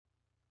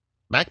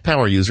Mac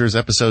Power Users,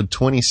 episode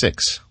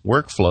 26,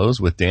 Workflows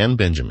with Dan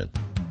Benjamin.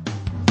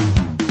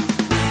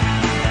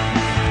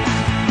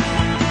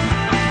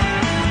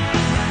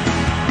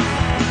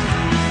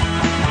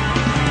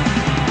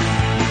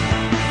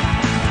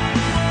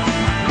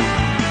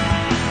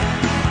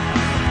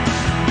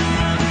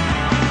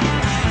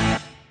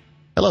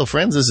 Hello,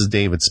 friends. This is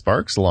David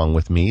Sparks. Along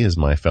with me is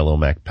my fellow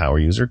Mac Power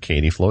user,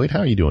 Katie Floyd. How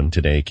are you doing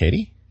today,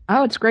 Katie?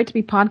 Oh, it's great to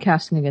be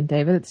podcasting again,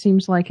 David. It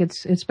seems like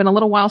it's been a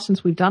little while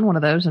since we've done one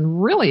of those,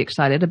 and really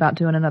excited about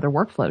doing another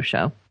workflow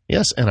show.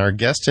 Yes, and our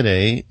guest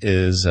today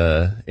is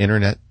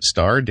internet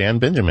star Dan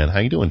Benjamin. How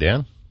you doing,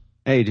 Dan?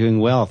 Hey, doing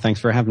well.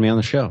 Thanks for having me on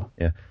the show.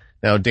 Yeah.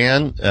 Now,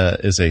 Dan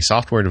is a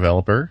software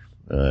developer,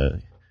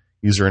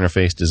 user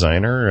interface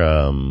designer,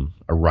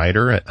 a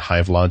writer at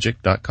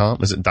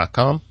hivelogic.com. Is it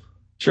 .com?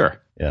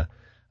 Sure. Yeah.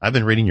 I've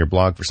been reading your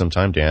blog for some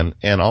time, Dan,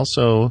 and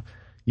also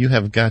you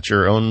have got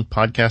your own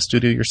podcast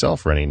studio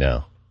yourself running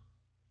now.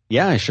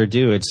 Yeah, I sure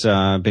do. It's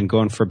been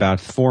going for about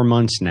 4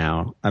 months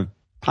now. I've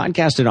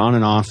podcasted on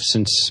and off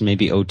since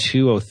maybe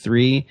 02,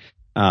 03,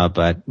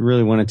 but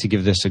really wanted to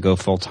give this a go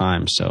full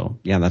time. So,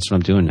 yeah, that's what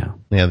I'm doing now.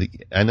 Yeah,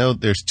 I know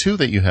there's two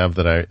that you have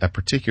that I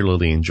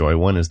particularly enjoy.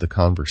 One is The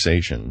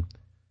Conversation,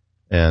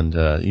 and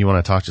you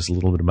want to talk just a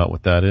little bit about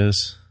what that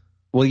is?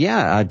 Well,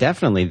 yeah,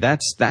 definitely.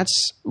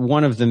 That's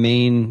one of the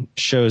main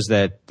shows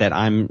that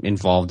I'm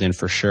involved in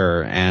for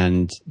sure.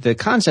 And the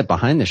concept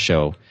behind the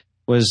show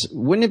was,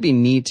 wouldn't it be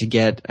neat to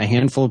get a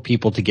handful of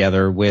people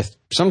together with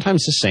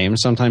sometimes the same,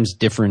 sometimes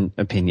different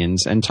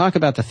opinions and talk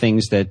about the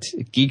things that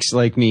geeks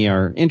like me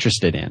are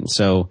interested in?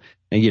 So,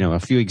 a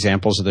few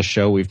examples of the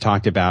show we've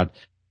talked about.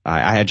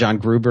 I had John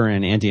Gruber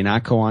and Andy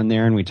Ihnatko on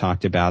there, and we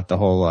talked about the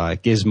whole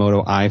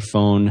Gizmodo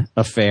iPhone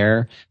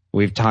affair.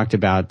 We've talked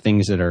about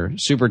things that are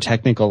super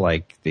technical,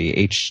 like the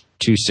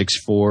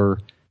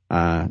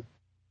H.264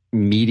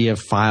 media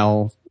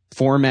file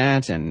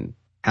format and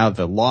how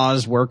the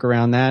laws work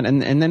around that.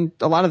 And then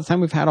a lot of the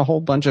time we've had a whole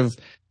bunch of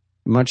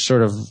much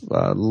sort of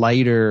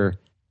lighter,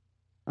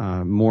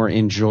 more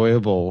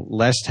enjoyable,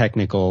 less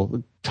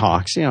technical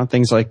talks,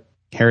 things like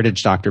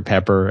Heritage Dr.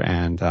 Pepper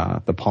and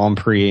the Palm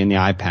Pre and the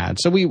iPad.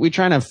 So we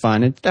try and have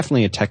fun. It's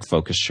definitely a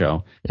tech-focused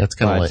show. Yeah, it's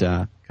kind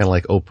of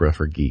like Oprah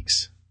for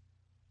geeks.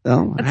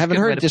 No, I haven't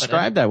heard it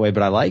described that way,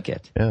 but I like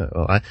it. Yeah,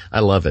 well, I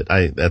love it.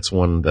 That's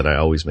one that I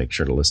always make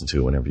sure to listen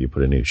to whenever you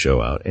put a new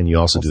show out. And you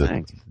also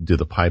do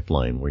the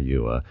pipeline where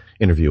you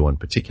interview one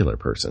particular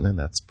person, and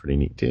that's pretty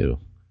neat too.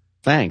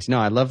 Thanks. No,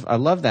 I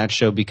love that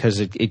show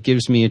because it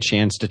gives me a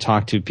chance to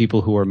talk to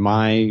people who are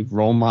my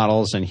role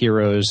models and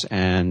heroes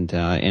and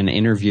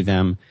interview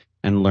them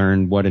and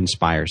learn what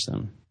inspires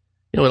them.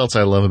 You know what else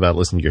I love about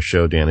listening to your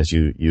show, Dan, is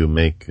you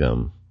make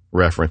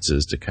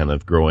references to kind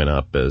of growing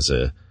up as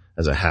a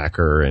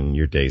hacker and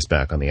your days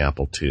back on the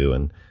Apple II.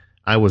 And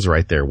I was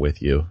right there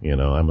with you.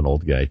 I'm an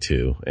old guy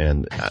too.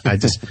 And I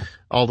just,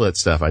 all that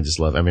stuff I just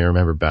love. I mean, I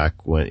remember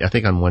back when, I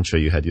think on one show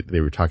they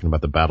were talking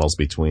about the battles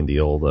between the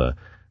old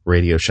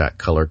Radio Shack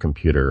color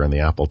computer and the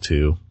Apple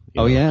II.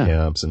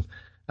 Yeah. Amps. And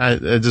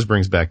it just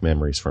brings back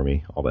memories for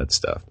me, all that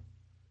stuff.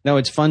 No,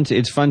 it's fun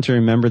to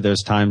remember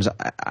those times.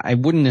 I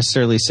wouldn't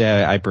necessarily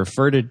say I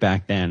preferred it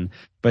back then,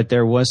 but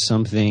there was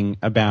something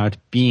about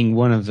being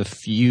one of the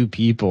few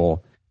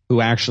people who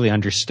actually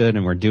understood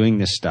and were doing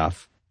this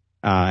stuff.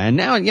 And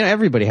now,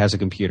 everybody has a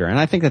computer, and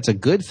I think that's a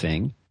good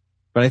thing.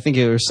 But I think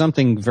there was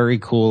something very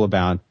cool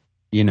about,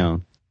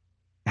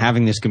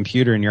 having this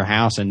computer in your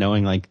house and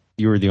knowing like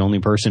you were the only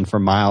person for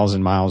miles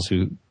and miles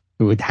who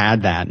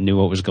had that and knew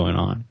what was going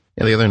on.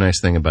 Yeah, the other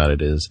nice thing about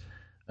it is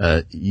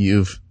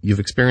you've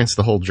experienced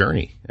the whole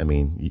journey. I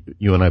mean,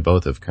 you and I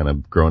both have kind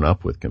of grown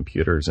up with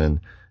computers, and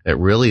it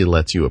really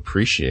lets you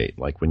appreciate,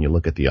 like when you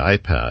look at the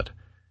iPad,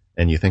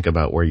 and you think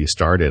about where you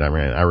started. I mean,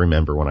 I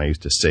remember when I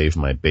used to save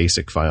my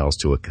basic files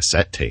to a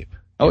cassette tape.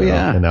 Oh,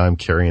 yeah. And now I'm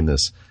carrying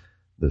this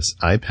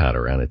iPad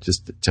around. It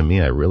just, to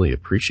me, I really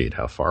appreciate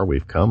how far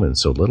we've come in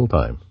so little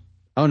time.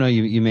 Oh, no,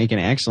 you make an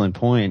excellent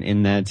point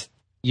in that,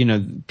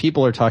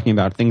 people are talking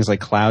about things like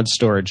cloud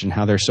storage and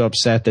how they're so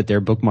upset that their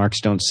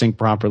bookmarks don't sync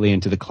properly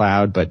into the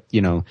cloud, but,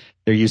 they're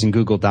using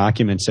Google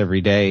Documents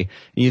every day.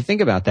 And you think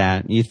about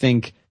that and you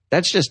think,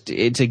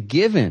 it's a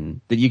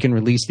given that you can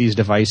release these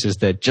devices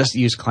that just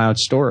use cloud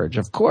storage,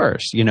 of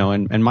course,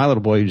 and my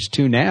little boy who's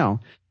 2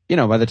 now,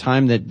 by the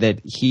time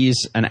that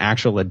he's an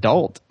actual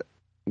adult,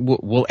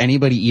 will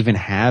anybody even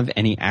have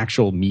any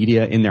actual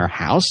media in their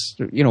house?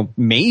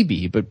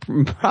 Maybe, but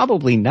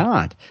probably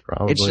not.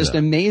 It's just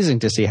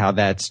amazing to see how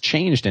that's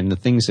changed and the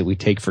things that we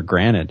take for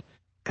granted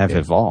have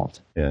evolved.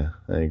 Yeah,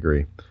 I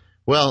agree.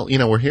 Well,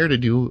 we're here to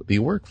do the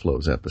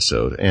Workflows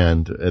episode,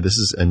 and this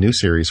is a new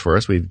series for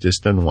us. We've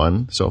just done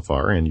one so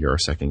far, and you're our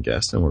second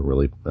guest, and we're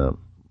really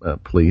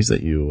pleased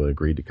that you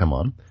agreed to come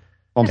on.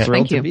 I'm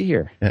thrilled to be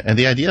here. And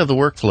the idea of the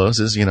Workflows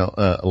is,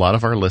 a lot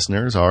of our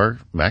listeners are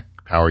Mac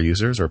Power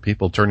users or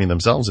people turning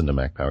themselves into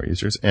Mac Power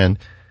users, and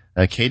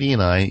Katie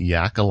and I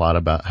yak a lot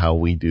about how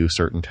we do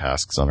certain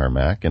tasks on our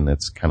Mac, and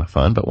it's kind of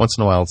fun, but once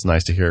in a while it's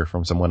nice to hear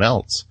from someone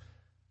else.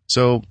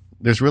 So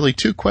there's really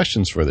two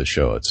questions for the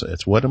show.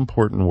 It's what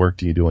important work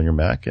do you do on your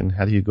Mac, and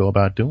how do you go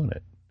about doing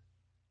it?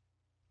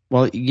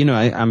 Well,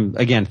 I'm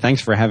again,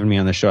 thanks for having me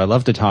on the show. I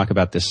love to talk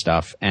about this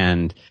stuff,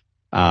 and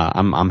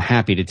I'm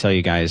happy to tell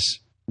you guys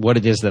what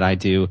it is that I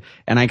do.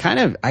 And I kind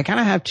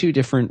of have two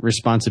different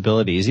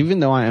responsibilities. Even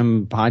though I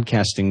am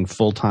podcasting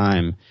full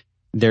time,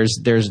 there's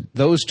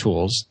those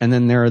tools, and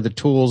then there are the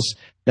tools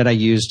that I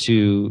use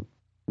to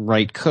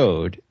write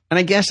code. And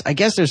I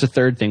guess there's a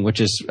third thing,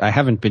 which is I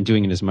haven't been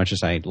doing it as much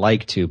as I'd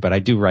like to, but I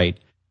do write.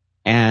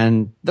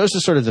 And those are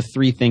sort of the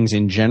three things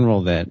in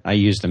general that I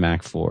use the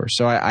Mac for.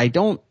 So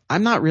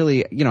I'm not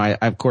really,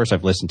 of course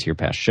I've listened to your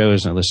past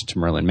shows, and I listened to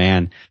Merlin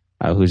Mann,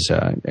 who's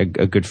a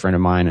good friend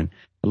of mine, and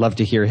I love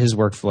to hear his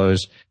workflows.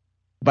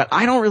 But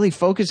I don't really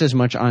focus as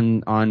much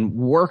on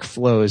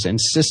workflows and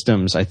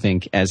systems, I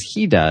think, as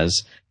he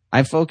does.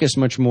 I focus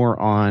much more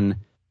on,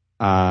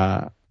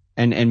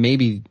 and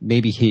maybe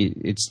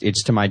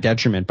it's to my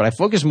detriment, but I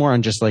focus more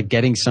on just like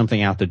getting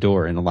something out the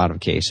door in a lot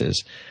of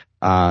cases.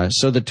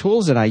 So the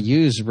tools that I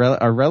use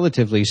are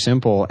relatively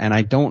simple, and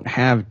I don't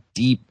have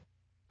deep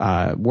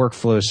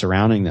workflows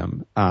surrounding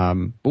them.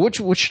 But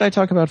which should I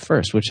talk about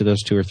first? Which of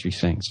those two or three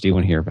things do you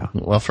want to hear about?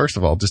 Well, first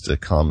of all, just a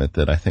comment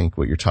that I think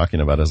what you're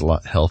talking about is a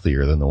lot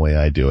healthier than the way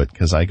I do it,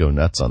 because I go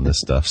nuts on this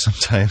stuff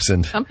sometimes.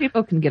 And some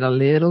people can get a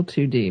little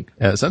too deep.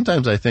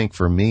 Sometimes I think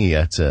for me,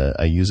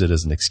 I use it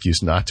as an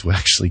excuse not to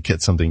actually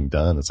get something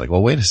done. It's like,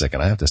 well, wait a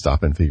second, I have to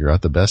stop and figure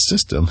out the best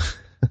system.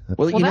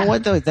 Well, you know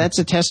what though? That's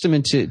a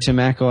testament to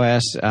Mac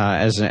OS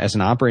as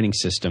an operating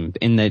system,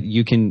 in that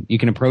you can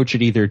approach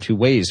it either two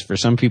ways. For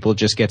some people, it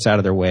just gets out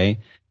of their way,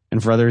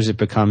 and for others, it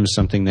becomes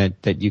something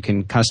that you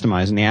can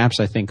customize. And the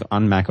apps, I think,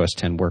 on Mac OS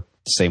 10 work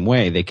the same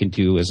way. They can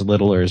do as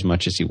little or as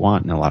much as you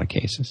want in a lot of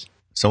cases.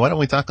 So why don't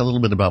we talk a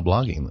little bit about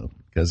blogging though?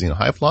 Because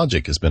Hive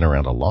Logic has been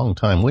around a long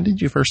time. When did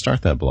you first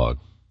start that blog?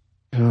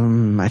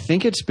 I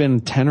think it's been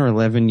 10 or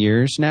 11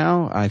 years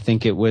now. I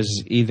think it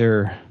was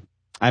either.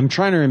 I'm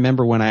trying to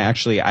remember when I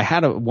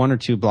had one or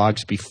two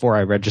blogs before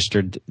I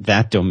registered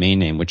that domain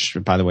name, which,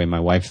 by the way, my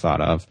wife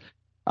thought of.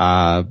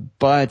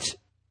 But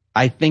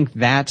I think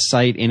that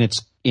site in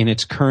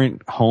its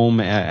current home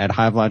at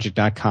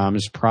hivelogic.com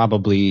has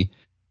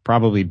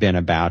probably been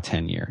about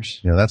 10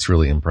 years. That's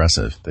really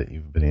impressive that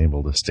you've been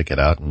able to stick it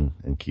out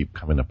and keep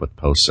coming up with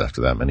posts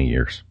after that many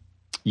years.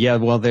 Yeah,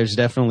 well, there's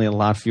definitely a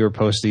lot fewer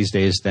posts these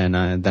days than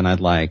I'd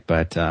like,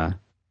 but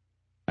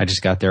I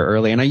just got there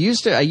early, and I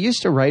used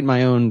to write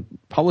my own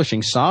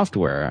publishing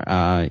software.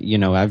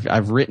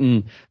 I've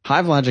written.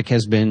 HiveLogic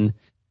has been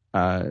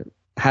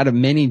had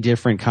many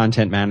different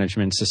content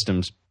management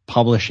systems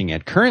publishing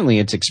it. Currently,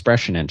 it's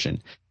Expression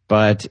Engine,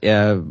 but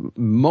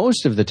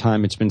most of the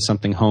time it's been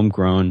something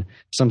homegrown,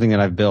 something that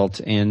I've built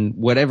in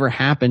whatever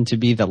happened to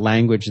be the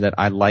language that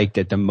I liked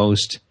at the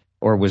most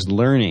or was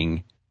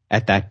learning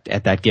at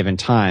that given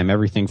time.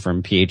 Everything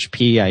from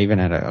PHP. I even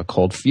had a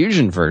Cold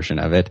Fusion version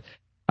of it.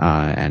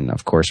 And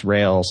of course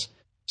Rails.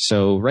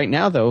 So right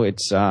now though,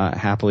 it's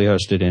happily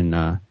hosted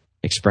in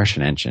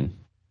Expression Engine.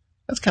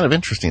 That's kind of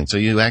interesting. So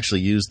you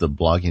actually use the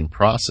blogging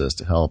process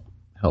to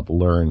help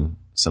learn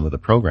some of the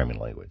programming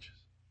language.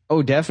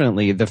 Oh,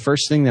 definitely. The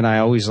first thing that I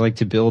always like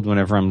to build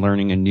whenever I'm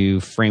learning a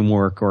new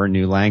framework or a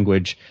new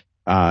language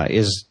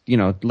is,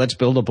 let's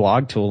build a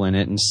blog tool in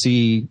it and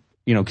see,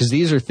 because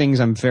these are things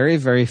I'm very,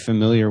 very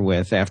familiar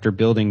with after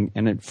building,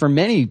 and for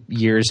many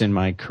years in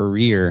my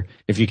career,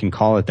 if you can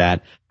call it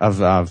that,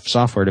 of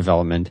software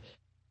development,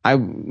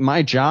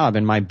 my job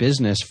and my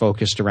business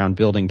focused around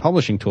building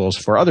publishing tools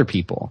for other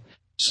people.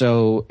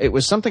 So it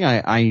was something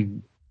I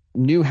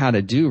knew how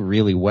to do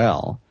really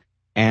well.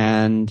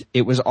 And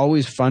it was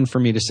always fun for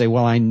me to say,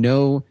 well, I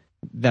know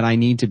that I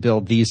need to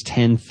build these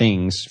 10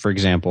 things, for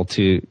example,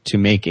 to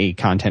make a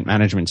content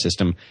management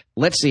system.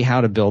 Let's see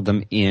how to build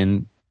them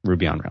in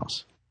Ruby on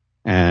Rails.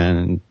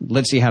 And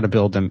let's see how to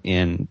build them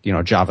in,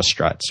 Java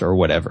struts or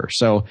whatever.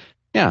 So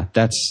yeah,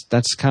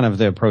 that's kind of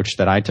the approach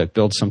that I took.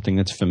 Build something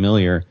that's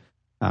familiar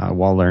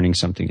while learning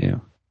something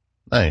new.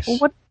 Nice.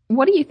 Well,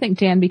 what do you think,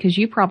 Dan? Because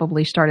you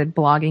probably started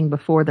blogging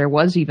before there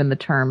was even the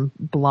term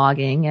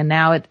blogging, and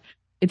now it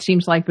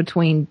seems like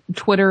between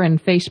Twitter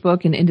and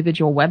Facebook and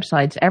individual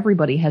websites,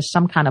 everybody has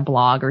some kind of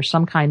blog or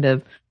some kind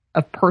of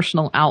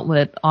personal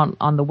outlet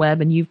on the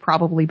web, and you've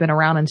probably been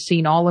around and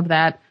seen all of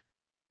that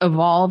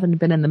evolve and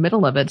been in the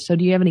middle of it. So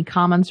do you have any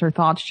comments or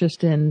thoughts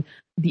just in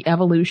the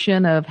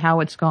evolution of how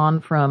it's gone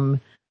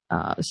from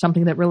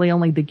something that really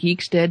only the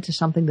geeks did to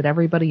something that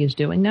everybody is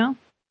doing now?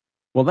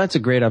 Well, that's a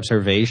great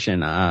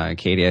observation,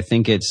 Katie. I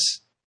think it's,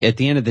 at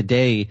the end of the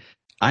day,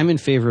 I'm in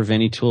favor of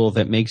any tool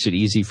that makes it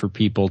easy for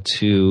people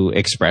to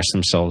express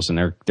themselves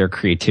and their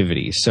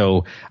creativity.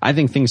 So I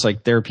think things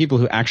like, there are people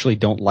who actually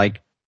don't like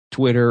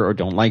Twitter or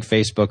don't like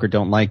Facebook or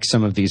don't like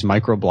some of these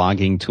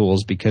microblogging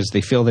tools because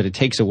they feel that it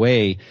takes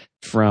away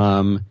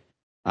from,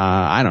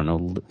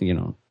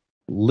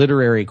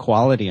 literary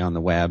quality on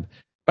the web.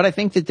 But I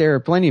think that there are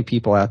plenty of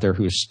people out there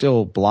who are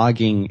still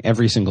blogging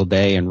every single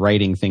day and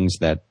writing things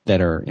that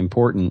are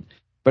important.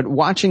 But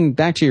watching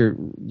back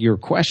to your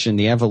question,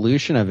 the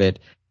evolution of it,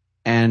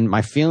 and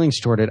my feelings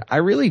toward it, I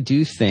really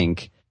do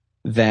think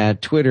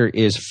that Twitter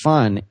is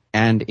fun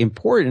and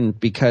important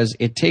because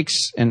it takes,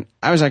 and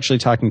I was actually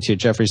talking to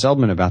Jeffrey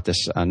Zeldman about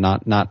this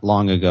not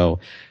long ago.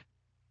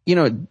 You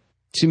know,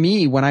 to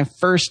me, when I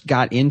first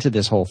got into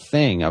this whole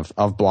thing of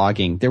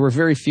blogging, there were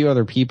very few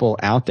other people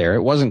out there.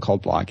 It wasn't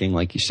called blogging,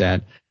 like you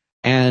said.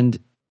 And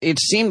it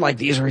seemed like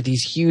these were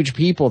these huge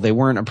people. They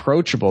weren't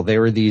approachable. They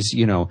were these,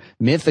 you know,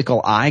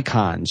 mythical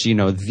icons, you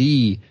know,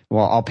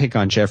 I'll pick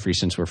on Jeffrey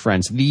since we're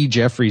friends, the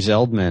Jeffrey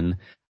Zeldman,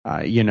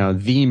 you know,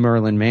 the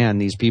Merlin Mann,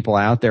 these people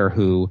out there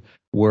who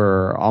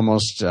were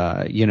almost,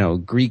 you know,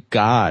 Greek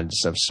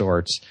gods of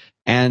sorts.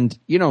 And,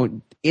 you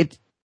know,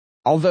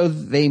 although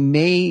they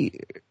may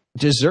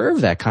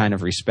deserve that kind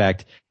of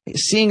respect,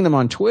 seeing them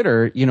on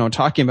Twitter, you know,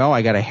 talking about,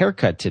 I got a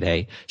haircut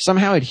today,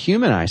 somehow it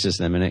humanizes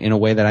them in a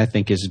way that I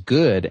think is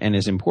good and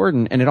is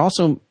important. And it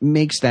also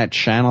makes that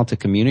channel to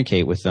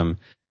communicate with them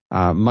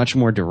much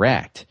more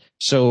direct.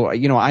 So,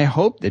 you know, I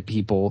hope that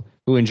people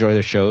who enjoy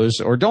the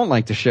shows or don't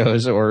like the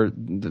shows or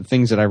the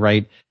things that I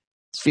write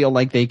feel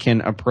like they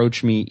can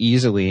approach me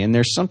easily. And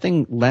there's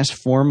something less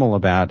formal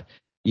about,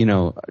 you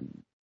know,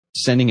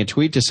 sending a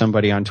tweet to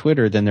somebody on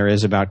Twitter than there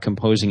is about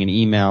composing an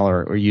email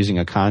or using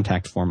a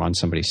contact form on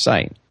somebody's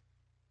site.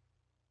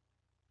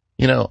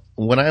 You know,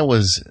 when I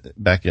was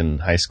back in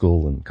high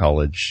school and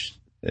college,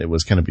 it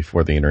was kind of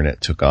before the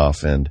internet took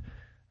off, and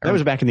that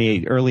was back in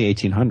the early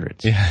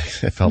 1800s. Yeah,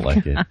 it felt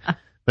like it.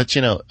 But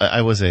you know,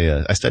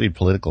 I studied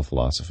political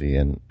philosophy,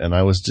 and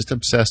I was just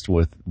obsessed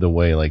with the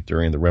way, like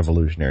during the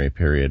Revolutionary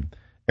period,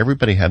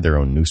 everybody had their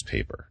own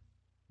newspaper.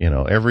 You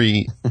know,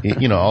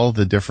 you know, all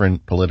the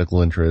different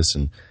political interests,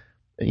 and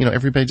you know,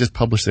 everybody just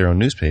published their own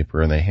newspaper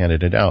and they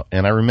handed it out.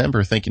 And I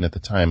remember thinking at the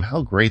time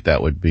how great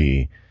that would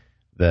be,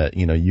 that,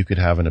 you know, you could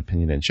have an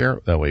opinion and share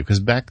it that way.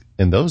 Because back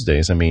in those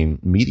days, I mean,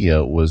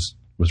 media was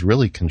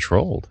really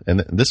controlled.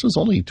 And this was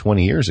only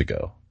 20 years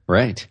ago.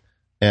 Right.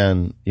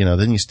 And, you know,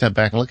 then you step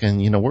back and look,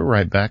 and, you know, we're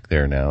right back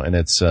there now. And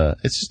it's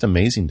just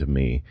amazing to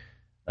me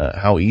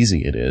how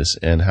easy it is,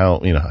 and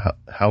how, you know,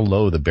 how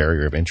low the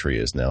barrier of entry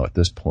is now at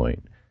this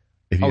point.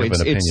 If you have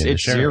an opinion to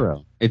share.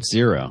 Zero. It's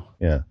zero.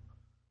 Yeah.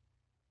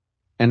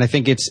 And I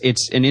think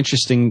it's an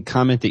interesting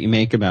comment that you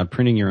make about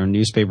printing your own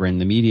newspaper and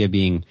the media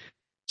being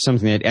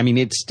something that, I mean,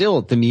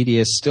 the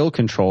media still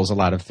controls a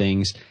lot of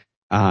things.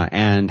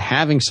 And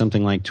having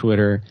something like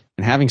Twitter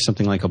and having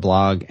something like a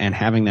blog and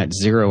having that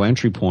zero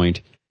entry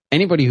point,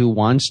 anybody who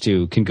wants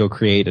to can go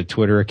create a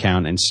Twitter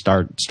account and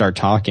start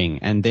talking.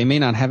 And they may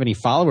not have any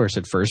followers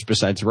at first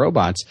besides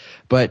robots,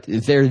 but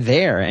they're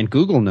there and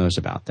Google knows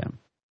about them.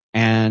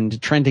 And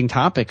trending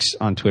topics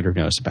on Twitter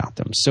knows about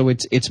them. So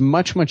it's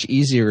much, much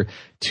easier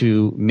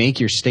to make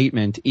your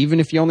statement, even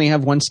if you only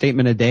have one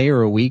statement a day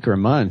or a week or a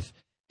month.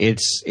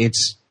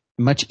 It's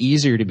much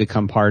easier to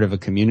become part of a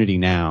community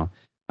now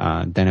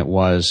than it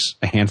was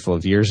a handful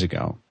of years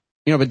ago.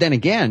 You know, but then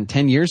again,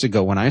 10 years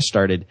ago when I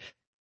started,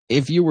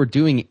 if you were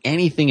doing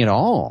anything at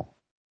all,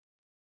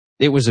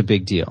 it was a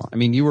big deal. I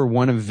mean, you were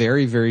one of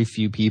very, very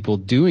few people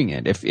doing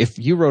it. If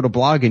you wrote a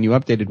blog and you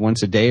updated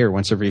once a day or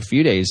once every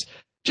few days,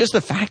 just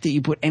the fact that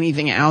you put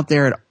anything out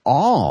there at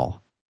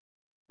all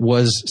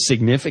was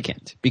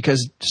significant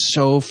because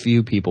so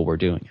few people were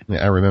doing it.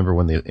 I remember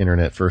when the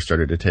internet first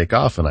started to take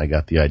off and I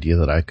got the idea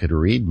that I could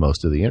read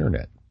most of the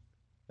internet.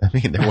 I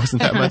mean, there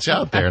wasn't that much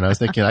out there, and I was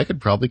thinking I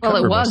could probably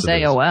cover most of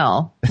it.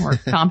 Well, it was AOL or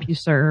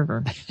CompuServe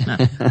or...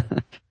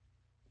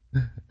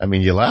 No. I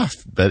mean, you laugh,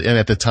 but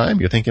at the time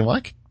you're thinking, well,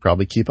 I could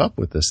probably keep up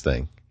with this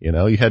thing. You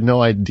know, you had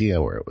no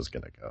idea where it was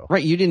going to go.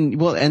 Right. You didn't.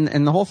 Well,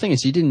 and the whole thing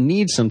is you didn't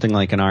need something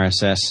like an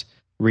RSS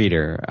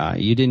reader.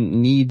 You didn't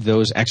need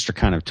those extra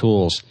kind of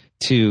tools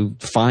to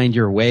find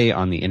your way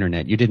on the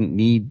internet. You didn't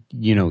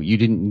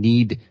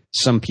need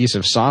some piece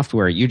of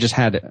software. You just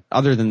had,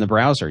 other than the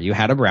browser, you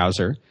had a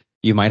browser.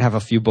 You might have a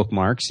few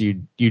bookmarks.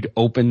 You'd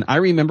open. I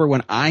remember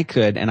when I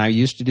could, and I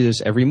used to do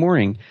this every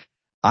morning,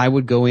 I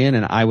would go in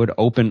and I would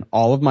open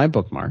all of my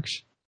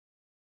bookmarks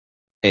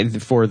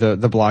for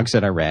the blogs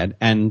that I read.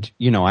 And,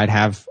 you know, I'd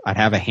have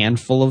a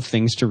handful of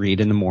things to read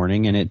in the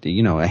morning and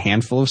a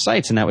handful of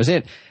sites, and that was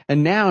it.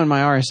 And now in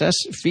my RSS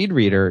feed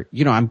reader,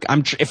 you know,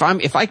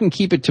 if I can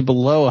keep it to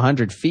below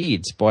 100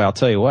 feeds, boy, I'll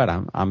tell you what,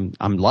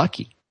 I'm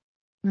lucky.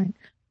 Right.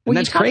 And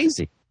that's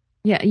crazy.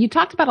 Yeah. You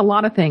talked about a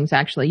lot of things,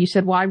 actually. You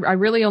said, well, I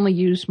really only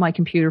use my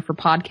computer for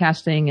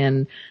podcasting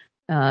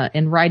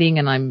and writing,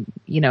 and I'm,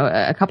 you know,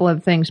 a couple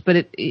of things,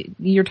 but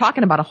you're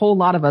talking about a whole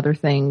lot of other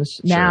things.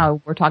 Sure.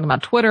 Now we're talking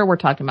about Twitter, we're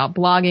talking about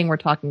blogging, we're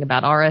talking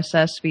about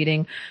RSS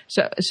feeding.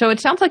 So it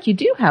sounds like you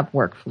do have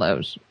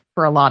workflows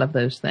for a lot of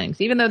those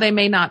things, even though they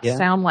may not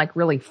sound like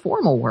really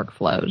formal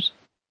workflows.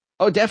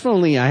 Oh,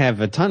 definitely. I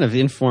have a ton of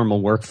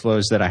informal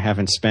workflows that I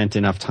haven't spent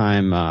enough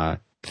time,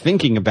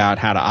 thinking about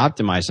how to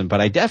optimize them, but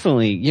I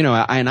definitely, you know,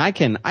 I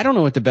don't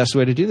know what the best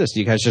way to do this. Do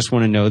you guys just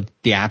want to know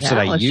the apps that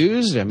I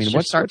use? I mean,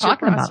 start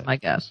talking about them, I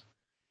guess.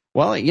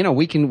 Well, you know,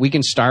 we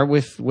can start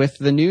with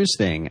the news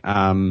thing.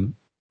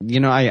 You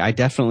know, I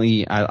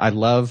definitely, I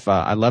love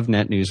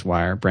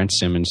NetNewsWire. Brent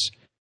Simmons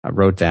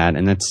wrote that,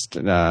 and that's,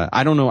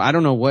 I don't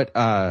know what,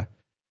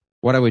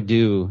 what I would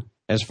do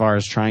as far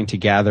as trying to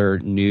gather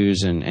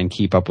news and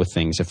keep up with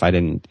things if I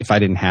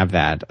didn't have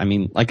that. I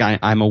mean, like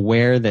I'm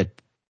aware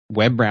that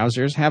web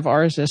browsers have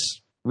RSS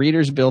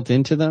readers built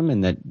into them,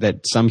 and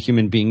that some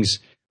human beings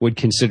would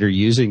consider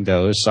using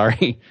those.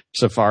 Sorry,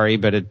 Safari,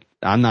 but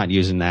I'm not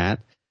using that.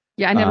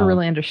 Yeah, I never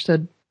really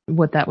understood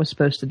what that was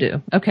supposed to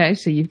do. Okay,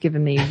 so you've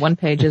given me one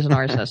page as an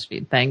RSS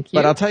feed. Thank you.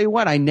 But I'll tell you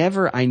what, I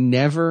never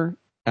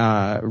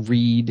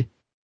read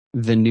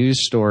the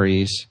news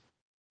stories,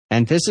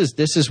 and this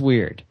is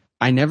weird.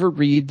 I never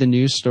read the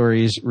news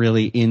stories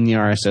really in the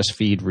RSS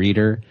feed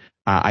reader.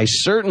 I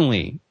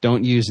certainly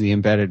don't use the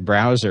embedded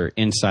browser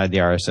inside the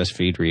RSS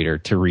feed reader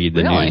to read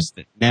the news.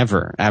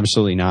 Never,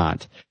 absolutely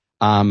not.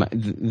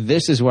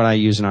 This is what I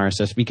use in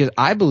RSS because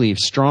I believe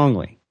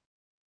strongly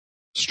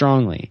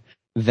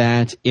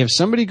that if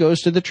somebody goes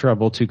to the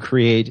trouble to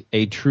create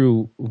a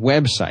true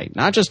website,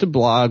 not just a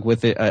blog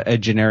with a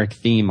generic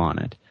theme on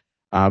it,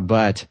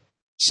 but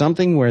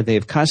something where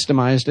they've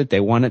customized it,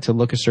 they want it to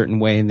look a certain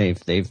way, and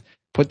they've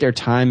put their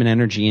time and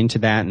energy into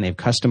that, and they've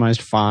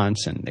customized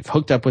fonts, and they've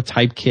hooked up with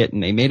Typekit,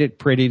 and they made it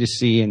pretty to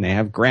see, and they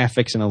have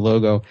graphics and a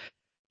logo.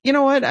 You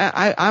know what?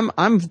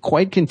 I'm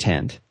quite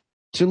content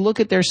to look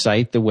at their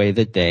site the way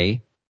that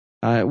they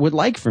would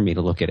like for me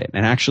to look at it,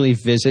 and actually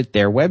visit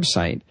their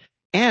website.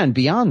 And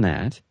beyond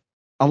that,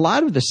 a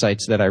lot of the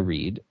sites that I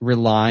read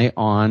rely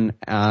on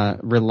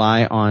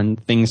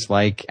things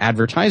like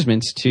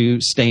advertisements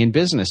to stay in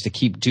business, to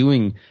keep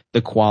doing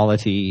the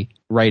quality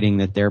writing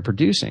that they're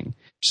producing.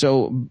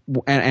 So,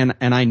 and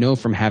I know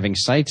from having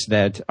sites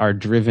that are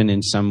driven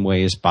in some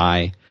ways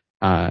by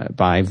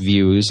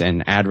views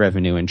and ad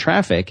revenue and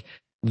traffic,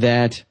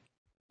 that,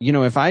 you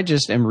know, if I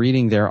just am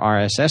reading their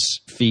RSS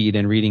feed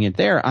and reading it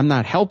there, I'm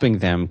not helping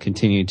them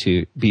continue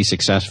to be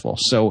successful.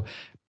 So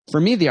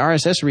for me, the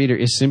RSS reader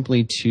is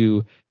simply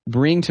to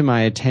bring to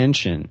my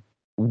attention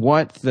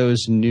what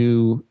those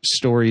new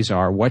stories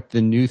are, what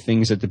the new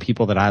things that the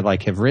people that I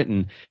like have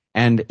written.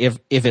 And if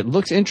it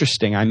looks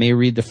interesting, I may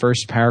read the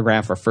first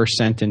paragraph or first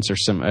sentence or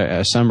some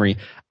a summary.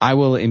 I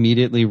will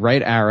immediately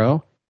right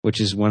arrow,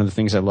 which is one of the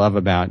things I love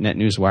about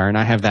NetNewsWire, and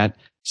I have that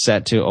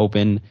set to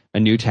open a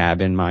new tab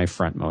in my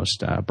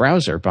frontmost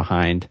browser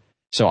behind.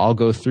 So I'll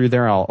go through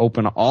there. I'll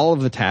open all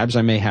of the tabs.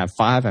 I may have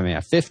 5, I may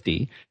have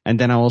 50, and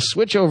then I will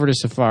switch over to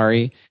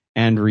Safari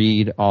and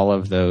read all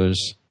of those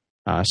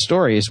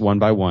stories one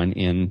by one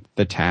in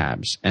the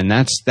tabs. And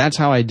that's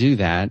how I do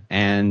that.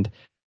 And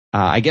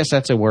I guess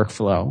that's a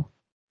workflow.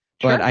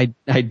 Sure. But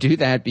I do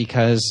that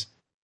because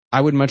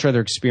I would much rather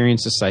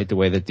experience the site the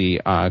way that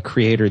the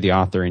creator, the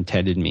author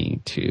intended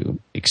me to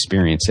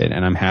experience it.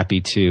 And I'm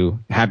happy to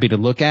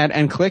look at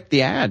and click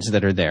the ads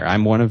that are there.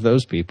 I'm one of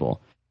those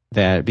people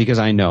that, because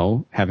I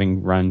know,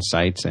 having run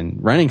sites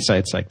and running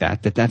sites like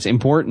that, that's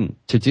important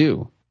to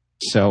do.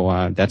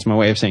 So that's my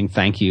way of saying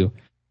thank you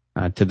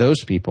to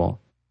those people.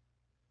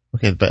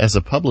 Okay, but as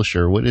a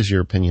publisher, what is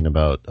your opinion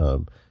about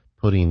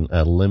putting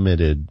a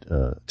limited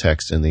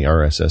text in the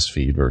RSS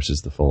feed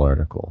versus the full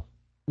article?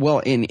 Well,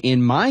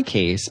 in my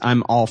case,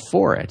 I'm all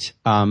for it.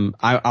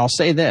 I'll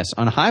say this.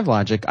 On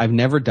HiveLogic, I've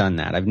never done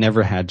that. I've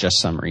never had just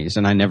summaries,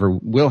 and I never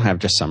will have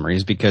just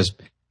summaries because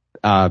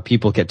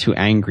people get too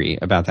angry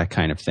about that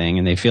kind of thing,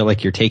 and they feel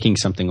like you're taking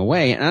something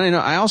away. And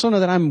I also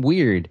know that I'm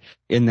weird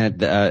in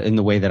that in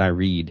the way that I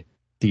read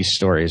these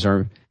stories,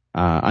 or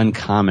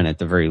uncommon at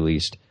the very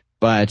least.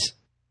 But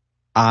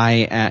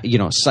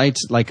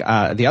sites like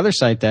the other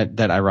site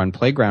that I run,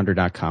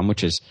 Playgrounder.com,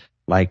 which is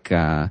like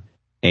a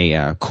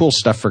cool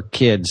stuff for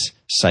kids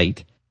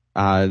site.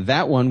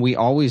 That one, we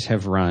always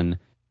have run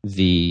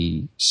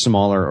the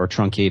smaller or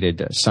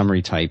truncated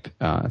summary type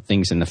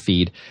things in the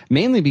feed,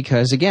 mainly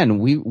because, again,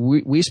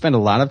 we spend a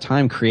lot of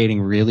time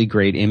creating really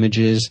great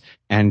images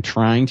and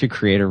trying to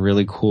create a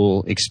really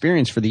cool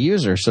experience for the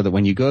user, so that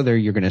when you go there,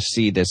 you're going to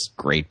see this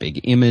great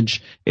big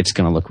image. It's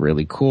going to look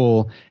really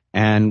cool.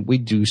 And we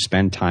do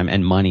spend time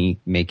and money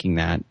making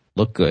that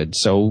look good.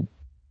 So,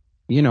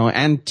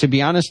 and to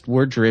be honest,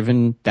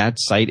 that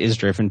site is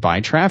driven by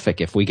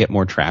traffic. If we get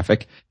more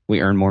traffic, we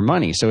earn more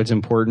money. So it's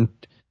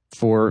important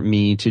for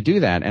me to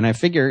do that. And I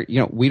figure,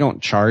 we don't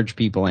charge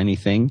people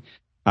anything.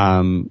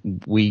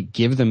 We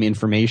give them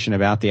information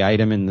about the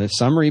item in the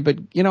summary, but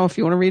if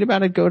you want to read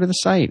about it, go to the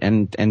site.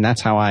 And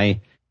that's how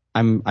I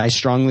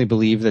strongly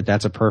believe that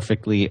that's a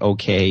perfectly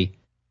okay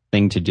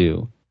thing to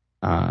do.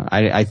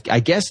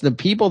 I guess the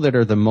people that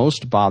are the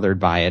most bothered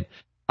by it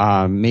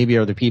maybe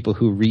are the people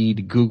who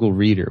read Google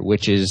Reader,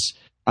 which is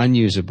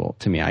unusable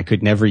to me. I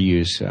could never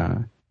use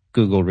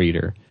Google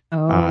Reader.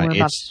 Oh, we're about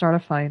to start a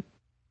fight.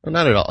 Well,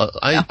 not at all.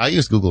 I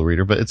use Google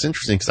Reader, but it's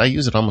interesting because I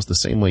use it almost the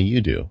same way you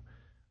do.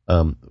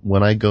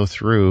 When I go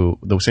through,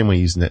 the same way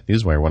you use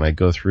NetNewsWire, when I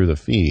go through the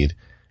feed,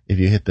 if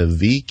you hit the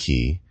V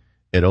key,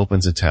 it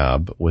opens a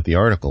tab with the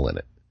article in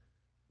it.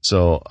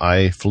 So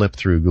I flip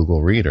through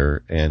Google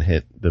Reader and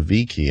hit the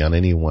V key on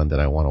any one that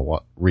I want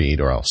to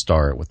read, or I'll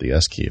start with the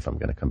S key if I'm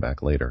going to come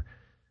back later.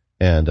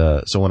 And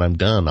so when I'm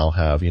done, I'll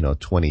have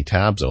 20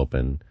 tabs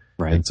open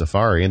in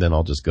Safari, and then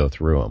I'll just go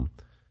through them.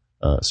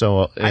 How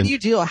do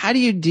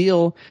you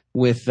deal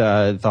with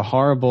the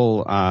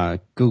horrible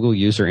Google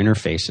user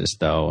interfaces,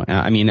 though?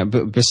 I mean,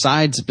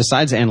 besides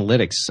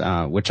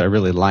analytics, which I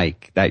really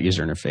like that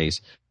user interface.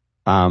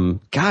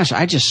 Gosh,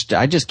 I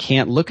just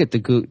can't look at the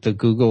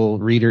Google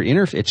Reader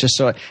interface. It's just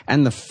so,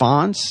 and the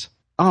fonts.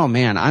 Oh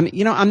man,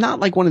 I'm not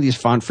like one of these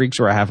font freaks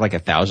where I have like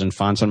 1,000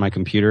 fonts on my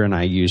computer and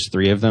I use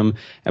 3 of them,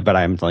 but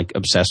I'm like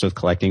obsessed with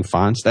collecting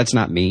fonts. That's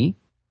not me.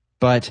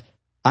 But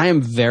I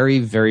am very,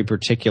 very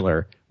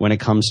particular when it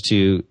comes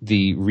to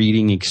the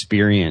reading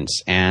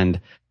experience,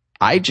 and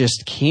I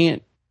just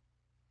can't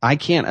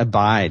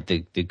abide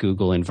the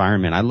Google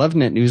environment. I love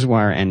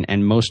NetNewsWire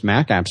and most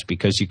Mac apps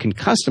because you can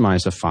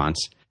customize the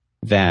fonts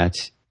that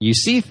you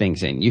see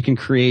things in. You can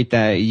create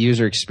that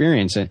user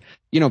experience. And,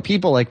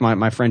 people like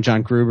my friend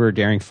John Gruber,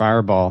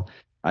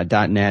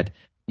 DaringFireball.net,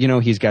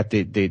 he's got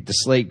the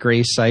slate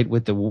gray site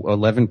with the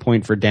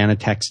 11-point Verdana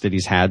text that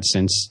he's had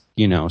since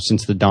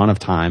the dawn of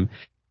time.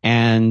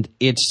 And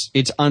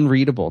it's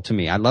unreadable to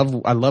me. I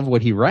love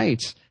what he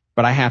writes,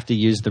 but I have to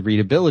use the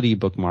readability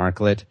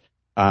bookmarklet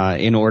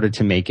in order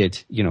to make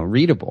it,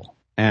 readable.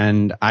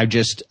 And I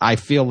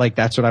feel like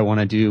that's what I want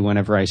to do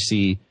whenever I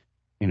see,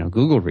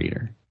 Google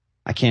Reader.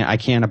 I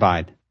can't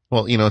abide.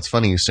 Well, it's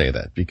funny you say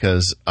that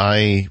because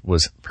I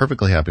was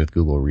perfectly happy with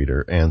Google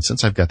Reader. And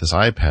since I've got this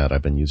iPad,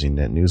 I've been using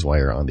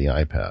NetNewsWire on the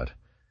iPad.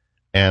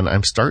 And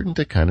I'm starting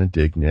to kind of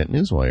dig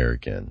NetNewsWire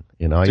again.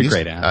 It's a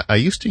great app. I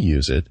used to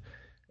use it.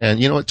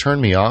 And what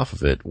turned me off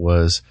of it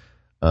was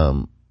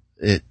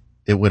it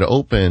would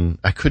open.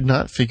 I could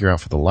not figure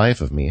out for the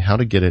life of me how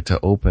to get it to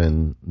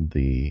open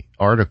the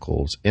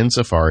articles in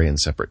Safari in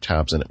separate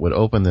tabs. And it would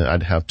open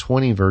I'd have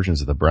 20 versions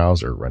of the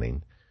browser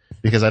running.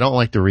 Because I don't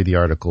like to read the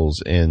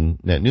articles in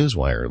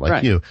NetNewsWire like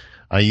right. you.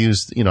 I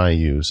use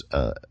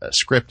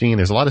scripting.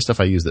 There's a lot of stuff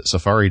I use that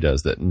Safari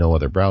does that no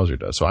other browser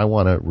does. So I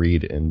want to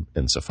read in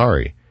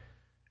Safari.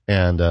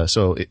 And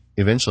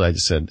eventually I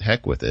just said,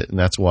 heck with it. And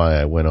that's why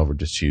I went over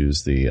to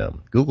choose the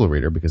Google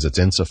Reader because it's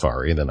in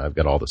Safari. And then I've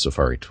got all the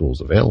Safari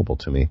tools available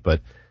to me.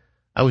 But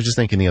I was just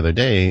thinking the other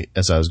day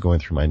as I was going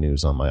through my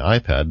news on my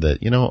iPad that,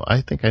 I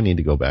think I need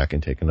to go back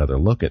and take another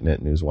look at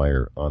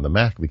NetNewsWire on the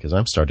Mac because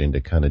I'm starting to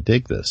kind of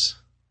dig this.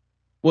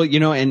 Well,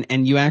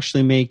 and you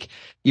actually make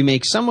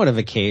somewhat of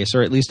a case,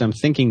 or at least I'm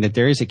thinking that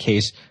there is a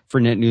case for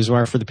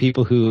NetNewsWire for the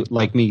people who,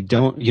 like me,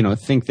 don't,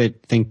 think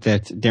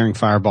that Daring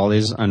Fireball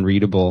is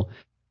unreadable.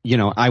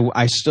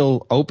 I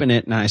still open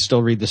it and I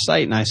still read the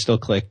site and I still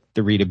click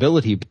the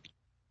readability,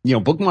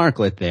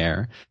 bookmarklet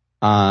there.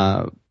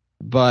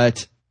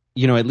 But,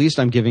 at least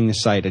I'm giving the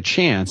site a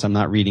chance. I'm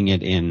not reading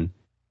it in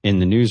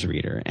the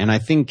newsreader. And I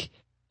think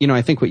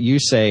what you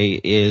say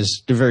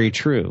is very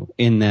true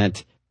in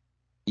that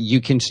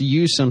you can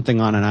use something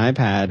on an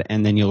iPad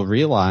and then you'll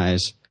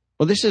realize,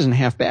 well, this isn't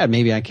half bad.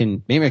 Maybe I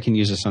can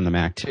use this on the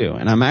Mac too.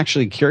 And I'm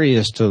actually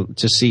curious to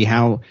see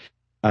how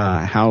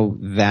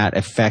that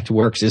effect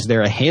works. Is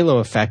there a halo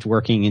effect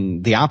working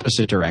in the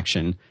opposite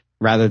direction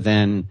rather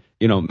than,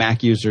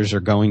 Mac users are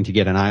going to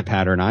get an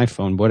iPad or an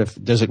iPhone? What if,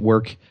 does it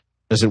work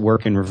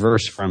in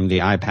reverse from the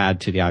iPad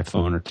to the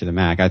iPhone or to the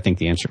Mac? I think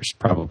the answer is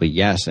probably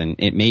yes. And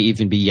it may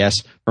even be yes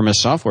from a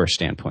software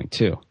standpoint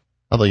too.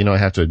 Although, I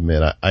have to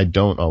admit, I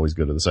don't always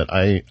go to the site.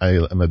 I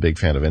am a big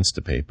fan of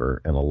Instapaper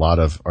and a lot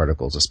of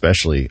articles,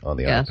 especially on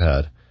the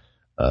iPad.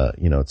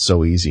 It's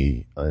so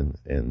easy in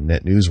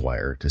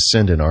NetNewsWire to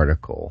send an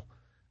article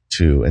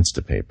to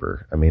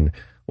Instapaper. I mean,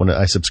 when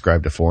I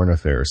subscribe to Foreign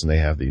Affairs and they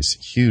have these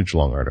huge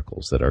long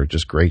articles that are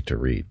just great to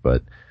read,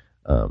 but,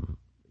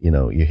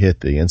 you hit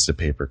the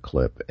Instapaper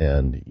clip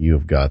and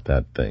you've got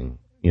that thing,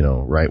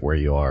 right where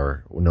you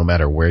are, no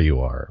matter where you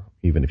are,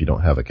 even if you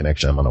don't have a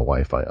connection. I'm on a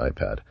Wi-Fi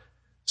iPad.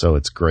 So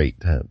it's great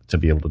to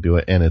be able to do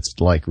it. And it's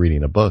like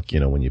reading a book,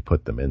 when you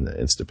put them in the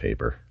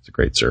Instapaper. It's a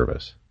great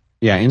service.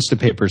 Yeah,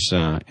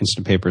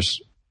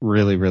 Instapaper's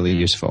really, really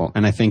useful.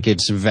 And I think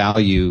its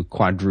value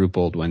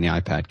quadrupled when the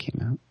iPad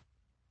came out.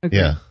 Okay.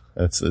 Yeah,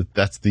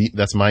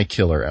 that's my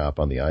killer app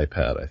on the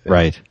iPad, I think.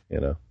 Right.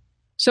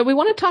 So we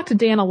want to talk to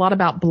Dan a lot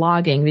about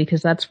blogging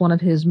because that's one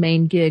of his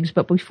main gigs.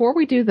 But before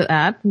we do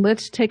that,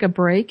 let's take a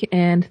break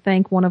and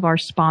thank one of our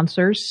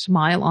sponsors,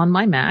 Smile on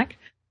My Mac.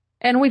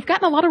 And we've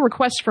gotten a lot of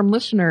requests from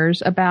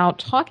listeners about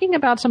talking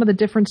about some of the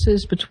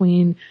differences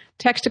between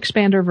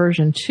TextExpander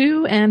version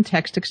 2 and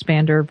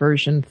TextExpander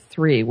version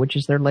 3, which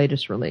is their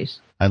latest release.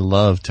 I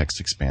love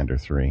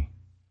TextExpander 3.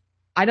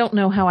 I don't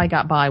know how I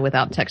got by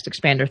without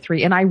TextExpander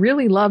 3, and I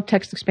really love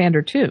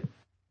TextExpander 2.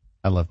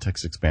 I love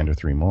TextExpander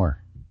 3 more.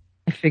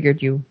 I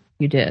figured you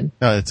did.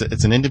 No,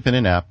 it's an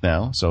independent app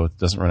now, so it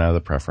doesn't run out of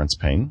the preference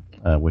pane,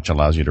 which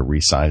allows you to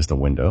resize the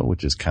window,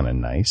 which is kind of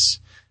nice.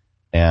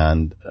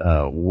 And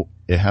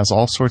it has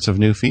all sorts of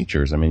new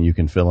features. I mean, you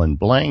can fill in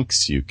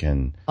blanks. You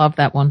can love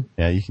that one.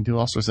 Yeah, you can do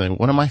all sorts of things.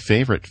 One of my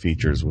favorite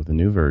features with the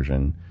new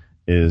version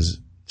is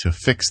to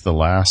fix the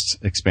last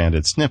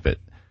expanded snippet.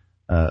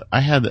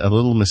 I had a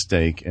little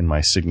mistake in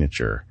my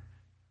signature,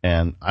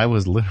 and I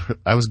was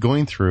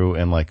going through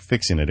and like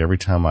fixing it every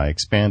time I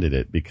expanded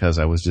it because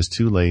I was just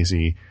too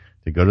lazy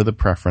to go to the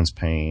preference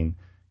pane,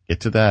 get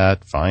to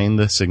that, find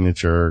the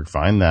signature,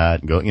 find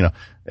that, go,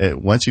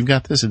 once you've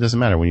got this, it doesn't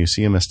matter. When you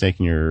see a mistake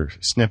in your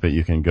snippet,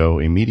 you can go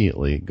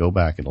immediately, go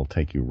back. It'll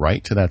take you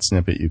right to that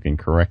snippet. You can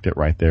correct it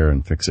right there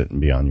and fix it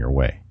and be on your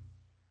way.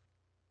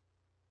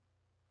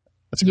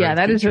 That's a great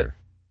feature.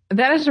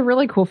 That is a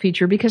really cool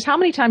feature, because how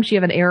many times do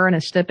you have an error in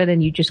a snippet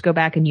and you just go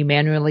back and you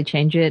manually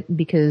change it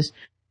because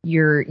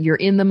you're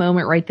in the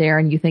moment right there,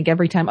 and you think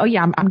every time, oh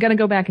yeah, I'm going to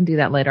go back and do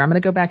that later. I'm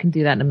going to go back and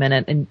do that in a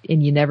minute, and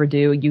you never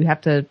do. You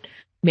have to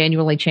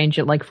manually change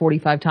it like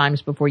 45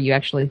 times before you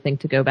actually think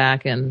to go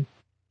back and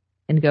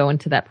go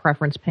into that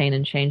preference pane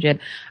and change it.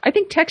 I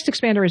think Text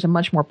Expander is a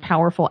much more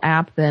powerful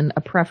app than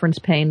a preference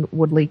pane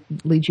would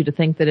lead you to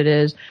think that it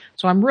is.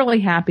 So I'm really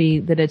happy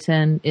that it's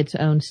in its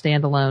own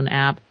standalone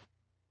app.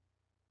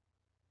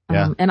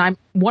 Yeah. And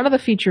one of the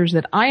features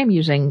that I am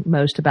using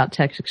most about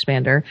Text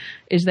Expander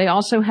is they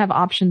also have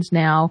options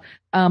now.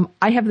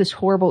 I have this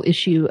horrible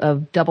issue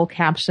of double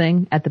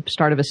capsing at the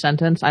start of a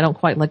sentence. I don't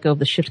quite let go of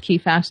the shift key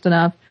fast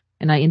enough,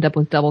 and I end up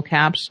with double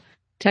caps.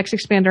 Text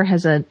Expander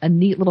has a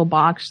neat little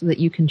box that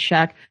you can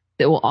check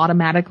that will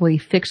automatically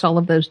fix all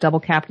of those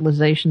double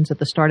capitalizations at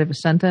the start of a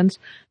sentence.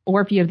 Or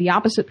if you have the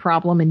opposite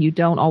problem and you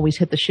don't always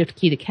hit the shift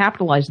key to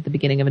capitalize at the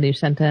beginning of a new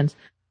sentence,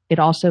 it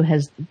also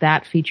has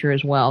that feature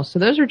as well. So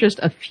those are just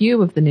a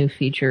few of the new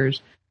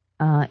features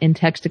in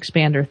Text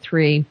Expander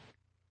 3.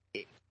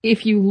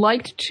 If you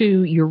liked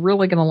 2, you're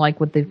really going to like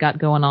what they've got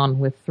going on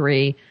with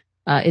 3.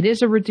 It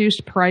is a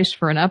reduced price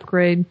for an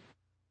upgrade.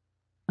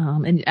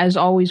 And as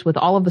always, with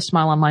all of the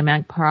Smile on My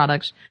Mac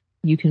products,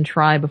 you can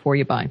try before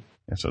you buy.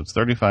 Yeah, so it's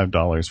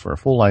 $35 for a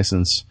full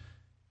license,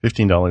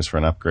 $15 for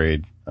an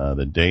upgrade.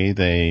 The day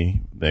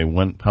they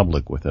went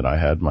public with it, I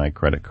had my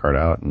credit card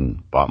out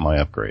and bought my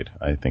upgrade.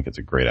 I think it's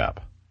a great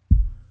app.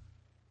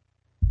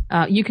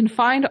 You can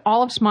find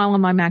all of Smile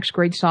on My Mac's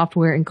great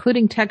software,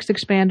 including Text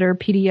Expander,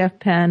 PDF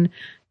Pen,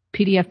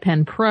 PDF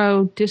Pen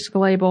Pro, Disc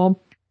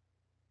Label,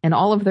 and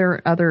all of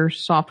their other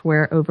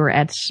software over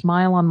at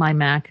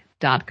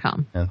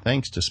smileonmymac.com. And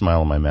thanks to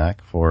Smile on My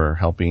Mac for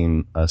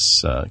helping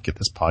us get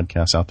this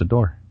podcast out the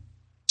door.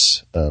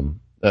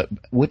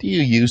 What do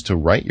you use to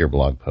write your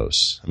blog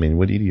posts? I mean,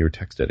 what do you do your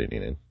text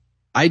editing in?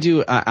 I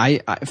do. I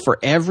for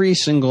every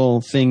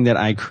single thing that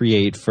I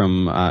create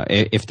from,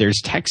 if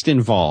there's text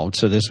involved,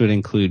 so this would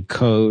include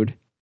code.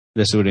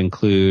 This would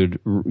include,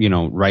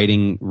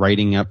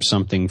 writing up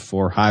something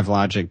for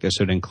HiveLogic. This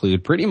would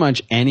include pretty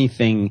much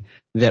anything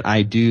that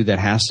I do that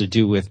has to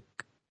do with,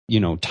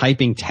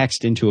 typing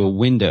text into a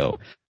window.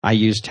 I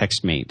use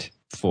TextMate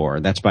for.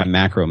 That's by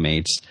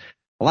Macromates.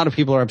 A lot of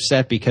people are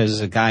upset because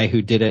a guy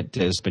who did it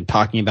has been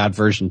talking about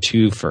version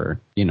 2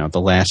 for,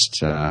 the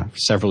last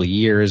several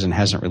years and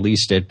hasn't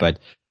released it. But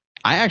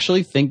I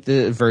actually think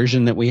the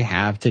version that we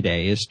have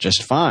today is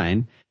just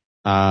fine.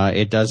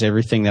 It does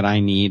everything that I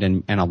need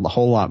and a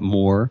whole lot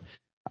more.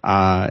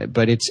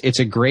 But it's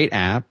a great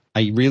app.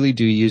 I really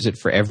do use it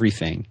for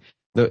everything.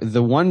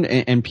 The one,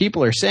 and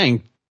people are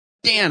saying,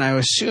 Dan, I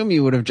assume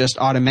you would have just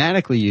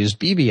automatically used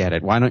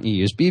BBEdit. Why don't you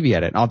use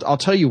BBEdit? I'll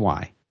tell you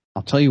why.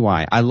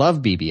 I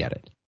love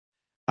BBEdit.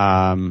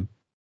 I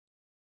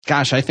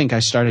think I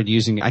started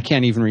using, I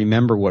can't even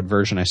remember what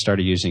version I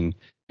started using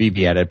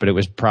BBEdit, but it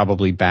was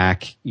probably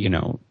back,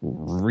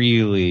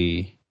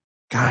 really,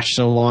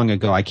 so long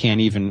ago. I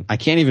can't even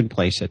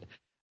place it.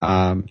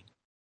 But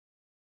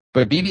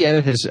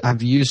BBEdit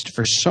I've used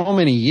for so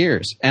many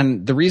years.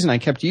 And the reason I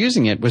kept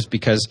using it was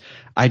because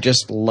I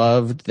just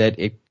loved that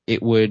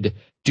it would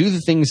do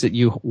the things that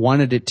you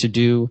wanted it to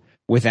do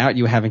without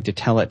you having to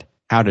tell it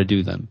how to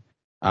do them.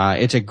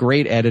 It's a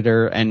great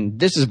editor, and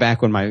this is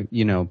back when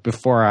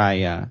before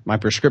my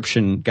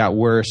prescription got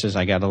worse as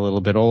I got a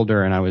little bit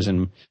older, and I was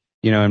in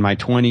my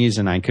 20s,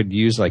 and I could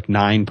use like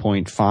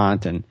 9-point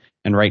font and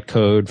write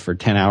code for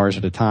 10 hours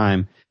at a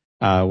time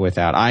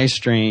without eye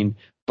strain.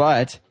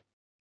 But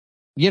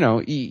here's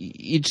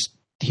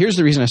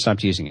the reason I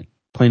stopped using it.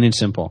 Plain and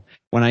simple.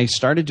 When I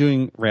started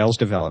doing Rails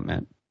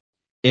development,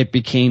 it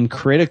became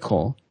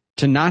critical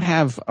to not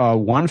have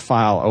one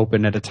file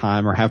open at a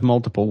time or have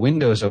multiple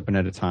windows open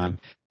at a time,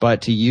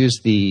 but to use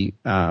the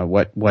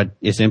what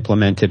is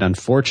implemented,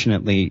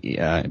 unfortunately,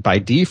 by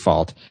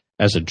default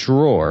as a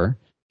drawer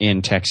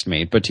in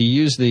TextMate, but to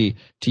use the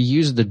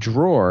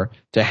drawer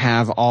to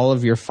have all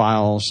of your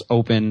files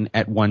open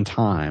at one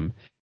time.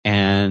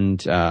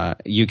 And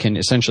you can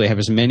essentially have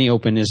as many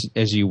open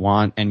as you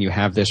want, and you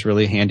have this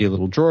really handy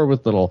little drawer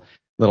with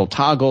little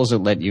toggles that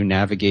let you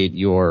navigate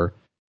your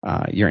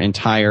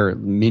entire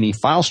mini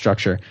file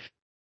structure.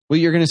 Well,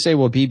 you're going to say,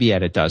 well,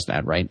 BBEdit does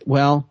that, right?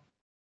 Well,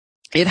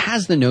 it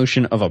has the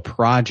notion of a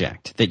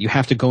project that you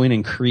have to go in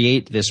and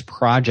create this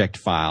project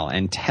file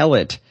and tell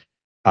it,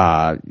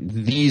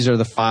 these are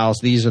the files,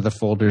 these are the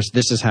folders,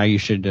 this is how you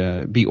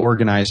should be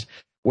organized.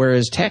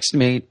 Whereas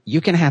TextMate,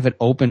 you can have it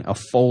open a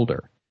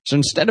folder. So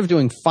instead of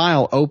doing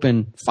file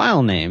open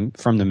file name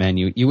from the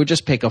menu, you would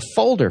just pick a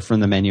folder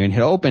from the menu and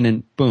hit open,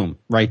 and boom,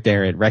 right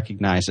there it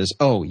recognizes,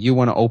 oh, you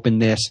want to open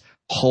this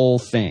whole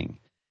thing.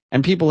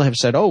 And people have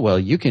said, oh, well,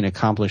 you can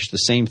accomplish the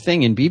same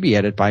thing in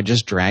BBEdit by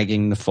just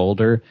dragging the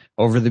folder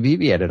over the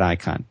BBEdit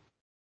icon.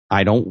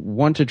 I don't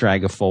want to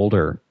drag a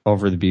folder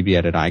over the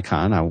BBEdit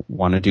icon. I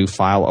want to do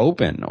file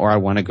open, or I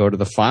want to go to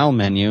the file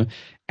menu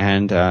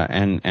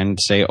and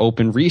say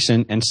open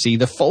recent and see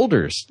the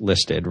folders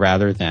listed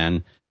rather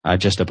than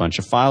just a bunch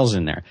of files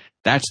in there.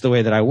 That's the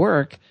way that I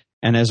work.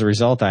 And as a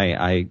result,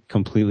 I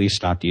completely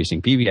stopped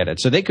using BBEdit.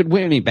 So they could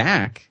win me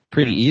back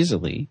pretty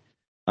easily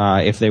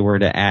if they were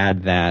to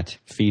add that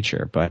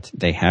feature, but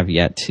they have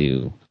yet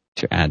to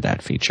add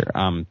that feature.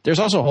 There's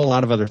also a whole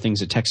lot of other things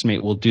that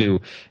TextMate will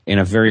do in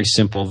a very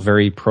simple,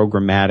 very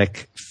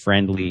programmatic,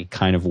 friendly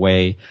kind of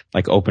way,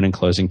 like open and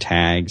closing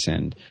tags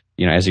and,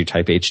 as you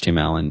type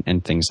HTML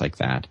and things like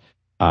that.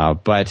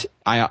 But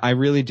I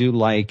really do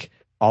like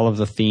all of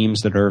the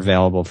themes that are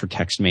available for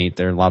TextMate.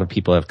 There are a lot of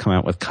people that have come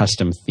out with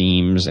custom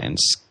themes and,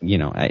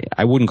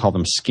 I wouldn't call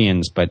them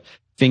skins, but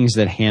things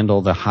that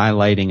handle the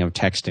highlighting of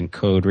text and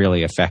code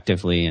really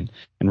effectively and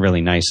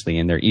really nicely,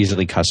 and they're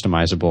easily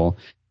customizable.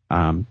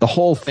 The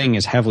whole thing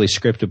is heavily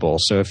scriptable,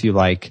 so if you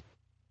like,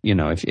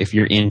 if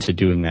you're into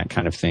doing that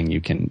kind of thing,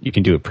 you can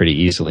do it pretty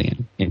easily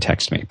in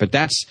TextMate. But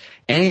that's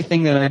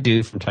anything that I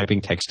do from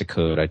typing text to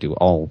code, I do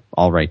all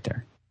right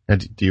there. Now,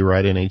 do you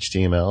write in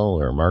HTML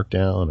or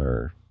Markdown,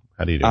 or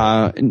how do you do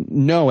it?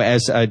 No,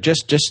 as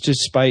just to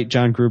spite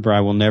John Gruber,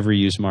 I will never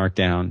use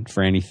Markdown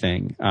for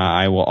anything.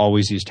 I will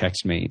always use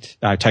TextMate,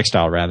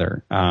 Textile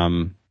rather.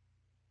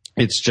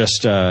 It's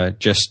just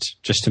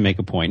to make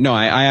a point. No,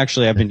 I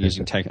actually have been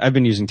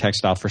using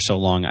Textile for so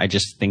long. I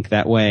just think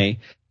that way.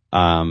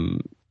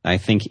 I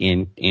think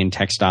in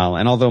Textile,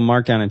 and although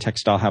Markdown and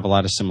Textile have a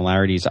lot of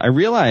similarities, I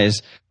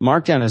realize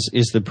Markdown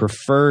is the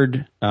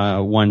preferred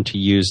one to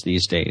use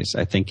these days.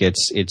 I think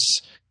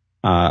it's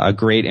a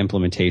great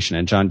implementation,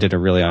 and John did a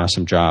really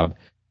awesome job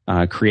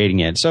creating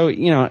it. So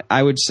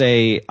I would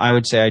say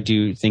I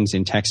do things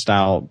in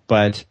Textile,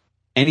 but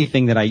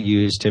anything that I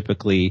use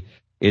typically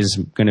is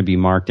going to be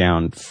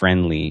Markdown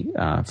friendly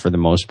for the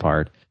most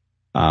part.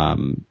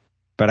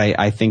 But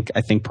I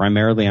think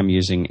primarily I'm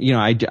using,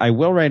 I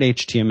will write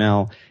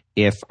HTML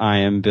if I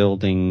am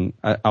building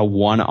a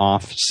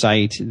one-off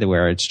site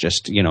where it's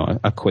just,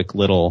 a quick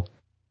little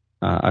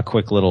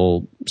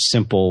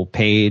simple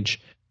page.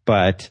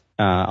 But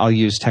I'll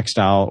use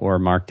Textile or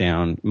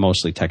Markdown,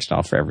 mostly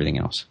Textile for everything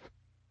else.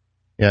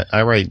 Yeah,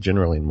 I write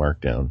generally in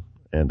Markdown.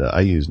 And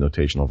I use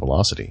notational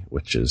velocity,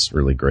 which is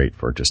really great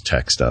for just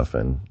text stuff.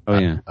 And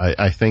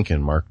I think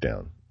in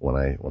Markdown when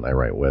I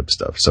write web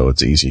stuff, so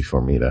it's easy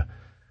for me to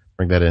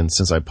bring that in.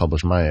 Since I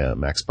published my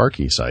Max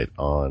Sparky site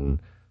on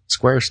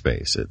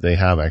Squarespace, they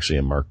have actually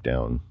a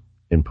Markdown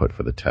input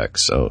for the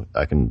text, so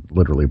I can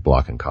literally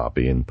block and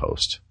copy and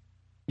post.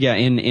 Yeah,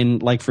 in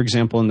like for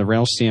example in the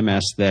Rails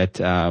CMS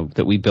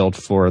that we built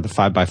for the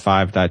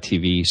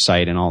 5x5.tv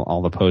site and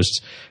all the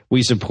posts,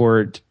 we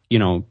support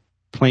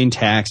plain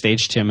text,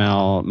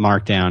 HTML,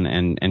 Markdown,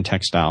 and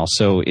Textile.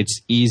 So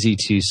it's easy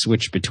to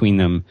switch between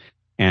them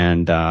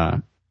and,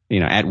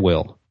 at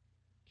will.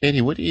 Katie,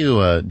 what do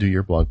you do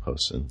your blog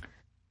posts in?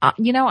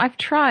 I've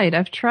tried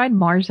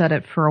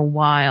MarsEdit for a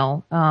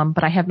while,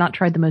 but I have not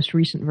tried the most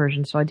recent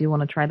version, so I do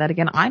want to try that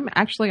again. I'm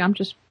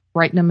just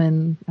writing them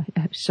in,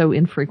 so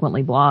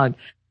infrequently blog.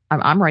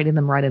 I'm writing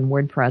them right in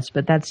WordPress,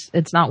 but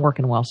it's not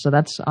working well. So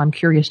I'm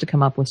curious to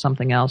come up with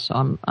something else.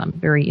 So I'm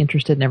very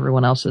interested in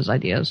everyone else's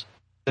ideas.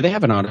 Do they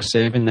have an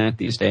autosave in that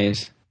these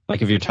days?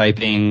 Like if you're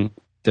typing,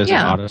 does it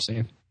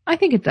autosave? I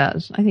think it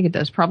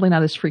does. Probably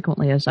not as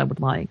frequently as I would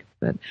like.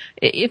 But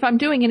if I'm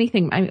doing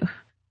anything,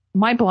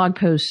 my blog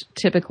posts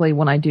typically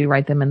when I do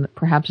write them, and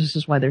perhaps this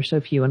is why they're so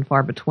few and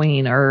far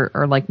between,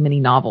 are like mini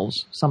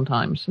novels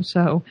sometimes.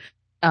 So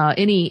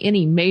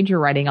any major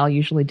writing I'll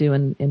usually do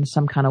in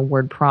some kind of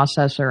word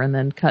processor and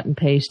then cut and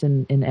paste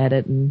and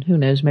edit, and who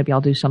knows, maybe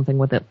I'll do something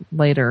with it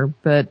later.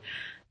 But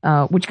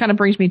which kind of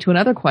brings me to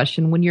another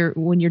question. When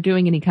you're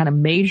doing any kind of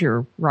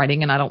major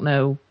writing, and I don't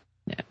know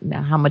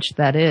how much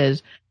that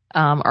is,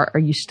 are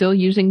you still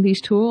using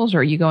these tools, or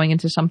are you going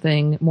into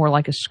something more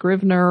like a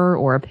Scrivener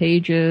or a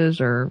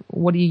Pages, or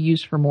what do you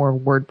use for more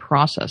word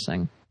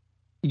processing?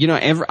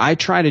 I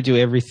try to do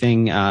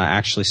everything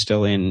actually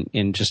still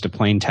in just a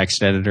plain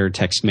text editor,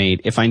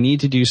 TextMate. If I need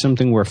to do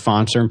something where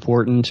fonts are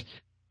important,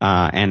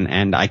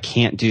 and I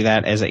can't do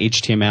that as a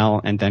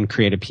HTML and then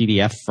create a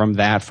PDF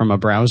from a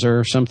browser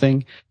or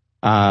something,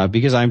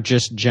 because I'm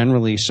just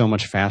generally so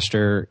much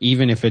faster,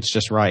 even if it's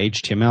just raw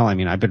HTML. I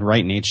mean, I've been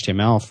writing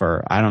HTML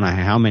for I don't know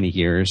how many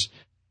years.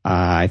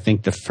 I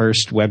think the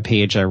first web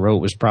page I wrote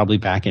was probably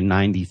back in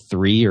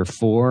 93 or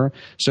 4.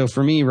 So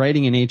for me,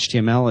 writing in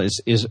HTML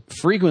is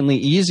frequently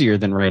easier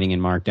than writing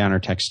in Markdown or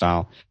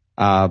Textile.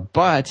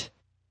 But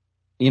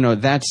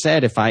that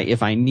said, if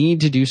I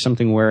need to do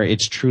something where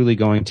it's truly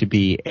going to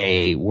be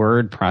a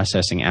word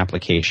processing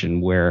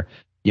application where,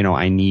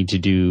 I need to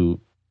do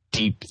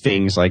deep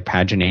things like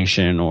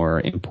pagination or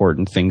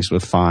important things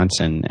with fonts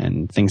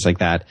and things like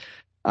that,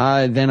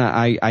 then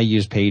I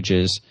use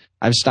Pages.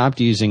 I've stopped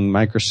using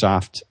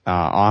Microsoft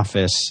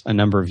Office a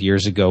number of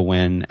years ago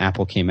when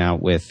Apple came out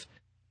with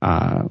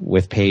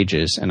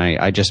Pages, and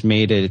I just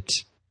made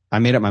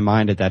up my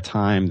mind at that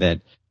time that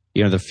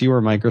the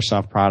fewer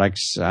Microsoft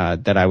products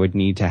that I would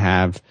need to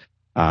have,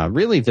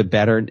 really the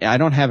better. I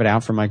don't have it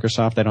out for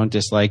Microsoft. I don't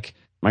dislike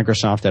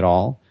Microsoft at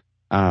all.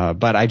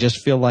 But I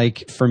just feel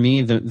like for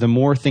me, the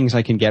more things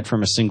I can get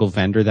from a single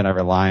vendor that I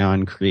rely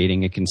on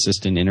creating a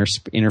consistent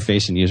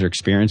interface and user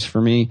experience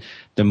for me,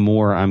 the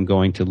more I'm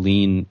going to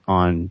lean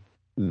on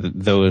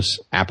those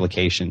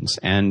applications.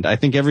 And I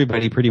think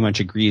everybody pretty much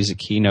agrees that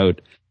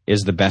Keynote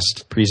is the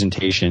best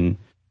presentation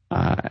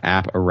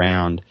app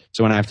around.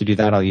 So when I have to do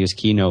that, I'll use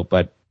Keynote.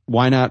 But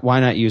why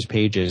not use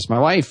Pages? My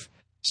wife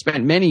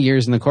spent many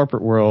years in the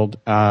corporate world,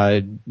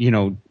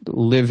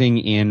 living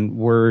in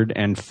Word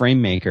and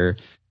FrameMaker.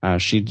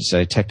 She's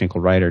a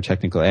technical writer,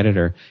 technical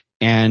editor,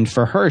 and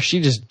for her,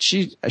 she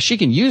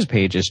can use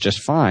Pages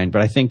just fine.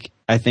 But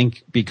I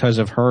think because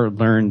of her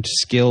learned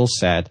skill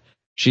set,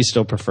 she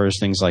still prefers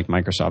things like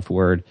Microsoft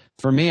Word.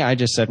 For me, I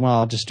just said, well,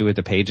 I'll just do it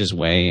the Pages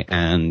way,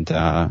 and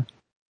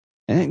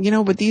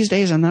but these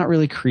days I'm not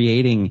really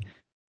creating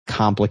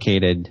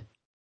complicated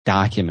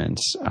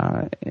documents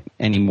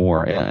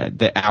anymore,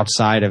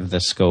 outside of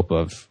the scope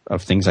of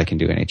things I can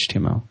do in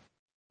HTML.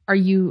 Are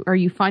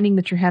you finding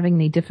that you're having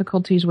any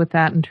difficulties with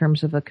that in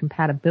terms of a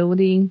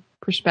compatibility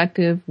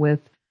perspective with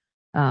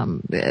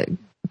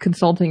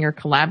consulting or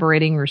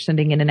collaborating or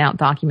sending in and out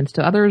documents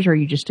to others? Or are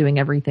you just doing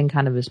everything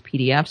kind of as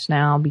PDFs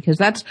now?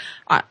 Because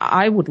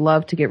I would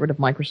love to get rid of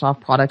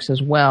Microsoft products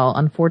as well.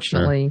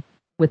 Unfortunately, sure.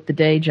 With the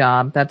day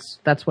job,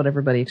 that's what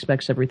everybody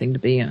expects everything to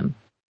be in.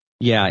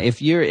 Yeah,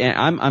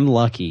 I'm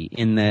lucky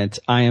in that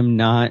I am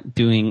not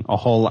doing a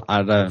whole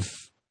lot of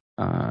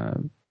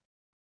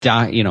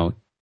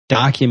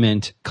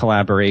document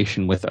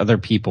collaboration with other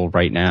people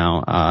right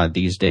now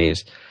these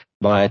days.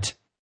 But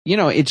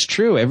it's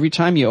true. Every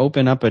time you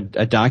open up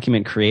a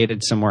document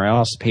created somewhere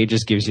else,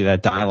 Pages gives you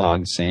that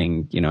dialogue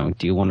saying, do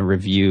you want to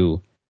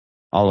review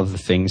all of the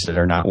things that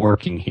are not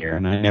working here?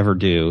 And I never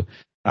do.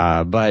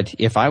 But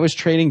if I was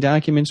trading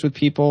documents with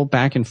people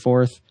back and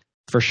forth,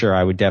 for sure,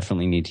 I would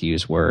definitely need to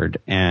use Word.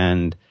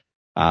 And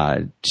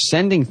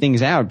sending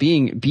things out,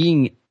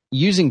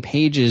 using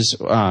Pages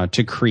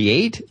to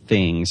create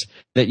things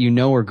that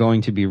are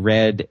going to be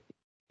read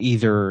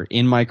either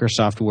in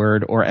Microsoft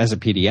Word or as a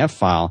PDF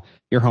file,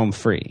 you're home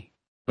free.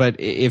 But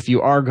if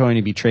you are going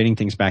to be trading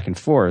things back and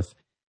forth,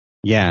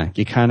 yeah,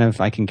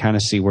 I can kind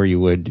of see where you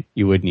would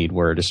need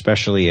Word,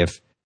 especially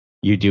if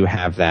you do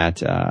have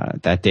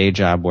that day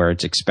job where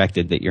it's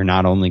expected that you're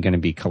not only going to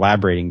be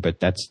collaborating, but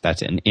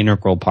that's an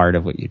integral part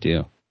of what you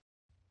do.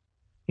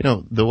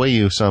 The way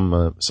you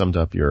summed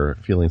up your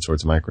feelings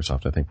towards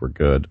Microsoft, I think were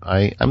good.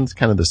 I'm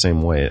kind of the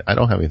same way. I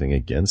don't have anything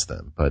against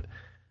them, but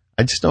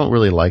I just don't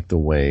really like the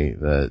way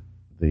that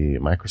the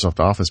Microsoft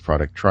Office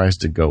product tries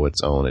to go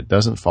its own. It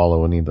doesn't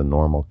follow any of the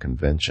normal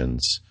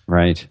conventions.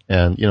 Right.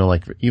 And,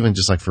 even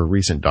just like for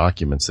recent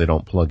documents, they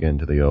don't plug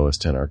into the OS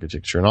X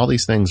architecture and all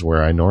these things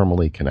where I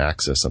normally can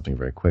access something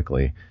very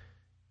quickly.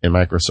 In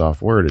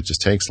Microsoft Word, it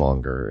just takes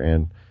longer.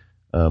 And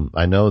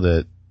I know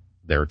that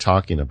they're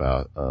talking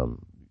about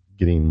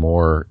getting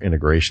more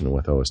integration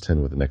with OS X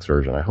with the next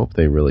version. I hope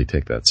they really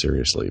take that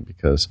seriously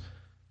because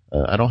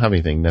I don't have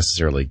anything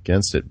necessarily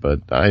against it,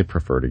 but I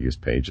prefer to use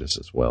Pages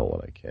as well when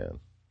I can.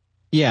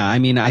 Yeah, I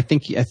mean, I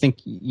think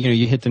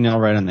you hit the nail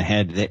right on the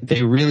head.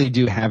 They really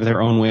do have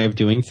their own way of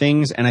doing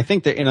things, and I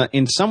think that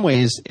in some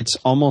ways it's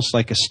almost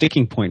like a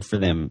sticking point for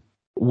them.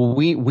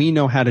 We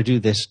know how to do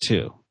this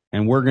too,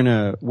 and we're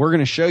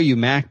gonna show you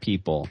Mac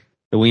people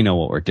that we know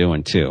what we're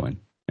doing too,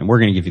 and we're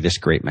gonna give you this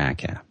great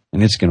Mac app,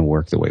 and it's gonna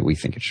work the way we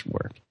think it should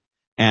work.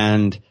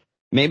 And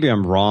maybe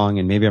I'm wrong,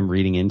 and maybe I'm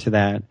reading into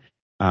that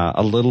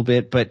a little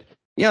bit, but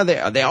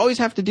they always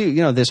have to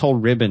do this whole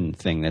ribbon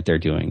thing that they're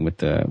doing with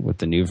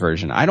the new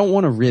version. I don't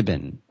want a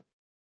ribbon.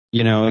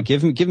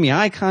 Give me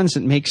icons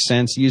that make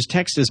sense. Use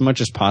text as much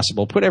as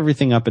possible. Put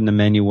everything up in the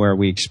menu where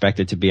we expect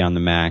it to be on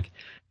the Mac,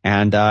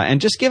 and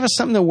just give us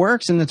something that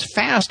works and that's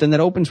fast and that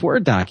opens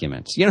Word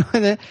documents. Give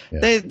me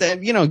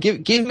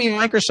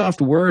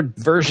Microsoft Word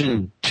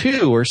version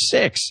 2 or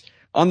 6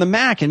 on the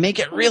Mac and make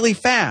it really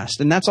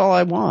fast, and that's all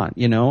I want.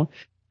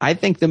 I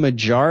think the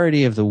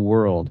majority of the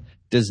world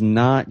does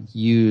not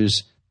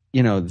use,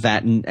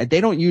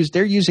 that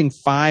they're using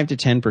 5 to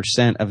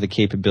 10% of the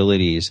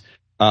capabilities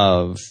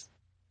of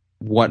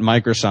what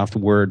Microsoft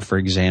Word, for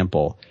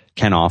example,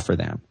 can offer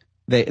them.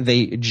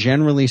 They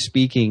generally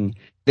speaking,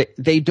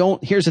 they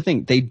don't, here's the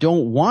thing, they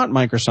don't want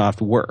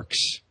Microsoft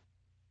Works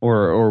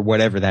or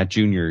whatever that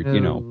junior, they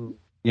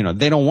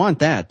don't want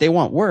that. They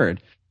want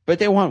Word, but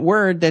they want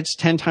Word that's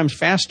 10 times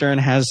faster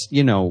and has,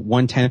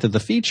 1/10 of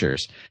the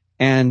features.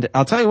 And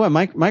I'll tell you what,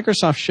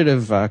 Microsoft should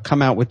have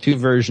come out with 2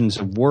 versions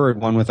of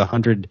Word, one with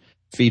 100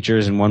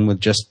 features and one with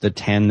just the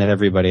 10 that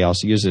everybody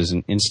else uses,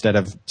 instead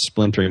of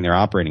splintering their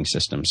operating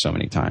system so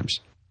many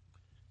times.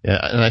 Yeah,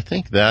 and I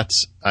think I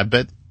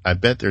bet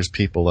there's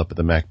people up at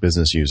the Mac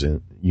Business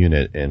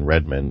Unit in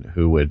Redmond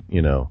who would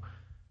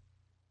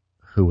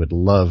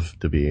love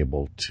to be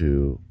able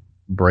to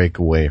break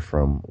away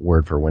from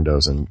Word for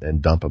Windows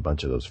and dump a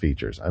bunch of those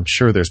features. I'm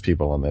sure there's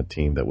people on that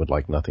team that would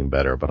like nothing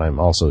better, but I'm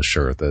also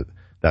sure that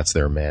that's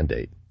their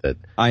mandate. that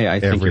I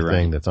think everything you're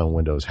right. that's on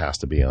Windows has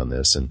to be on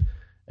this. And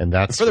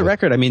that's for the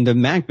record. I mean, the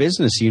Mac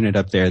business unit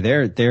up there,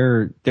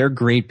 they're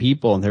great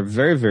people and they're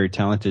very, very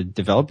talented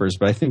developers.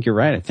 But I think you're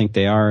right. I think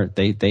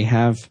they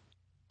have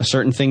a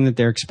certain thing that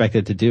they're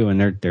expected to do, and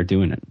they're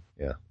doing it.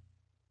 Yeah.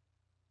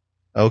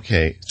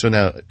 Okay. So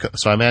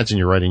I imagine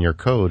you're writing your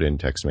code in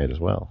TextMate as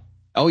well.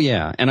 Oh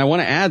yeah. And I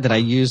want to add that I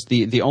use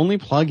the only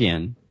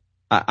plugin.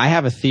 I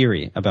have a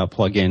theory about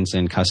plugins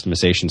and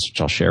customizations, which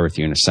I'll share with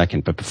you in a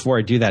second. But before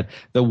I do that,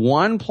 the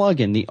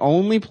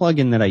only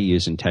plugin that I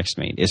use in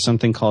TextMate is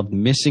something called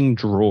Missing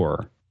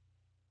Drawer.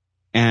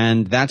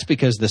 And that's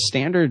because the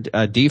standard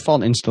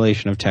default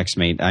installation of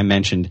TextMate, I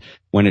mentioned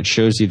when it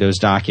shows you those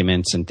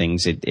documents and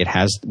things, it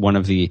has one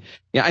of the,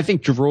 I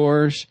think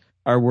drawers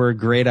were a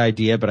great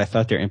idea, but I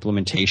thought their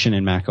implementation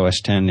in Mac OS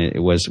X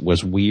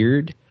was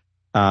weird.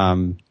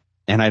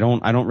 And I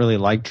don't really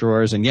like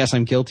drawers. And yes,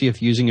 I'm guilty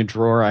of using a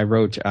drawer. I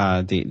wrote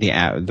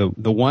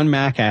the one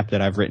Mac app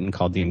that I've written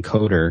called the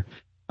Encoder.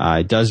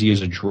 It does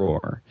use a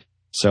drawer.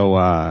 So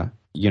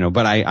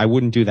but I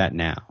wouldn't do that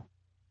now.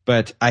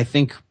 But I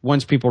think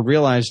once people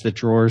realized that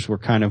drawers were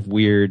kind of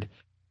weird,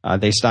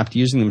 they stopped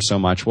using them so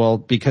much. Well,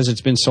 because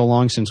it's been so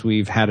long since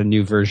we've had a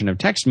new version of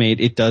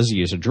TextMate, it does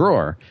use a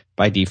drawer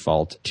by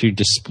default to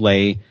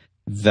display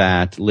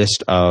that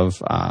list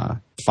of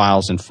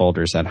files and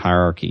folders, that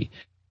hierarchy.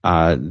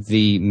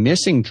 The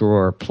Missing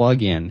Drawer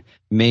plugin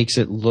makes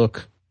it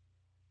look,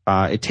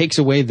 it takes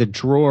away the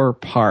drawer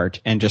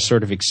part and just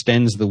sort of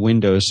extends the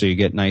windows so you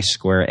get nice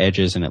square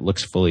edges and it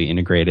looks fully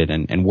integrated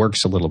and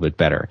works a little bit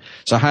better.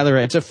 So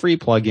it's a free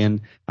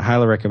plugin. I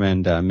highly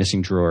recommend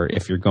Missing Drawer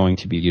if you're going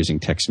to be using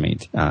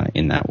TextMate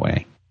in that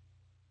way.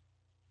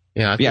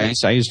 Yeah,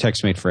 I use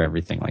TextMate for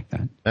everything like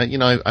that.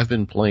 I've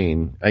been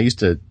playing. I used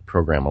to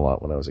program a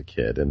lot when I was a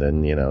kid, and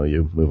then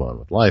you move on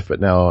with life. But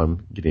now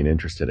I'm getting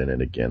interested in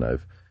it again.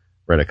 I've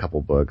read a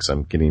couple books.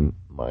 I'm getting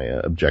my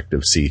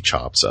Objective-C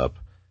chops up,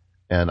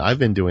 and I've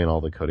been doing all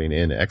the coding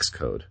in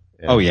Xcode.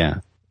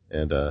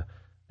 And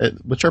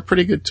which are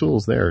pretty good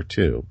tools there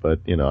too.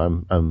 But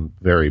I'm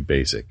very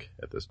basic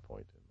at this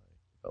point.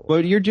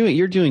 Well, you're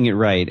doing it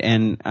right,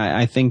 and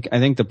I think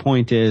the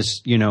point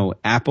is,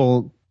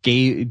 Apple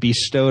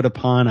bestowed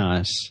upon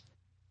us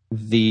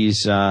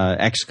these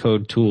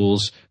Xcode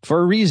tools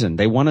for a reason.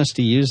 They want us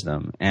to use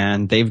them,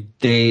 and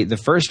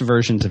the first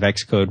versions of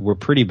Xcode were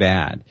pretty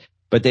bad,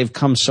 but they've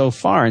come so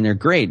far and they're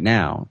great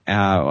now.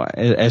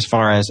 As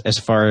far as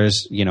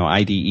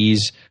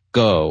IDEs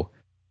go,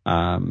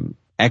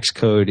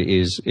 Xcode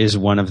is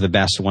one of the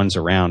best ones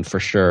around for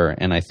sure.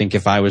 And I think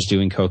if I was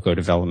doing Cocoa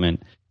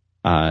development,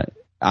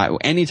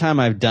 anytime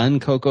I've done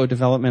Cocoa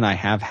development, I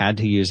have had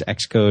to use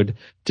Xcode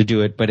to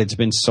do it, but it's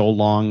been so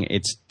long.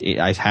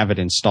 I have it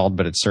installed,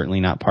 but it's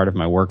certainly not part of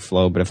my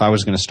workflow. But if I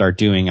was going to start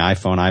doing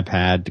iPhone,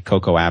 iPad,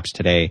 Cocoa apps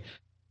today,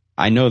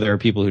 I know there are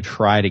people who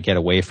try to get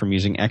away from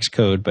using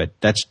Xcode, but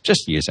that's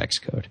just use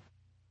Xcode.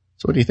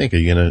 So what do you think? Are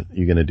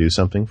you gonna do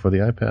something for the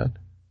iPad?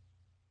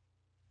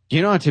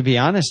 To be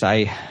honest,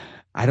 I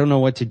don't know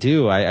what to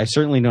do. I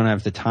certainly don't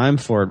have the time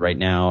for it right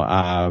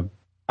now.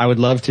 I would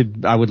love to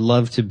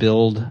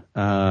build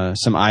some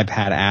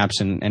iPad apps,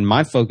 and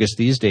my focus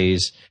these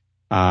days,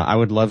 I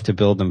would love to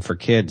build them for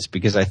kids,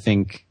 because I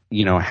think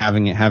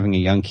having a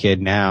young kid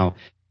now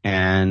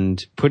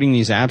and putting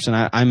these apps,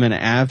 and I'm an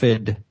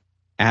avid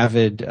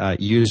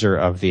user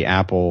of the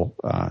Apple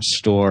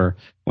Store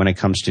when it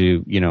comes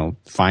to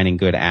finding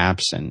good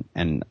apps,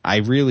 and I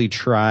really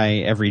try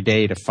every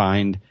day to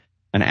find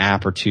an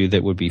app or two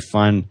that would be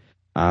fun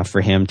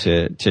for him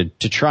to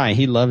try.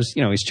 He loves,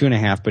 he's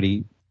 2.5, but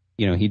he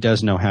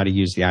does know how to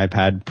use the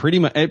iPad pretty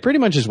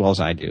much as well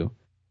as I do.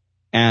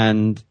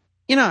 And,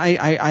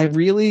 I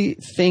really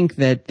think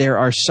that there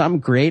are some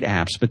great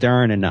apps, but there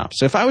aren't enough.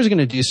 So if I was going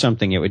to do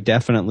something, it would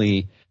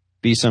definitely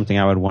be something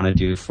I would want to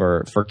do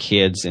for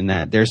kids, in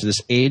that there's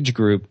this age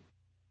group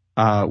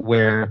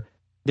where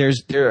their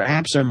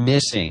apps are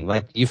missing.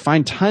 Like, you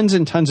find tons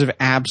and tons of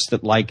apps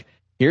that, like,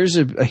 here's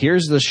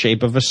the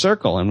shape of a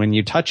circle, and when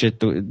you touch it,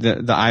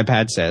 the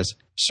iPad says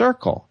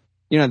circle.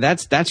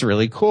 That's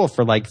really cool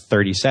for like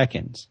 30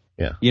 seconds.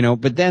 Yeah.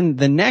 But then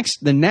the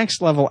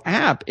next level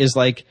app is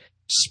like,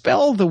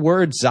 spell the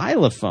word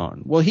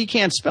xylophone. Well, he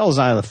can't spell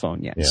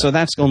xylophone yet. Yeah. So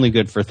that's only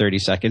good for 30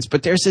 seconds.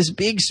 But there's this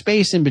big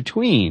space in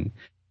between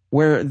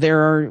where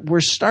we're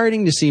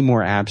starting to see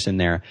more apps in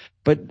there,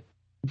 but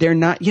they're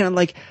not,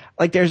 like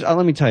there's,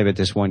 let me tell you about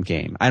this one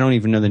game. I don't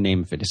even know the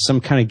name of it. It's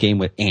some kind of game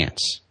with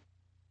ants.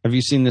 Have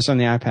you seen this on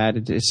the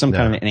iPad? It's some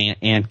kind of an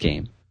ant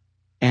game.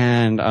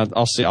 And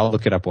I'll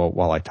look it up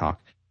while I talk.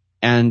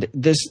 And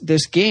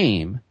this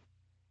game,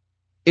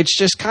 it's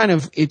just kind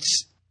of,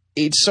 it's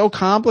so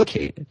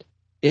complicated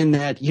in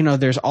that,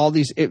 there's all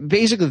these,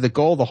 basically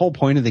the whole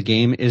point of the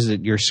game is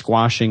that you're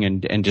squashing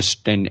and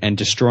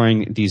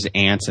destroying these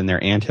ants and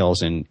their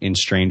anthills in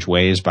strange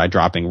ways by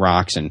dropping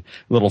rocks and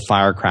little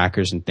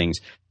firecrackers and things.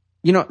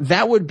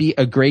 That would be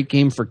a great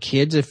game for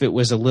kids if it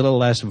was a little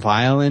less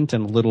violent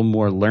and a little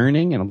more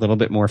learning and a little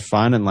bit more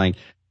fun. And like,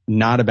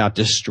 not about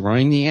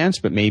destroying the ants,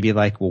 but maybe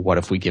like, well, what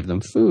if we give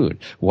them food?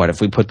 What if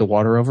we put the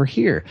water over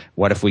here?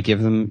 What if we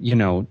give them,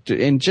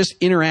 and just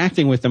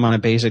interacting with them on a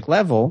basic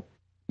level.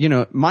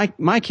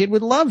 My kid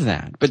would love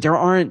that, but there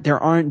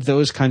aren't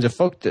those kinds of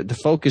the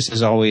focus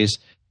is always,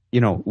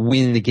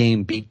 win the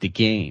game, beat the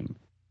game.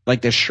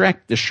 Like the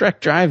Shrek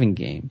driving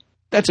game.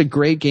 That's a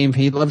great game.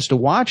 He loves to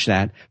watch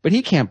that, but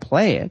he can't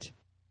play it.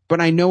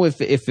 But I know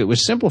if it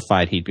was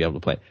simplified, he'd be able to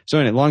play it. So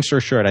anyway, long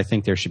story short, I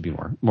think there should be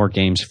more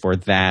games for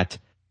that,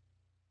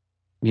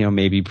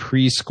 maybe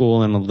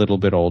preschool and a little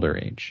bit older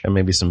age. And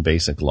maybe some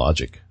basic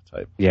logic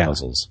type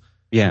puzzles.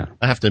 Yeah.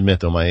 I have to admit,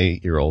 though, my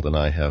 8-year-old and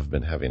I have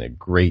been having a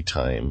great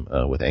time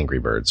with Angry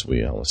Birds.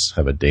 We almost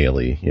have a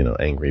daily,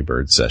 Angry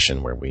Bird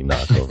session where we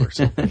knock over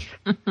something.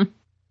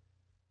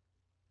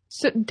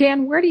 So,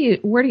 Dan, where do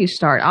you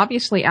start?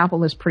 Obviously,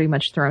 Apple has pretty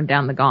much thrown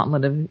down the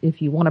gauntlet of if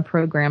you want to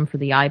program for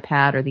the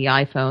iPad or the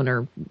iPhone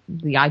or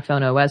the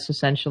iPhone OS,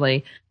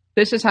 essentially,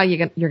 this is how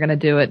you're going to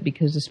do it,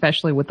 because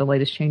especially with the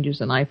latest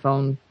changes in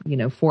iPhone,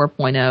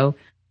 4.0,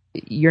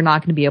 you're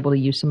not going to be able to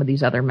use some of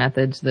these other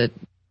methods that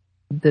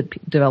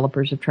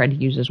developers have tried to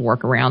use as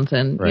workarounds.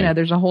 And, right.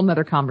 There's a whole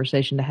nother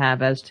conversation to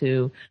have as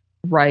to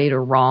right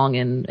or wrong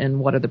and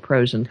what are the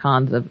pros and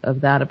cons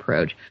of that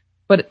approach.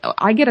 But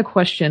I get a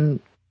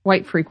question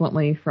quite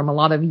frequently from a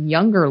lot of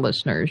younger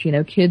listeners,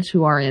 kids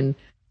who are in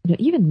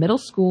even middle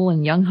school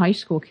and young high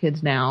school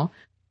kids now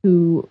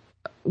who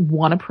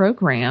want to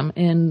program.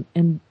 And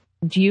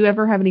do you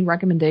ever have any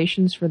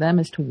recommendations for them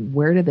as to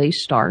where do they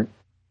start?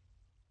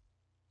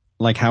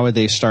 Like, how would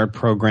they start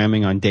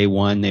programming on day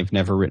one? They've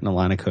never written a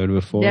line of code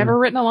before. Never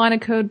written a line of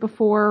code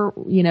before,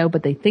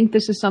 but they think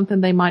this is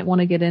something they might want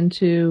to get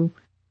into.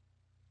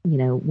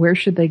 Where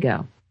should they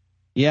go?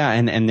 Yeah,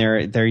 and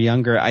they're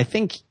younger. I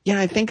think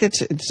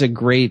it's a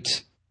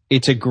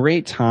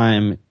great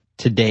time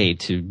today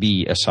to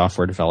be a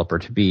software developer,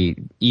 to be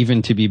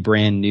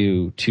brand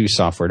new to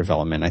software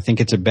development. I think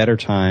it's a better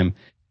time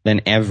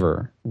than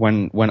ever.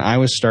 When I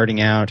was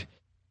starting out,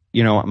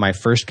 my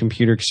first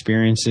computer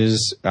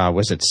experiences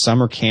was at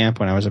summer camp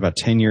when I was about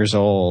 10 years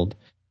old.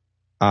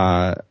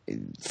 For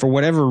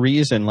whatever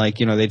reason,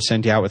 they'd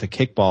send you out with a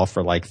kickball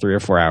for like 3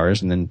 or 4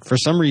 hours. And then for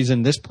some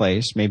reason, this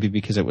place, maybe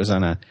because it was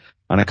on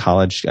a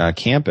college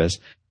campus,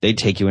 they'd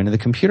take you into the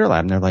computer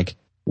lab. And they're like,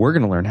 we're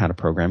going to learn how to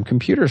program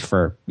computers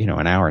for,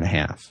 an hour and a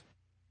half.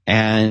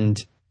 And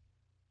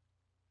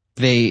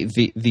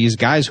these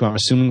guys who I'm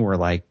assuming were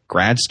like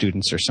grad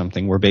students or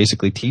something were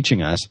basically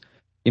teaching us,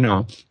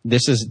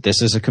 this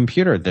is a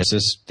computer. This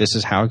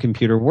is how a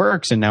computer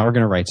works. And now we're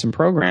going to write some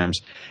programs.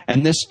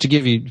 And this,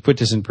 put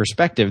this in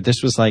perspective,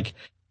 this was like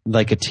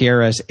a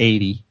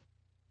TRS-80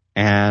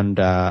 and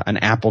an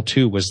Apple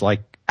II was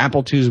like,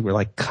 Apple IIs were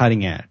like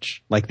cutting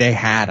edge. Like they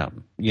had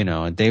them,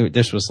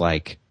 this was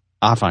like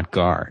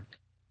avant-garde.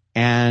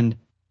 And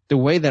the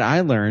way that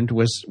I learned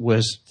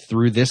was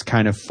through this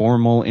kind of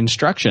formal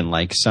instruction.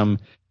 Like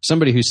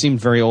somebody who seemed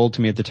very old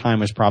to me at the time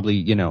was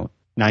probably,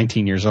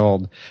 19 years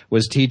old,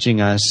 was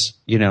teaching us,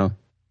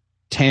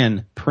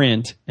 10,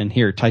 print, and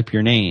here, type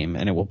your name,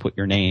 and it will put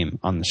your name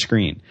on the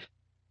screen.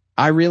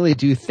 I really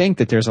do think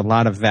that there's a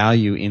lot of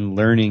value in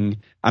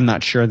learning. I'm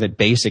not sure that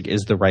BASIC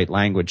is the right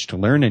language to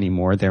learn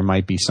anymore. There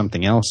might be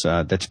something else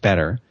that's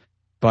better.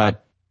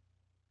 But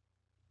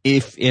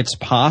if it's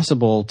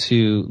possible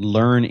to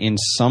learn in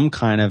some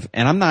kind of,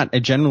 and I'm not,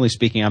 generally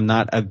speaking, I'm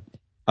not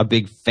a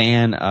big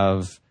fan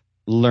of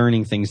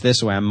learning things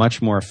this way. I'm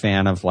much more a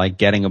fan of like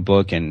getting a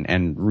book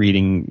and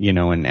reading,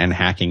 and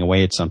hacking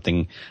away at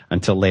something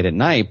until late at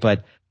night.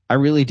 But I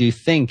really do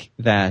think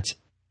that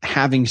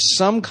having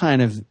some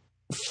kind of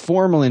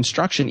formal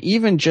instruction,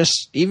 even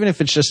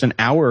if it's just an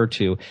hour or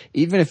two,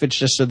 even if it's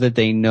just so that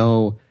they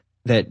know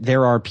that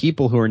there are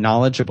people who are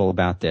knowledgeable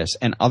about this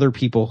and other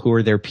people who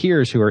are their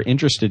peers who are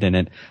interested in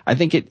it, I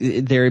think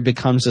there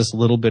becomes this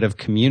little bit of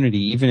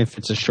community, even if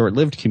it's a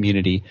short-lived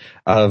community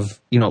of,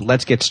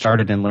 let's get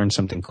started and learn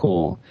something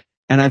cool.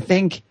 And I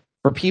think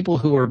for people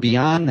who are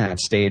beyond that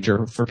stage,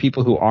 or for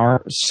people who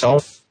are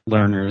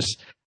self-learners,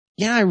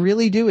 yeah, I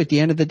really do. At the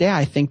end of the day,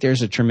 I think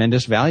there's a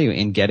tremendous value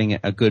in getting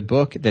a good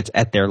book that's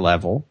at their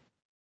level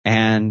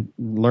and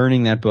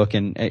learning that book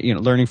and,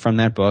 learning from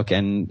that book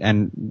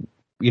and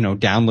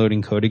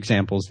downloading code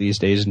examples these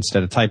days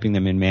instead of typing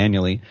them in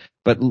manually.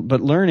 But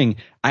learning,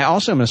 I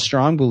also am a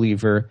strong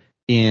believer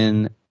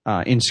in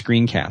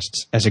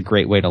screencasts as a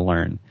great way to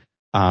learn.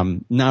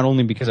 Not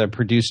only because I've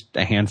produced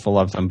a handful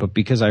of them, but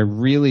because I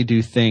really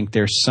do think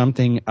there's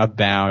something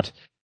about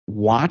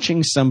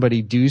watching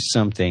somebody do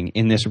something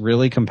in this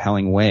really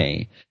compelling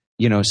way,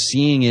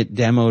 seeing it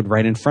demoed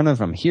right in front of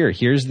them.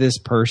 Here's this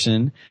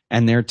person,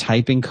 and they're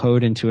typing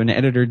code into an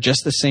editor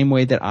just the same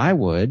way that I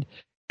would.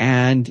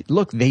 And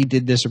look, they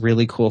did this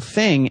really cool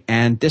thing.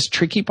 And this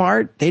tricky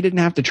part, they didn't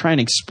have to try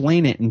and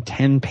explain it in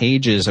 10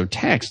 pages of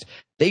text.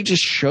 They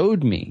just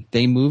showed me.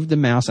 They moved the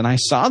mouse, and I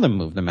saw them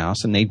move the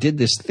mouse, and they did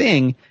this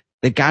thing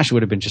that, gosh,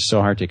 would have been just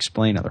so hard to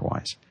explain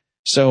otherwise.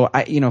 So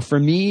for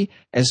me,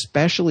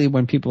 especially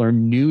when people are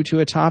new to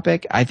a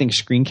topic, I think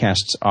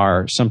screencasts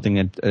are something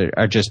that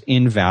are just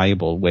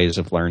invaluable ways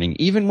of learning,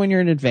 even when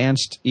you're at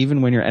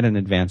an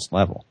advanced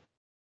level.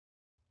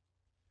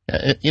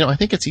 I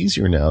think it's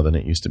easier now than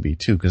it used to be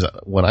too, because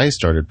when I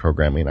started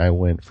programming, I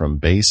went from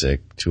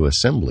basic to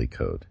assembly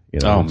code.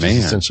 Which is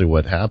essentially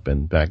what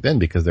happened back then,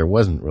 because there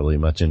wasn't really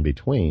much in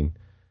between.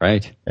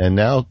 Right. And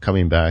now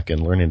coming back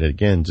and learning it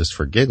again just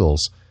for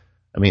giggles,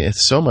 I mean,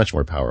 it's so much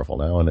more powerful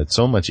now, and it's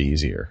so much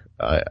easier.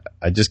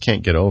 I just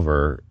can't get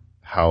over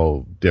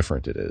how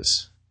different it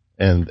is.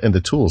 And the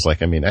tools,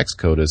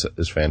 Xcode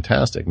is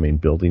fantastic. I mean,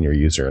 building your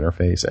user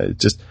interface,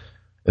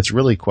 it's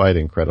really quite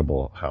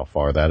incredible how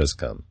far that has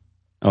come.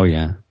 Oh,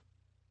 yeah.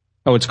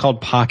 Oh, it's called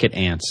Pocket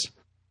Ants.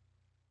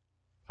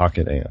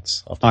 Pocket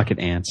Ants. Pocket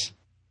Ants.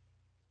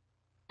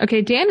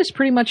 Okay, Dan is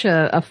pretty much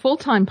a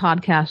full-time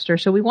podcaster,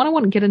 so we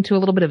want to get into a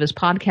little bit of his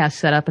podcast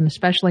setup and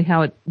especially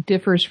how it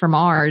differs from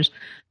ours.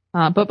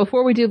 But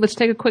before we do, let's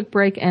take a quick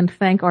break and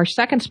thank our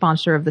second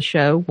sponsor of the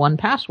show,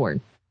 1Password.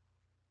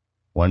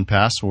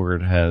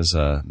 1Password has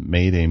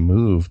made a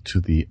move to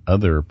the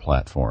other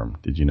platform.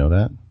 Did you know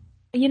that?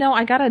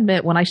 I got to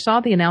admit, when I saw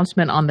the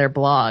announcement on their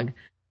blog,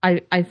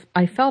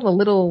 I felt a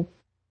little,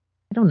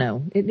 I don't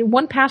know.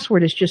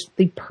 1Password is just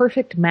the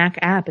perfect Mac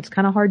app. It's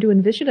kind of hard to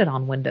envision it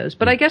on Windows,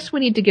 but I guess we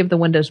need to give the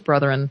Windows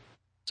brethren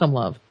some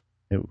love.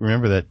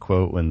 Remember that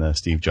quote when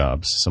Steve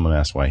Jobs, someone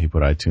asked why he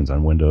put iTunes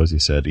on Windows? He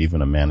said,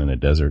 even a man in a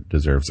desert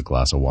deserves a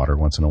glass of water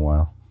once in a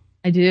while.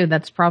 I do.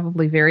 That's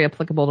probably very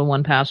applicable to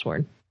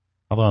 1Password.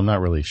 Although I'm not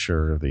really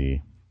sure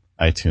the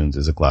iTunes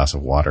is a glass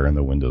of water in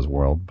the Windows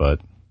world, but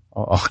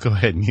I'll go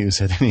ahead and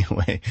use it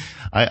anyway.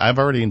 I've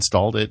already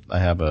installed it. I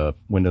have a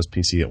Windows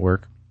PC at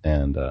work,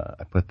 and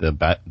I put the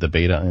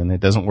beta in. It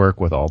doesn't work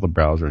with all the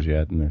browsers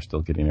yet, and they're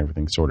still getting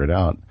everything sorted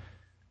out.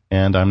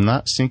 And I'm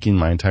not syncing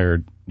my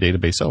entire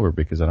database over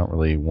because I don't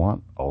really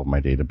want all of my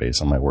database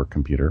on my work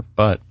computer.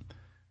 But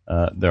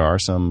there are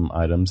some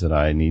items that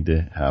I need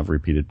to have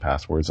repeated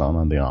passwords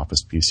on the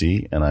Office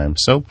PC, and I'm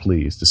so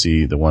pleased to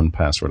see the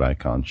 1Password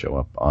icon show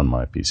up on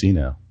my PC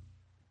now.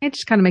 It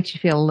just kind of makes you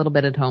feel a little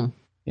bit at home.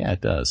 Yeah,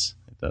 it does.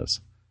 It does.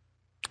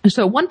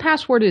 So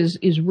 1Password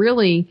is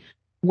really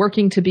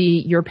working to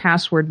be your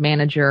password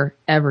manager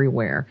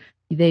everywhere.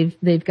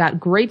 They've got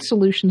great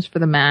solutions for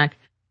the Mac.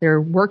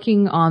 They're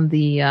working on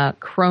the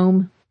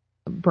Chrome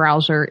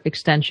browser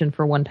extension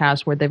for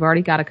 1Password. They've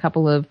already got a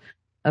couple of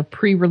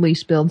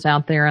pre-release builds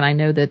out there, and I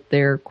know that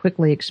they're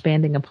quickly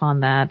expanding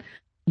upon that.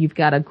 You've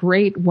got a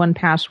great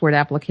 1Password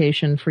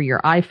application for your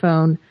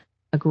iPhone,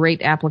 a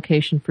great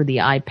application for the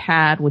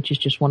iPad, which is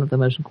just one of the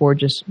most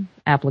gorgeous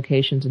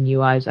applications and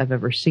UIs I've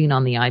ever seen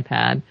on the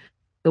iPad.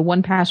 The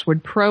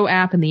 1Password Pro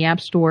app in the App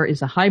Store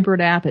is a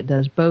hybrid app. It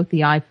does both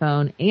the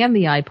iPhone and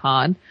the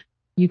iPod.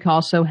 You can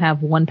also have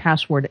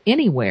 1Password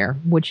Anywhere,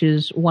 which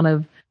is one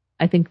of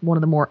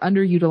the more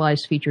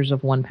underutilized features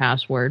of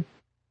 1Password,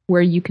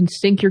 where you can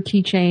sync your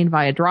keychain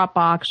via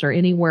Dropbox or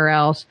anywhere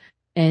else,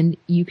 and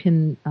you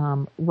can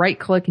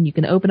right-click and you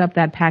can open up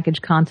that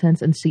package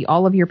contents and see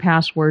all of your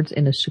passwords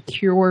in a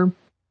secure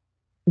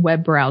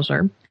web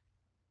browser.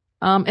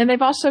 And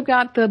they've also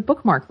got the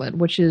bookmarklet,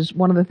 which is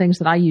one of the things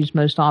that I use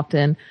most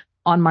often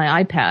on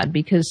my iPad,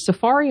 because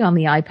Safari on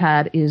the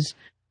iPad is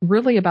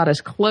really about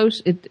as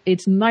close.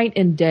 It's night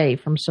and day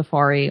from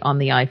Safari on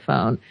the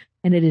iPhone,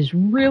 and it is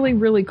really,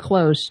 really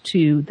close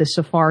to the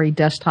Safari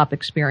desktop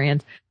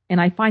experience. And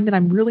I find that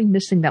I'm really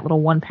missing that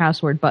little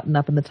 1Password button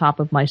up in the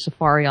top of my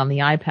Safari on the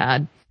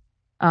iPad.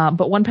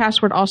 But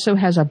 1Password also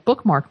has a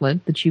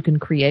bookmarklet that you can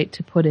create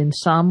to put in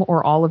some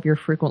or all of your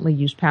frequently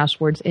used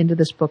passwords into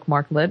this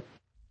bookmarklet.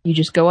 You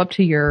just go up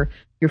to your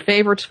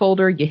favorites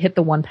folder, you hit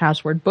the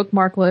 1Password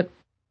bookmarklet,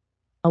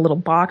 a little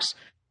box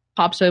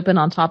pops open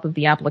on top of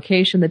the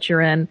application that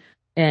you're in,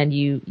 and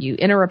you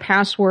enter a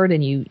password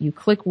and you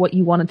click what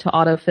you want it to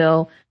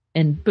autofill,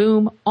 and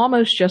boom,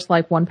 almost just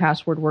like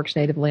 1Password works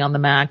natively on the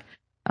Mac.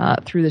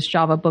 Through this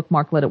Java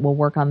bookmarklet, it will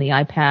work on the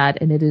iPad,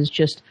 and it is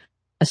just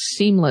a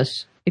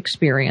seamless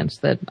experience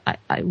that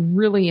I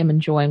really am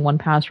enjoying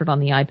 1Password on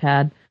the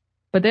iPad.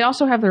 But they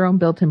also have their own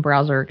built-in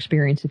browser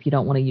experience if you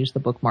don't want to use the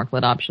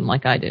bookmarklet option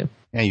like I do.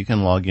 Yeah, you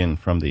can log in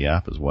from the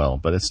app as well,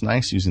 but it's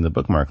nice using the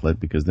bookmarklet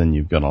because then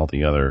you've got all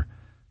the other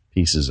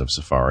pieces of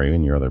Safari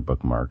and your other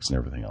bookmarks and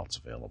everything else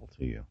available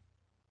to you.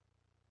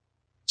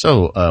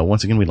 So,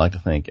 once again, we'd like to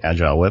thank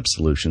Agile Web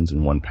Solutions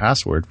and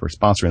 1Password for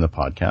sponsoring the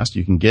podcast.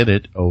 You can get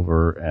it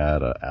over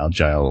at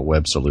Agile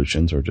Web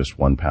Solutions or just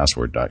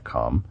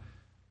 1Password.com.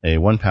 A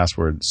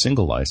 1Password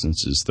single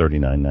license is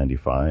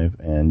 $39.95,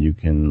 and you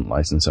can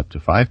license up to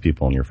 5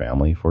 people in your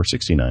family for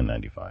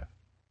 $69.95.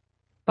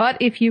 But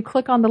if you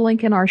click on the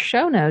link in our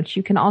show notes,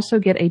 you can also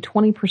get a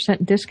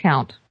 20%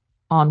 discount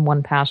on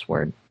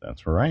 1Password.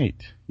 That's right.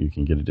 You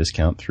can get a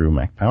discount through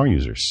Mac Power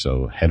Users.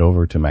 So head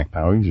over to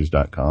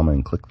MacPowerUsers.com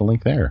and click the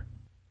link there.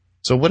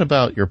 So what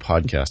about your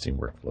podcasting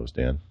workflows,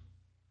 Dan?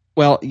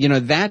 Well,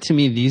 that to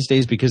me these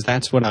days, because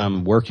that's what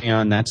I'm working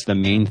on. That's the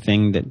main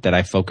thing that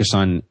I focus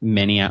on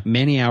many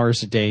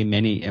hours a day,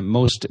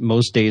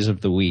 most days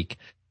of the week.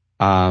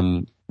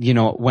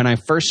 when I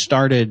first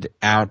started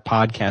out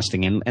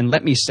podcasting, and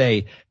let me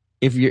say,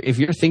 if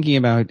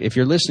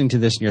you're listening to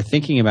this and you're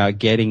thinking about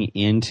getting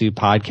into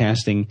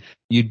podcasting,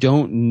 you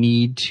don't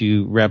need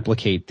to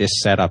replicate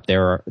this setup.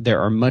 There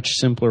are much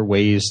simpler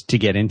ways to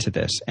get into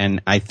this.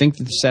 And I think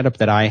the setup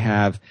that I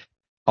have,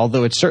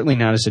 although it's certainly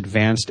not as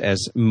advanced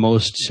as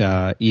most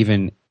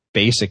even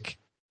basic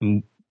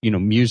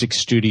music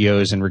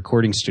studios and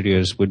recording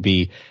studios would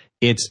be,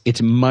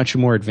 it's much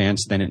more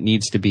advanced than it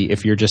needs to be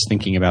if you're just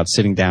thinking about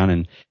sitting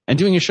down and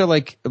doing a show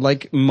like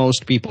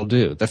most people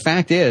do. The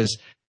fact is,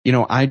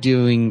 I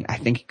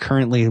think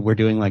currently we're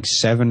doing like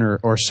 7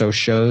 or so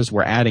shows.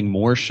 We're adding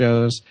more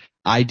shows.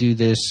 I do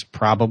this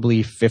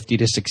probably 50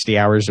 to 60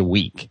 hours a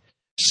week.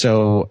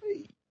 So,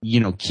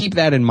 keep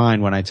that in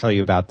mind when I tell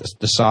you about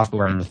the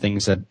software and the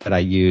things that I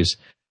use.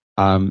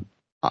 From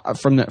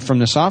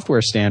the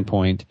software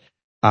standpoint,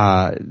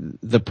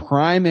 the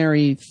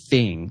primary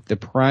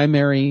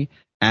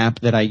app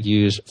that I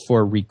use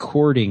for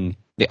recording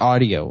the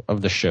audio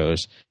of the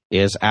shows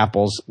is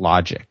Apple's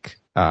Logic.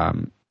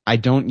 I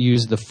don't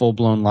use the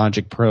full-blown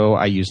Logic Pro.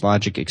 I use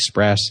Logic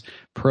Express.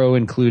 Pro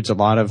includes a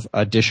lot of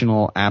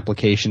additional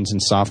applications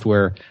and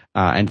software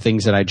and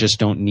things that I just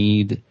don't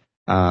need.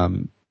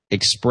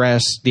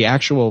 Express, the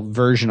actual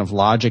version of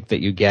Logic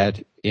that you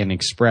get in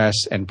Express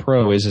and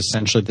Pro is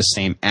essentially the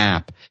same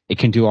app. It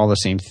can do all the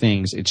same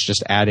things. It's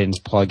just add-ins,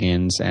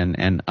 plugins,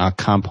 and a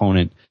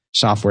component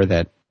software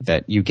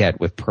that you get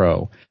with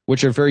Pro,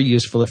 which are very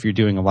useful if you're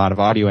doing a lot of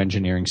audio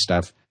engineering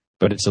stuff.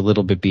 But it's a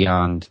little bit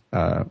beyond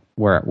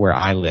where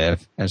I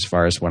live as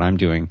far as what I'm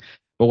doing.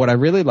 But what I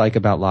really like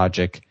about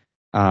Logic,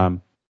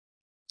 it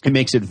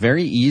makes it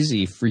very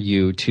easy for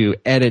you to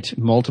edit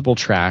multiple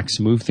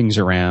tracks, move things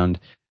around,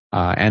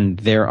 and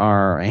there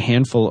are a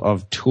handful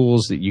of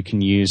tools that you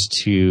can use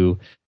to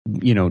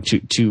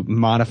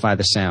modify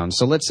the sound.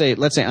 So let's say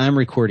I'm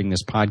recording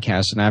this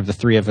podcast and I have the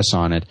 3 of us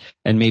on it,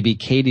 and maybe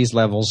Katie's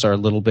levels are a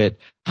little bit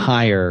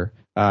higher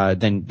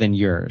than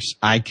yours.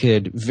 I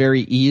could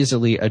very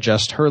easily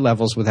adjust her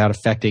levels without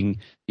affecting,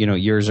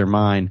 yours or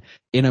mine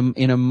in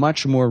a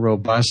much more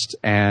robust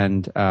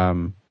and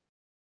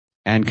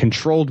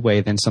controlled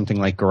way than something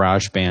like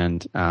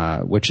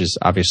GarageBand, which is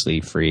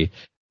obviously free,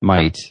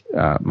 might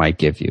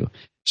give you.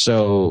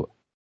 So,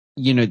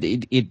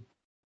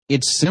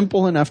 it's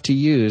simple enough to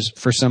use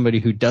for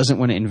somebody who doesn't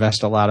want to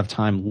invest a lot of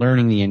time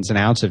learning the ins and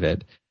outs of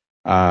it.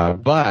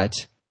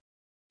 But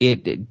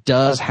it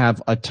does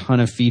have a ton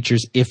of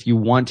features if you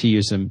want to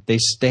use them. They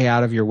stay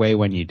out of your way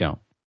when you don't.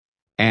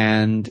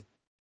 And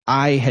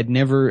I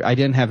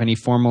didn't have any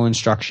formal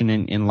instruction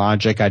in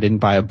Logic. I didn't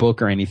buy a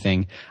book or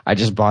anything. I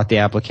just bought the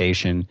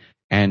application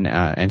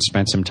and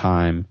spent some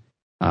time.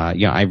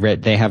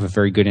 They have a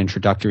very good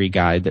introductory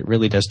guide that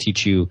really does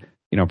teach you,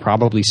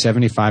 probably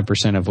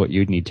 75% of what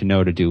you'd need to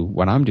know to do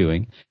what I'm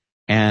doing.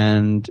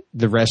 And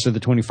the rest of the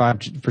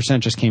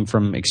 25% just came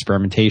from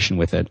experimentation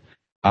with it.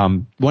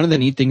 One of the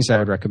neat things I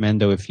would recommend,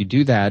 though, if you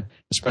do that,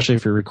 especially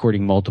if you're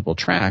recording multiple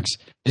tracks,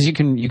 is you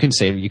can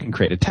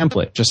create a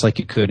template just like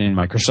you could in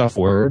Microsoft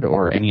Word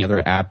or any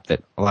other app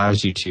that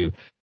allows you to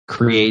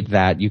create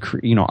that.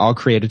 I'll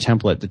create a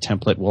template. The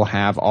template will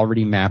have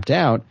already mapped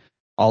out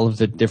all of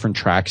the different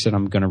tracks that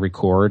I'm going to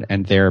record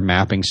and their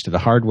mappings to the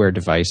hardware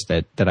device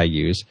that I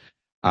use.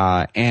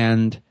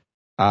 The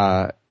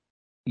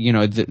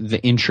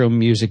intro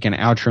music and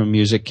outro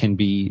music can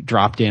be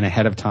dropped in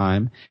ahead of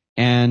time.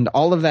 And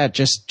all of that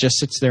just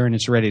sits there and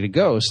it's ready to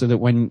go, so that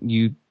when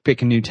you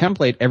pick a new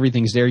template,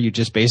 everything's there. You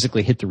just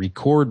basically hit the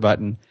record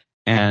button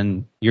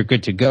and you're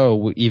good to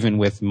go, even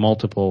with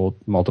multiple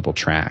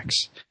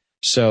tracks.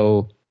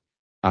 So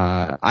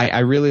I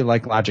really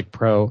like Logic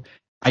Pro.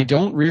 I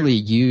don't really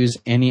use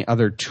any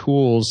other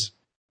tools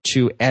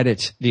to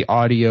edit the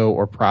audio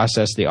or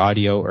process the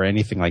audio or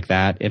anything like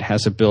that. It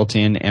has a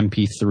built-in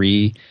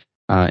MP3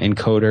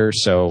 encoder,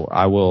 so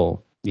I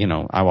will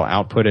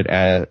output it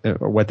as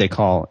what they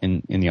call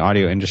in the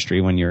audio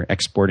industry when you're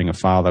exporting a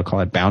file, they'll call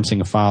it bouncing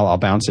a file. I'll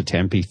bounce it to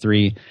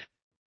MP3.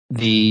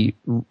 The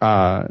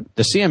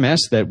CMS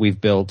that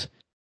we've built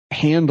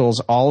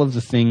handles all of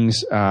the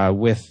things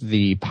with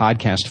the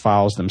podcast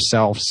files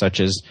themselves,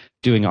 such as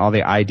doing all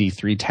the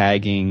ID3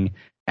 tagging,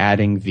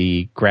 adding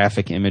the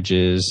graphic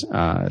images,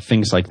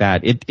 things like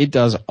that. It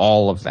does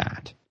all of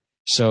that.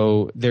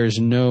 So there's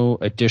no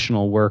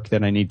additional work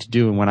that I need to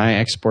do. And when I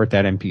export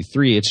that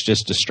MP3, it's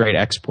just a straight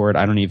export.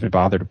 I don't even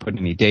bother to put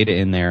any data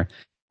in there.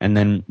 And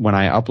then when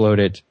I upload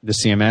it, the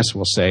CMS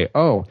will say,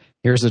 oh,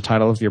 here's the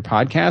title of your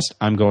podcast.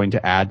 I'm going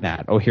to add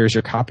that. Oh, here's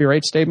your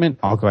copyright statement.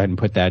 I'll go ahead and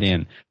put that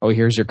in. Oh,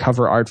 here's your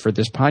cover art for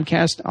this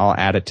podcast. I'll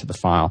add it to the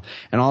file.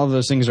 And all of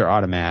those things are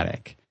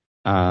automatic.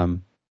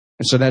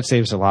 So that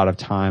saves a lot of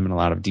time and a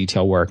lot of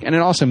detail work. And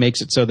it also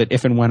makes it so that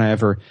if and when I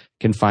ever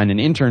can find an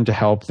intern to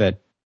help, that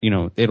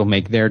it'll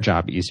make their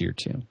job easier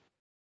too.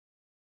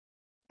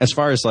 As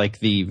far as like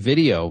the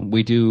video,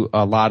 we do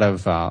a lot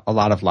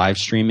of live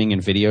streaming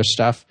and video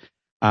stuff.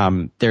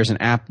 There's an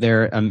app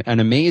there,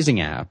 an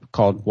amazing app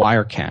called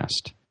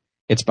Wirecast.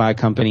 It's by a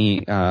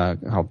company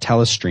called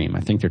Telestream. I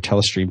think they're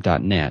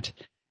telestream.net.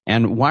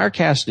 And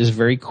Wirecast is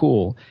very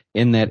cool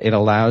in that it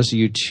allows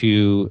you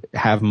to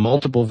have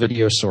multiple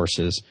video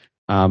sources,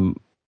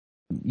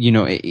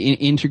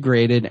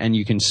 integrated, and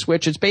you can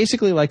switch. It's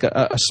basically like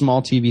a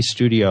small TV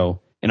studio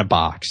in a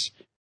box.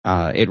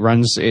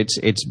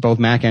 It's both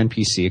Mac and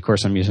PC. Of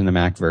course, I'm using the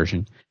Mac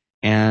version.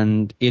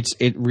 And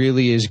it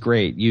really is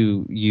great.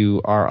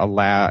 You are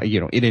allowed,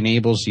 it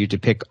enables you to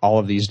pick all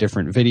of these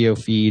different video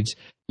feeds.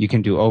 You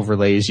can do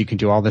overlays. You can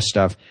do all this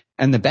stuff.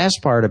 And the best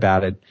part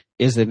about it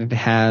is that it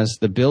has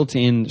the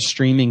built-in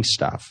streaming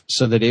stuff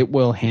so that it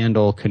will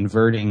handle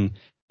converting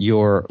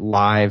your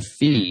live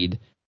feed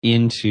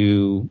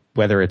into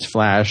whether it's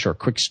Flash or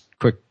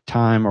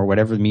QuickTime or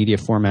whatever media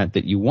format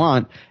that you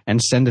want,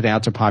 and send it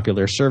out to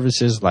popular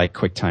services like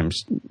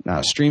QuickTime's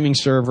streaming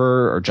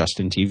server or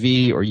Justin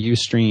TV or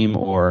Ustream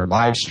or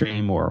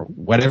Livestream or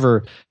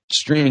whatever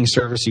streaming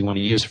service you want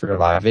to use for your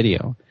live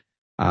video.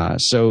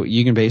 So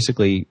you can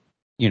basically,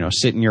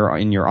 sit in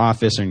your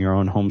office or in your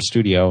own home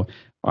studio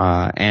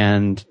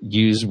and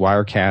use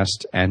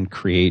Wirecast and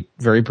create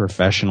very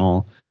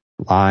professional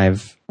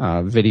live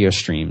video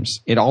streams.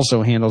 It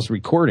also handles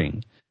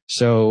recording.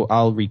 So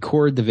I'll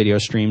record the video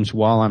streams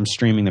while I'm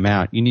streaming them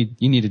out. You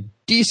need a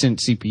decent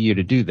CPU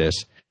to do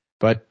this,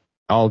 but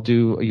I'll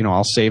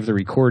save the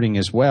recording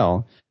as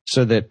well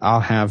so that I'll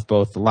have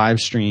both the live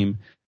stream,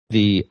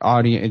 the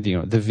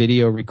audio, the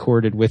video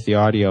recorded with the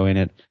audio in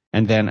it,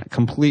 and then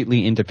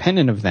completely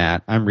independent of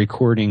that, I'm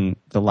recording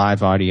the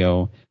live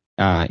audio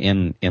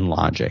in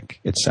Logic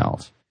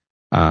itself.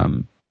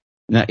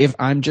 Now, if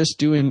I'm just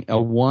doing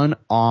a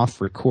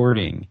one-off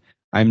recording,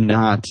 I'm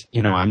not,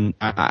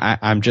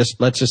 I'm just,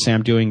 let's just say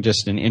I'm doing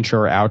just an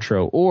intro or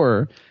outro,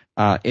 or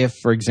if,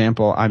 for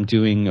example, I'm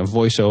doing a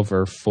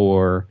voiceover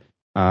for,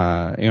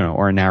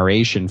 or a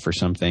narration for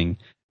something,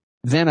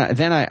 then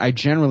I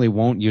generally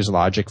won't use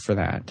Logic for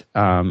that.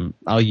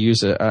 I'll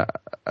use a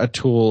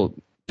tool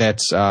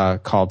that's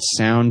called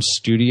Sound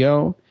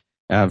Studio.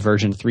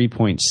 Version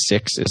 3.6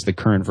 is the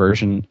current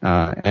version,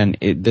 and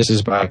this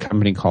is by a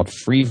company called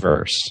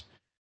Freeverse.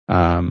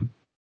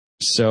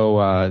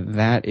 So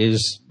that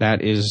is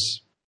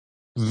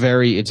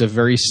it's a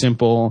very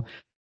simple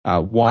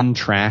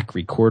one-track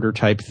recorder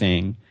type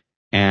thing,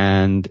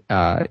 and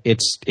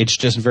it's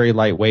just very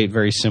lightweight,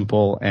 very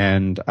simple,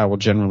 and I will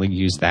generally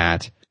use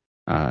that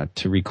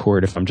to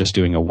record if I'm just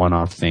doing a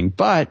one-off thing.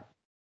 But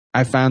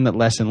I found that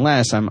less and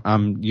less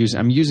I'm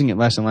using it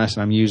less and less,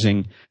 and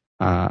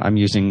I'm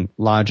using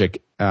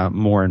Logic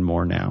more and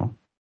more now.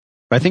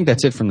 But I think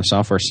that's it from the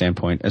software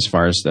standpoint as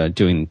far as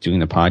doing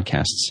the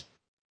podcasts.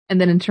 And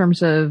then in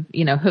terms of,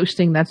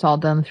 hosting, that's all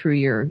done through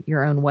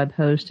your own web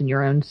host and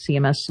your own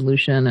CMS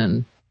solution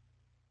and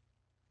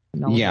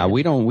all yeah, that.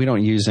 we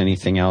don't use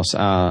anything else.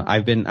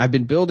 I've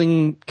been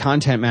building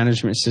content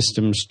management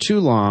systems too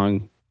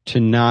long to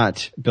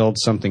not build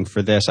something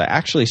for this. I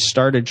actually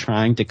started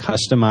trying to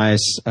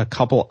customize a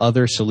couple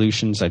other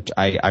solutions.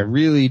 I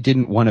really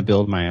didn't want to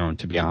build my own,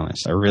 to be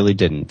honest. I really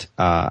didn't.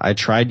 I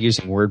tried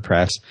using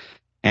WordPress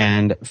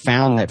and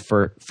found that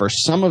for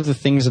some of the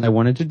things that I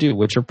wanted to do,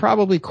 which are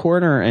probably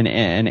corner and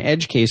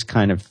edge case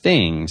kind of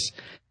things,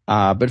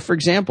 but for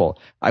example,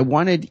 I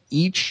wanted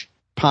each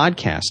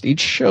podcast,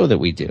 each show that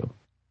we do,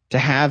 to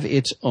have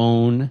its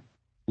own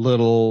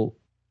little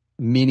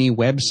mini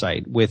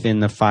website within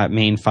the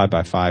main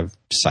 5x5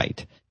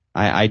 site.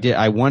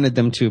 I wanted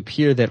them to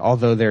appear that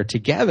although they're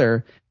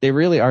together, they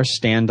really are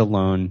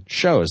standalone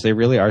shows. They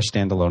really are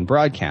standalone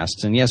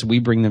broadcasts. And yes, we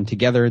bring them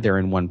together. They're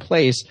in one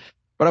place.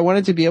 But I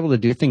wanted to be able to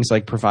do things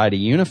like provide a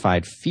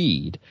unified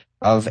feed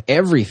of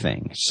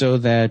everything so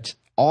that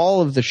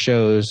all of the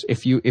shows,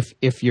 if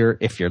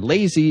you're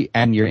lazy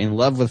and you're in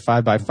love with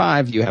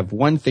 5x5, you have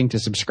one thing to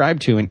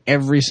subscribe to, and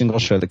every single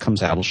show that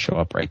comes out will show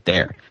up right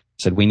there.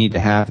 Said we need to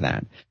have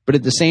that. But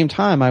at the same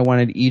time, I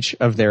wanted each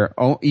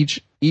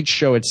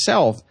show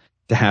itself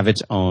to have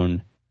its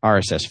own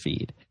RSS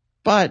feed.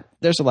 But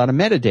there's a lot of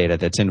metadata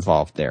that's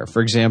involved there.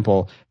 For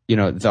example,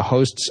 the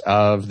hosts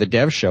of the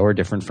Dev Show are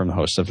different from the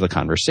hosts of The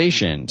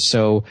Conversation.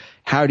 So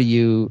how do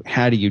you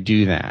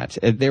do that?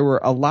 There were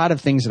a lot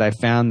of things that I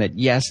found that,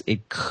 yes,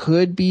 it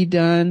could be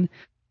done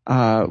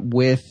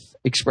with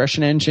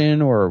Expression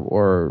Engine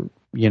or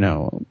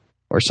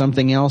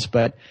something else,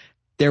 but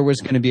there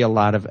was going to be a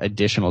lot of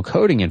additional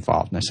coding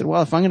involved. And I said,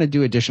 well, if I'm going to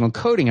do additional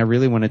coding, I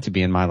really want it to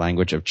be in my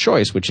language of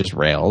choice, which is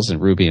Rails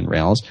and Ruby and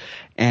Rails.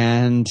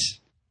 And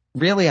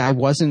really, I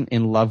wasn't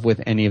in love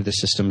with any of the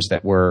systems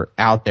that were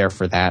out there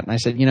for that. And I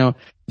said,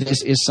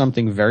 this is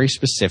something very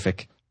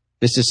specific.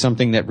 This is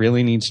something that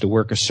really needs to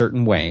work a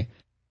certain way,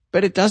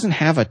 but it doesn't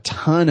have a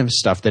ton of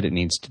stuff that it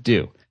needs to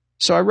do.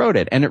 So I wrote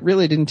it, and it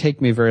really didn't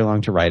take me very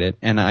long to write it.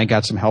 And I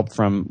got some help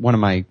from one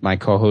of my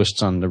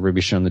co-hosts on the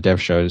Ruby Show and the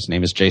Dev Show. His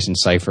name is Jason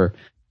Cipher,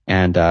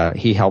 and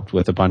he helped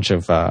with a bunch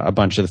of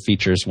the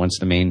features once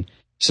the main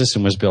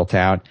system was built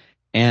out.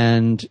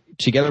 And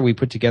together we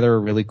put together a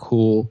really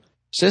cool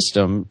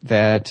system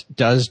that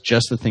does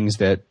just the things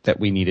that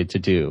we needed to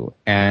do.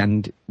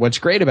 And what's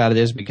great about it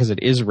is because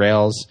it is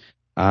Rails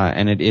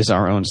and it is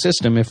our own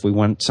system, if we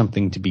want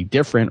something to be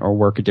different or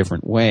work a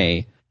different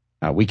way,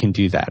 we can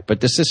do that.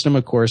 But the system,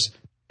 of course,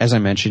 as I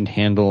mentioned,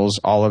 handles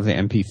all of the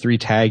MP3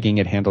 tagging.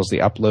 It handles the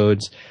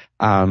uploads.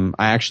 I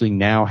actually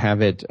now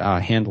have it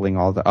handling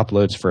all the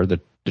uploads for the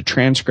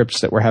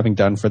transcripts that we're having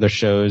done for the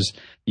shows.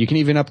 You can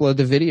even upload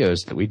the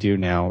videos that we do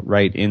now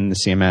right in the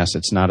CMS.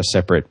 It's not a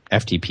separate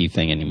FTP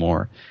thing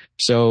anymore.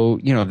 So,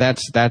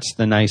 that's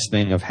the nice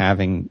thing of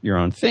having your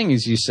own thing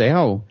is you say,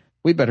 oh,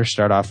 we better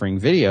start offering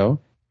video,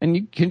 and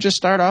you can just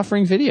start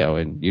offering video,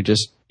 and you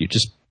just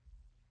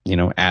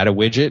add a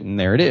widget and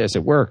there it is.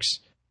 It works.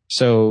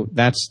 So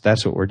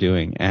that's what we're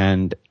doing.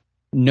 And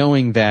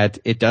knowing that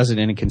it does it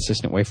in a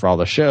consistent way for all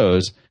the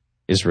shows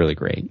is really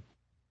great.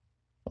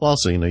 Well,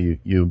 also,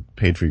 you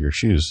paid for your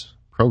shoes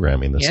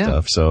programming this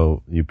stuff,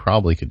 so you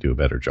probably could do a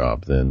better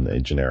job than a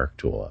generic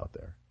tool out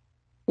there.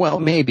 Well,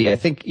 maybe. I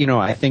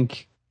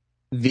think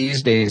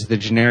these days the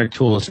generic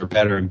tools are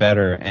better and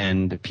better,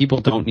 and people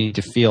don't need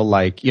to feel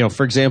like,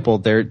 for example,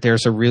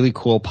 there's a really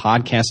cool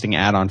podcasting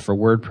add-on for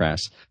WordPress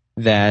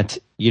that,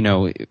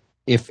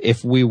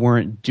 if we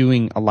weren't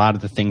doing a lot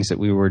of the things that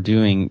we were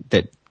doing,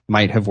 that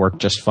might have worked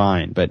just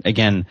fine. But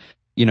again,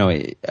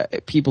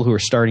 people who are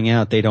starting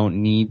out, they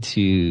don't need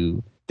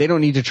to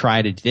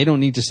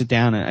sit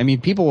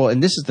down. People,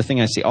 and this is the thing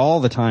I see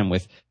all the time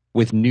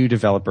with new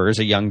developers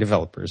or young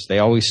developers, they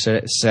always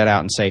set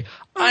out and say,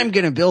 I'm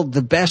going to build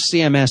the best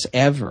CMS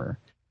ever.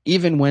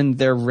 Even when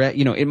they're,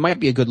 it might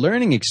be a good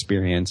learning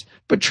experience,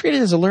 but treat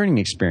it as a learning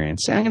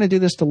experience. Say, I'm going to do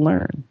this to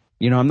learn.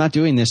 I'm not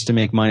doing this to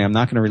make money. I'm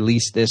not going to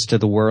release this to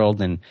the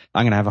world and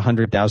I'm going to have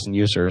 100,000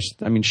 users.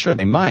 Sure,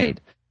 they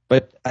might,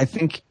 but I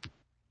think,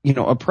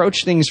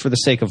 approach things for the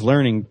sake of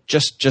learning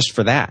just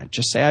for that.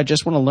 Just say, I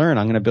just want to learn.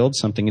 I'm going to build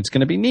something. It's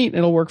going to be neat.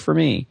 It'll work for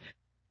me.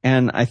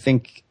 And I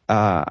think,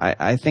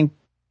 I think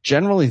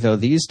generally though,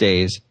 these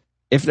days,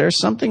 if there's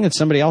something that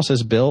somebody else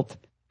has built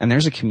and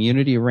there's a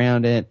community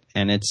around it,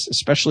 and it's,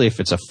 especially if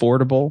it's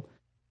affordable,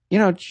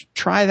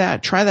 try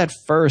that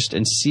first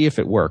and see if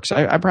it works.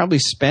 I probably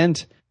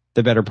spent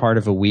the better part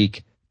of a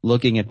week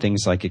looking at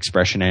things like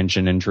Expression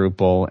Engine and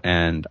Drupal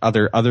and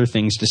other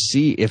things to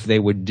see if they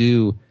would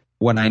do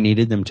what I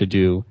needed them to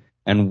do,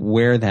 and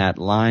where that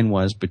line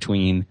was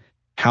between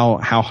how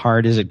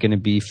hard is it going to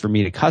be for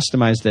me to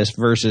customize this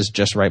versus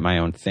just write my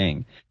own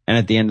thing. And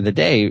at the end of the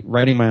day,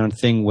 writing my own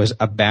thing was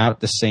about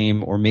the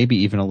same or maybe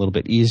even a little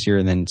bit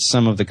easier than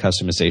some of the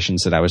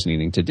customizations that I was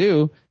needing to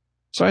do.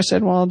 So I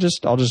said, well, I'll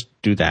just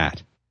do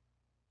that.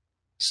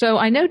 So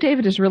I know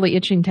David is really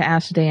itching to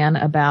ask Dan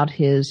about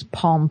his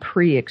Palm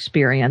Pre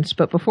experience,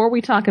 but before we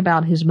talk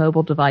about his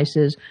mobile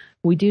devices,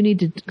 we do need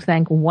to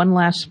thank one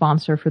last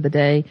sponsor for the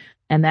day,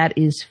 and that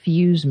is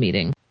Fuse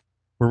Meeting.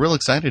 We're real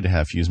excited to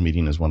have Fuse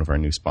Meeting as one of our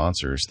new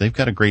sponsors. They've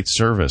got a great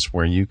service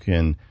where you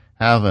can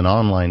have an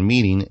online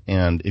meeting,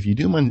 and if you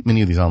do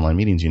many of these online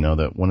meetings, you know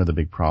that one of the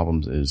big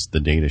problems is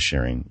the data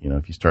sharing.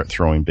 If you start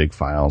throwing big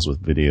files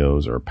with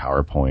videos or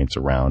PowerPoints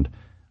around,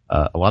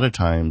 a lot of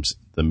times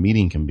the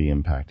meeting can be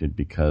impacted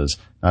because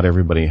not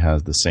everybody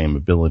has the same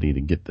ability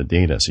to get the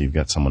data. So you've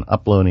got someone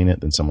uploading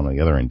it, then someone on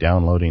the other end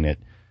downloading it.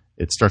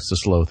 It starts to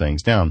slow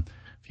things down.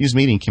 Fuse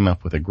Meeting came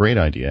up with a great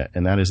idea,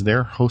 and that is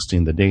they're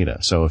hosting the data.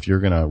 So if you're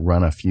going to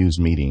run a Fuse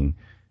meeting,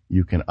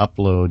 you can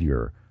upload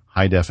your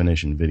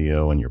high-definition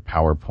video and your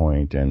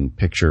PowerPoint and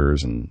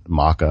pictures and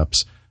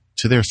mock-ups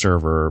to their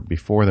server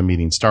before the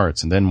meeting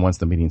starts. And then once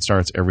the meeting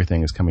starts,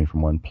 everything is coming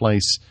from one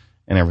place,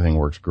 and everything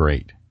works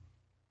great.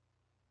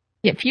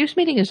 Yeah, Fuse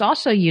Meeting is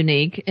also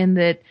unique in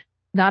that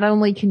not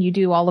only can you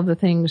do all of the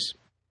things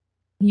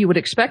you would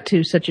expect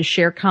to, such as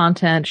share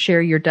content,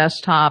 share your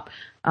desktop,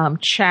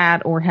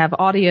 chat, or have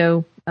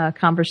audio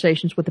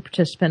conversations with the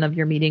participant of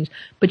your meetings,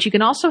 but you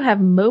can also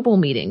have mobile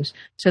meetings.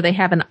 So they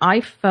have an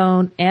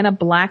iPhone and a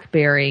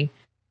BlackBerry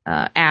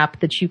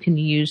app that you can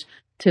use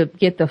to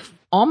get the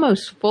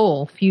almost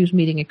full Fuse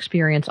Meeting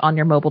experience on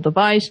your mobile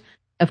device.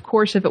 Of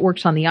course, if it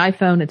works on the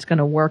iPhone, it's going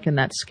to work in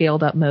that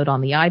scaled up mode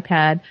on the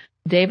iPad.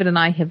 David and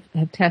I have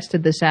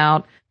tested this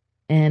out,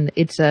 and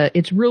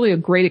it's really a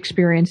great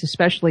experience,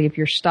 especially if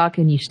you're stuck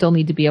and you still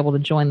need to be able to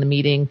join the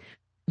meeting.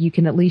 You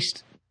can at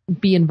least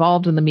be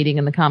involved in the meeting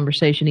and the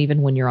conversation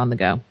even when you're on the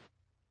go.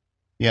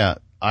 Yeah,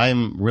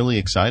 I'm really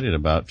excited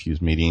about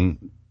Fuse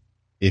Meeting.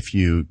 If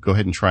you go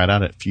ahead and try it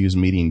out at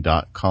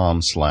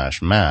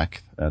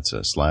fusemeeting.com/Mac, that's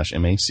a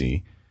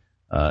 /MAC,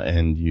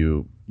 and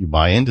you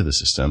buy into the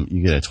system,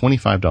 you get a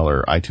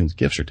 $25 iTunes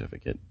gift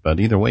certificate. But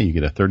either way, you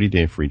get a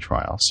 30-day free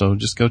trial. So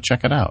just go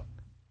check it out.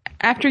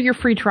 After your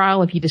free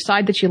trial, if you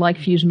decide that you like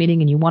Fuse Meeting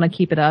and you want to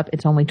keep it up,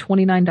 it's only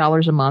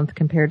 $29 a month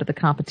compared to the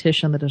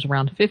competition that is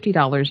around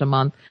 $50 a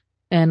month.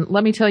 And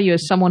let me tell you,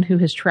 as someone who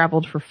has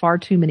traveled for far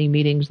too many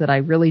meetings that I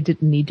really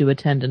didn't need to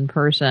attend in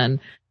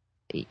person,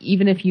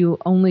 even if you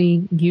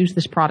only use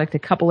this product a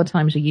couple of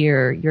times a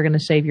year, you're going to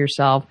save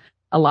yourself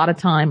a lot of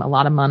time, a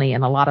lot of money,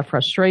 and a lot of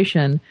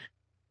frustration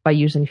by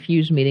using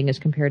Fuse Meeting as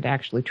compared to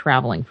actually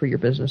traveling for your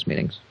business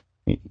meetings.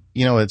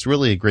 It's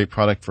really a great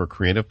product for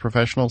creative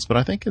professionals, but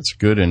I think it's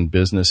good in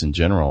business in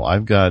general.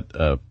 I've got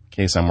a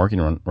case I'm working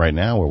on right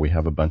now where we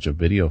have a bunch of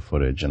video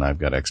footage, and I've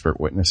got expert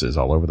witnesses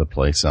all over the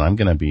place, and I'm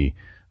going to be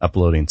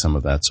uploading some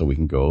of that so we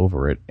can go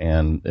over it,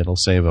 and it'll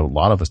save a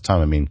lot of us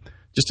time. I mean,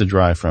 just to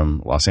drive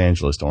from Los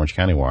Angeles to Orange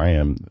County, where I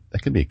am,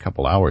 that could be a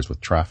couple hours with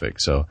traffic.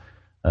 So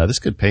this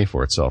could pay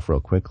for itself real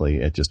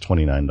quickly at just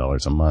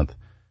 $29 a month.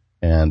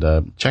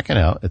 And check it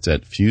out. It's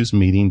at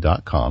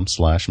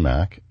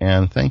fusemeeting.com/Mac.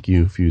 And thank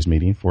you, Fuse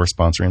Meeting, for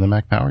sponsoring the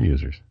Mac Power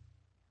Users.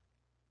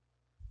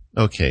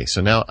 Okay,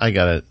 so now I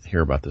got to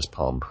hear about this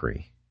Palm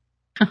Pre.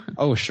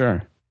 Oh,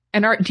 sure.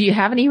 And do you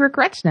have any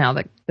regrets now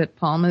that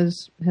Palm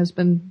has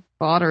been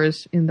bought or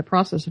is in the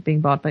process of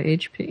being bought by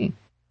HP?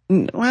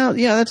 Well,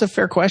 yeah, that's a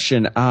fair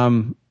question.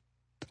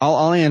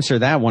 I'll answer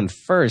that one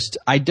first.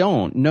 I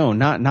don't. No,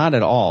 not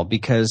at all,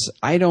 because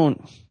I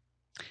don't.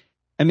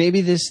 And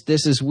maybe this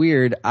is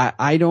weird.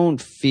 I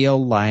don't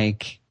feel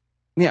like,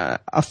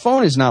 a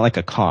phone is not like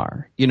a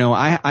car.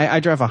 I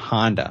drive a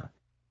Honda.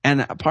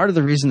 And part of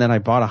the reason that I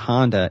bought a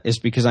Honda is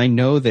because I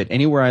know that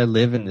anywhere I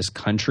live in this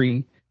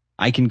country,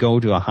 I can go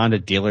to a Honda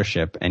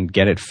dealership and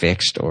get it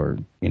fixed, or,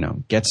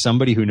 get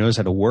somebody who knows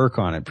how to work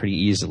on it pretty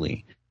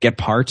easily, get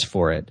parts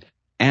for it.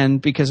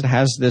 And because it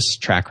has this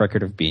track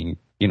record of being,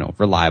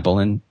 reliable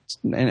and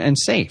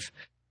safe.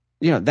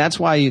 That's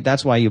why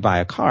you buy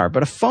a car.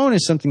 But a phone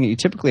is something that you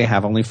typically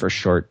have only for a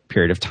short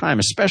period of time,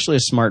 especially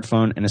a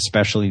smartphone, and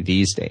especially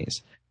these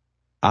days.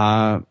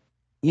 I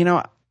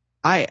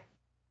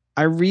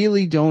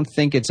really don't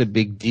think it's a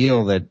big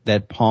deal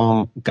that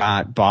Palm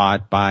got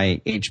bought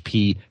by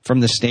HP from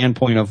the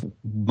standpoint of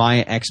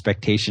my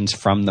expectations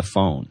from the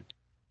phone.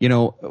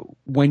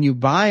 When you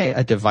buy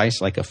a device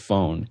like a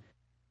phone,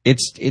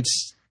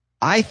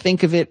 I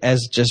think of it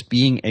as just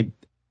being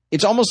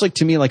it's almost like,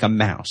 to me, like a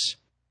mouse.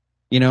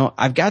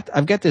 I've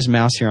got this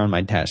mouse here on my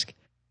desk.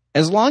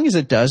 As long as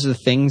it does the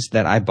things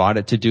that I bought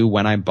it to do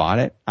when I bought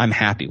it, I'm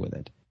happy with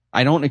it.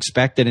 I don't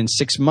expect that in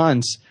 6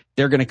 months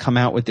they're going to come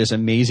out with this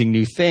amazing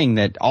new thing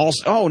that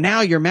also,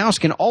 now your mouse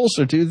can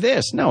also do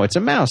this. No, it's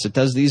a mouse. It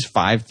does these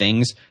 5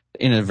 things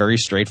in a very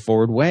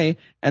straightforward way,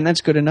 and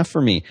that's good enough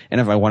for me.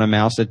 And if I want a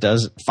mouse that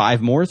does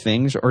 5 more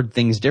things or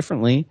things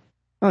differently,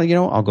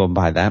 well, I'll go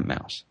buy that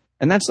mouse.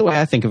 And that's the way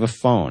I think of a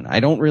phone.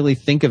 I don't really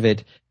think of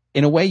it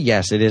in a way.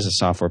 Yes, it is a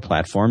software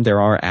platform. There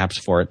are apps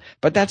for it,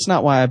 but that's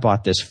not why I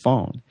bought this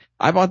phone.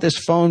 I bought this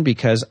phone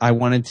because I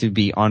wanted to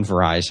be on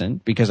Verizon,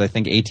 because I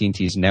think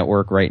AT&T's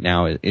network right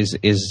now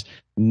is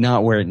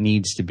not where it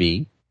needs to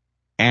be,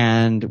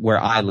 and where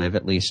I live,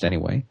 at least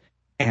anyway.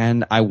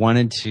 And I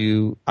wanted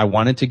to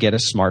get a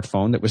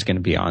smartphone that was going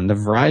to be on the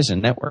Verizon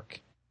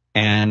network.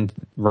 And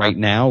right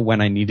now, when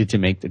I needed to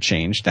make the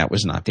change, that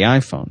was not the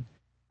iPhone.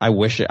 I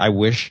wish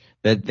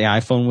that the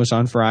iPhone was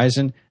on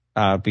Verizon,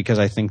 because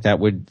I think that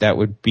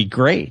would be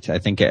great. I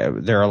think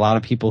there are a lot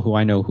of people who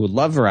I know who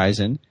love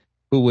Verizon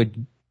who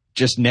would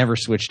just never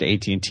switch to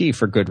AT&T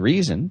for good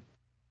reason.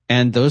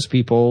 And those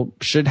people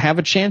should have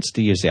a chance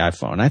to use the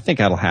iPhone. I think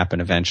that'll happen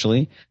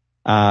eventually.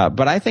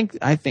 But I think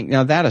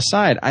now, that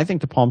aside, I think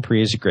the Palm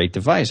Pre is a great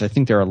device. I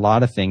think there are a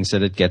lot of things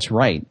that it gets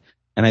right.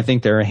 And I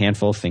think there are a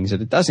handful of things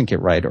that it doesn't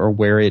get right, or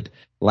where it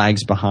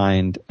lags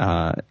behind,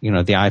 the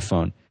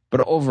iPhone.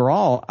 But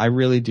overall, I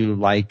really do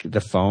like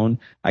the phone.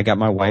 I got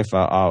my wife they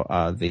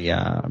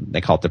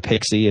call it the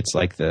Pixie. It's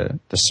like the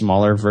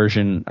smaller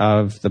version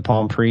of the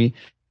Palm Pre.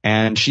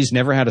 And she's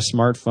never had a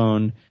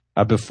smartphone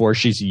before.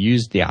 She's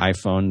used the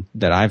iPhone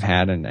that I've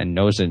had and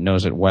knows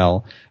it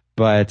well.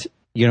 But,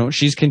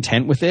 she's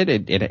content with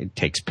it. It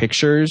takes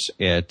pictures.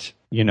 It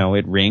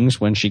rings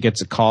when she gets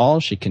a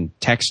call. She can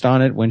text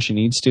on it when she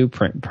needs to,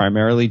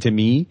 primarily to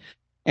me.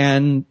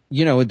 And,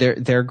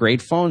 they're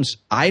great phones.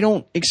 I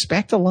don't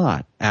expect a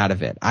lot out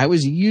of it. I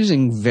was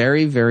using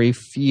very, very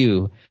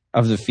few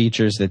of the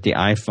features that the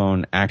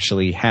iPhone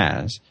actually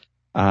has.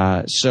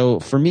 So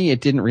for me,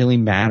 it didn't really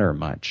matter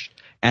much.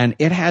 And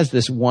it has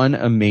this one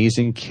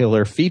amazing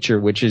killer feature,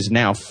 which is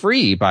now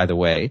free, by the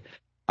way,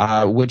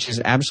 which is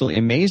absolutely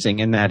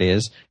amazing. And that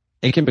is,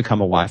 it can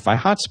become a Wi-Fi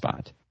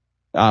hotspot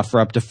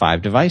for up to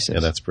 5 devices. Yeah,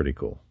 that's pretty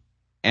cool.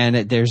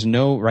 And there's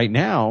right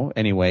now,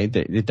 anyway,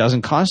 it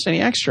doesn't cost any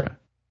extra.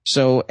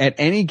 So at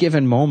any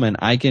given moment,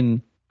 I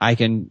can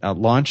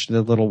launch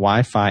the little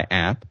Wi-Fi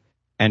app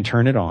and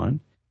turn it on,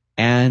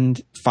 and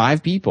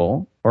 5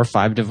 people, or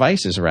 5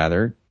 devices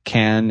rather,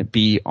 can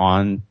be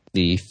on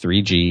the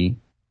 3G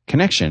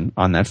connection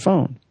on that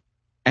phone.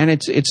 And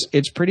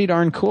it's pretty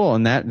darn cool.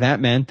 And that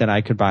meant that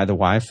I could buy the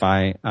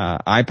Wi-Fi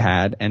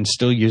iPad and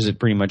still use it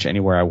pretty much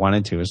anywhere I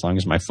wanted to, as long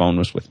as my phone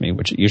was with me,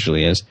 which it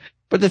usually is.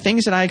 But the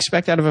things that I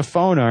expect out of a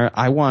phone are,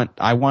 I want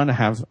to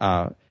have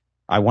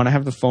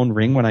the phone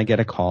ring when I get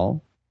a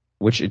call,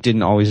 which it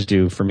didn't always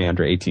do for me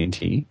under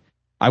AT&T.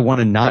 I want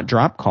to not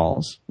drop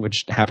calls,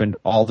 which happened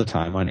all the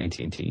time on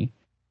AT&T.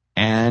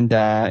 And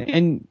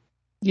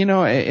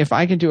if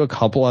I can do a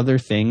couple other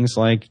things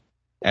like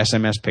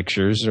SMS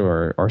pictures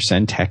or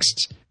send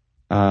texts,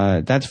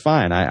 that's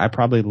fine. I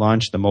probably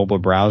launch the mobile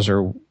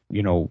browser,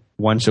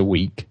 once a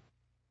week.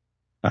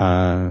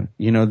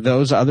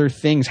 Those other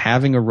things,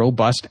 having a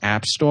robust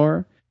app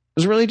store,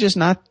 was really just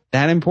not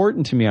that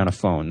important to me on a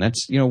phone.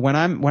 That's, when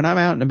I'm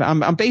out and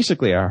about, I'm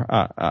basically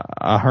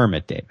a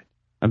hermit, David.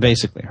 I'm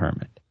basically a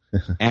hermit.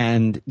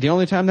 And the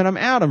only time that I'm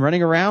out, I'm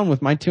running around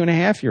with my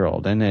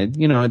 2.5-year-old. And,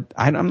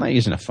 I'm not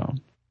using a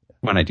phone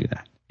when I do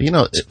that.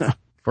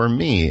 For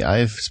me,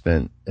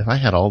 if I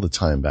had all the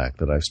time back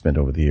that I've spent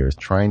over the years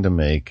trying to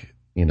make,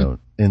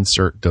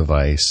 insert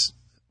device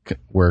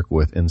work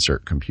with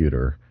insert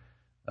computer,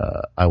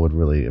 I would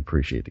really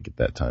appreciate to get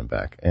that time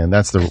back. And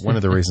that's one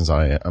of the reasons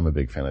I'm a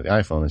big fan of the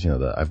iPhone is,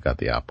 I've got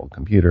the Apple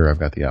computer, I've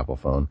got the Apple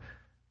phone.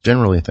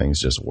 Generally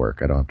things just work.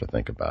 I don't have to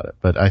think about it.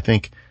 But I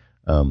think,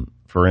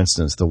 for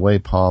instance, the way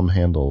Palm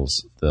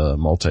handles the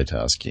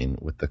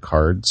multitasking with the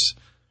cards,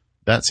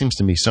 that seems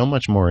to me so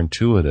much more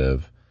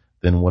intuitive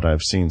than what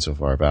I've seen so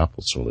far of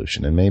Apple's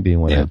solution. And maybe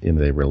when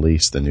they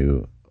release the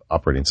new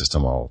operating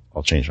system,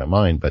 I'll change my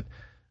mind. But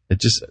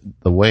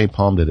the way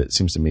Palm did it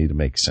seems to me to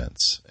make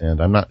sense.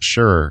 And I'm not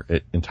sure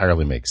it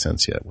entirely makes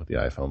sense yet with the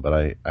iPhone, but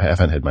I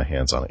haven't had my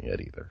hands on it yet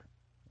either.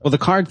 Well, the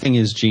card thing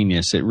is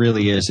genius. It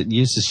really is. It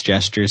uses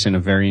gestures in a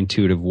very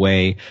intuitive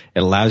way. It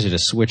allows you to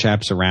switch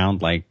apps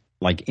around like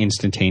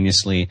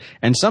instantaneously,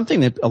 and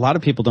something that a lot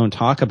of people don't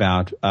talk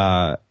about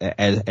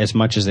as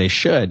much as they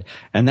should,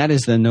 and that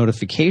is the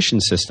notification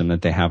system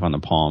that they have on the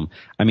Palm.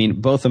 I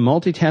mean, both the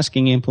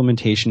multitasking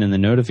implementation and the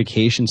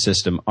notification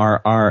system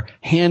are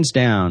hands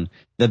down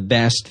the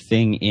best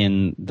thing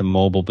in the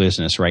mobile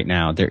business right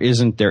now. There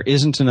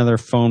isn't another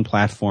phone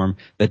platform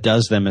that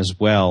does them as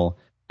well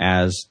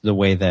as the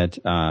way that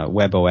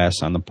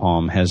WebOS on the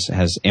Palm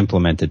has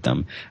implemented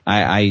them.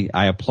 I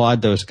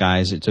applaud those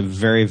guys. It's a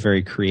very,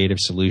 very creative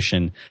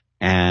solution.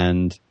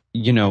 And,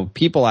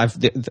 people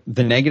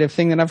the negative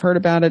thing that I've heard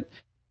about it,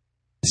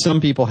 some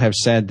people have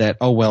said that,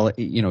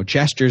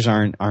 gestures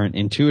aren't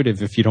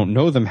intuitive. If you don't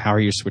know them, how are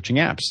you switching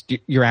apps?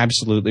 You're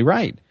absolutely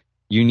right.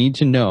 You need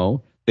to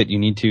know that you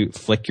need to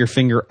flick your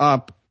finger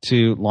up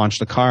to launch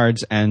the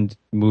cards and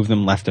move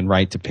them left and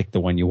right to pick the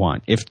one you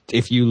want.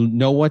 If you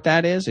know what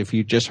that is, if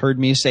you just heard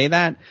me say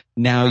that,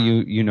 now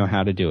you know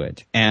how to do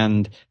it.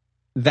 And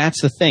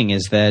that's the thing,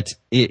 is that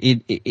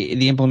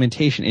the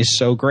implementation is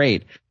so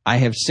great. I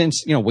have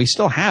since, we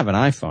still have an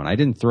iPhone. I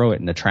didn't throw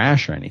it in the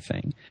trash or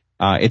anything.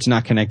 It's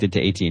not connected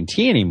to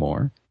AT&T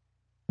anymore,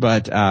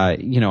 but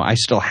I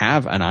still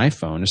have an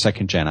iPhone, a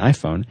second gen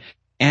iPhone.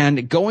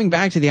 And going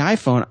back to the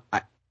iPhone,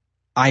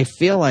 I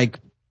feel like,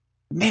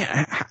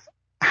 man,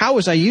 how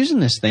was I using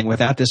this thing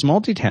without this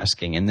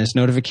multitasking and this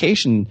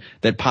notification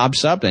that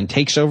pops up and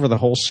takes over the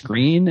whole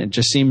screen? It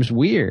just seems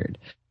weird.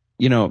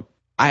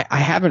 I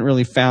haven't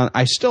really found,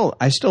 I still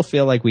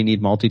feel like we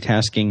need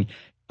multitasking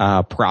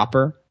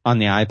proper on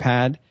the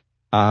iPad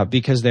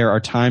because there are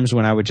times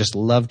when I would just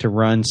love to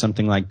run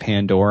something like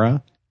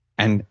Pandora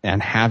and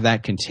have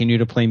that continue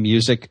to play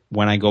music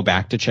when I go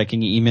back to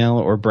checking email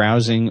or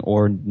browsing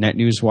or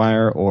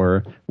NetNewsWire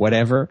or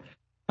whatever.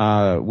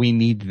 We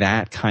need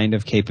that kind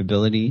of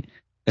capability,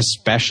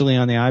 especially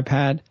on the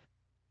iPad.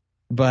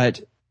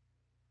 But,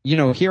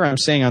 here I'm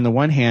saying on the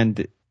one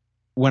hand,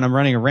 when I'm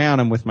running around,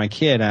 I'm with my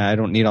kid, I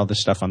don't need all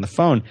this stuff on the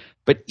phone.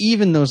 But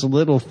even those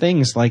little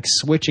things like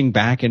switching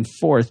back and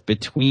forth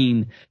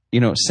between,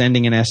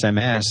 sending an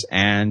SMS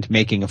and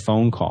making a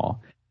phone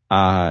call,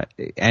 or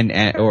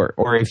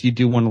if you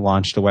do want to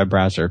launch the web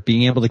browser,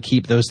 being able to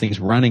keep those things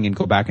running and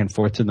go back and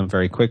forth to them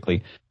very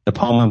quickly. The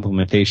Palm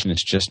implementation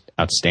is just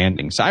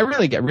outstanding. So I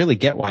really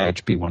get why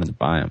HP wanted to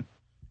buy them.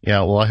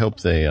 Yeah, well, I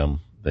hope they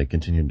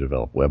continue to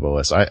develop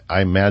WebOS.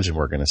 I imagine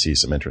we're going to see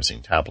some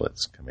interesting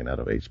tablets coming out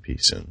of HP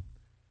soon.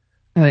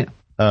 Oh,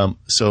 yeah.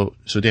 So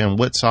Dan,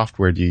 what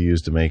software do you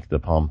use to make the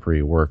Palm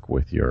Pre work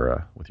with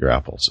your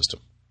Apple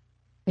system?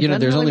 It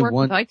doesn't there's really only work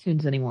one with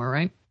iTunes anymore,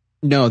 right?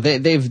 No,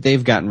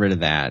 they've gotten rid of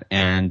that,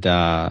 and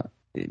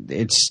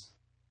it's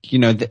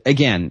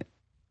again,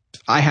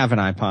 I have an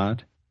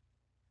iPod,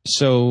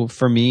 so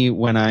for me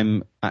when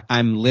I'm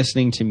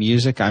listening to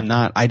music,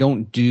 I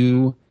don't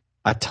do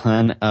a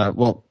ton.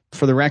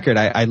 For the record,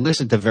 I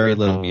listen to very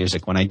little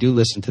music. When I do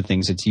listen to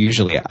things, it's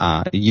usually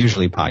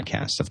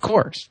podcasts, of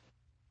course.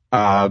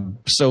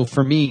 So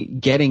for me,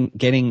 getting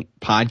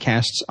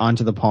podcasts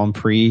onto the Palm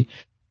Pre,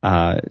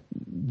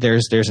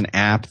 there's an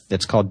app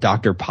that's called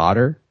Dr.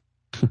 Potter,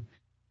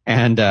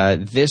 and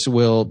this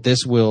will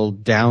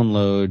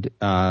download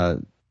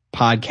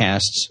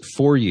podcasts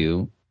for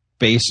you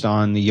based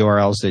on the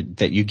URLs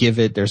that you give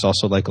it. There's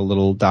also like a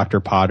little Dr.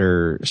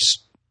 Potter,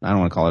 I don't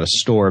want to call it a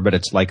store, but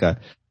it's like a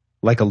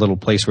little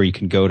place where you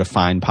can go to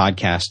find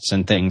podcasts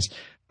and things.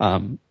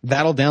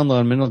 That'll download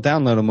them, and it'll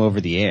download them over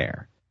the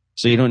air.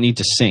 So you don't need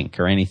to sync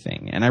or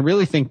anything. And I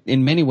really think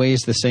in many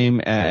ways the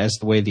same as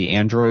the way the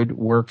Android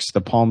works,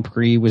 the Palm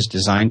Pre was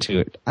designed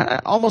to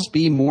almost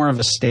be more of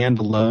a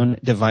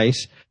standalone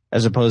device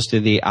as opposed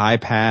to the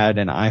iPad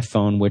and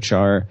iPhone, which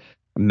are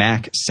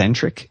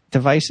Mac-centric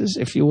devices,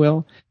 if you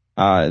will.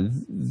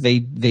 They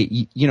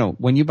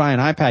when you buy an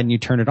iPad and you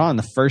turn it on,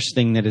 the first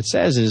thing that it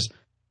says is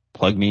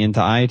plug me into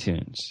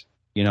iTunes.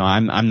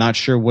 I'm not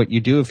sure what you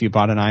do if you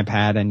bought an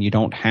iPad and you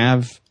don't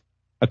have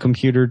a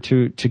computer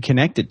to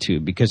connect it to,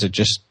 because it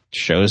just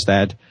shows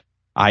that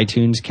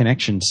iTunes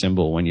connection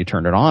symbol when you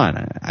turn it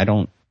on.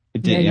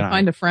 You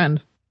find a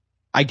friend.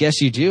 I guess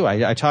you do.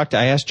 I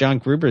asked John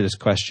Gruber this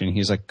question.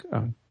 He's like,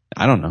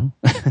 I don't know.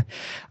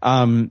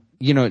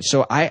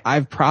 So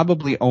I've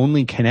probably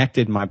only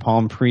connected my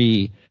Palm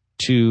Pre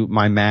to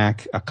my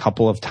Mac a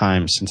couple of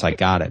times since I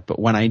got it. But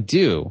when I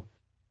do,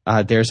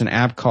 there's an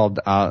app called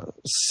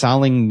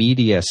Saling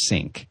Media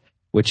Sync,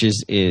 which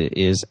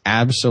is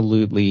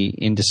absolutely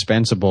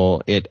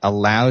indispensable. It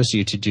allows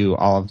you to do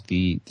all of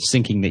the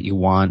syncing that you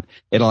want.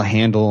 It'll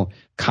handle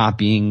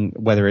copying,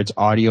 whether it's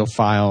audio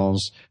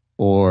files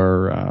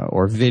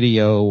or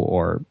video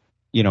or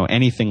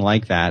anything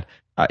like that.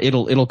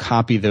 It'll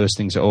copy those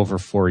things over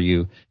for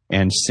you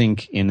and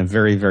sync in a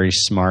very, very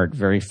smart,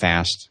 very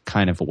fast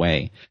kind of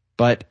way.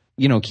 But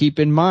keep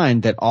in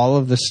mind that all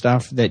of the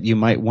stuff that you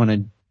might want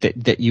to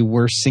that you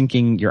were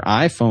syncing your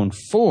iPhone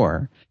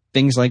for,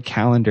 things like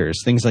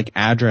calendars, things like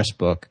address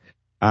book,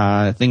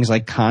 things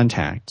like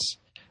contacts,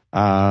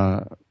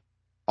 all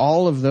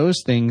of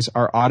those things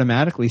are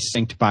automatically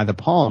synced by the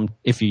Palm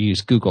if you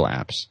use Google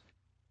Apps.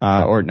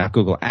 Or not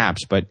Google Apps,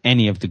 but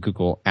any of the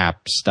Google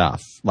app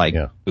stuff like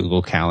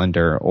Google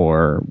Calendar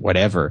or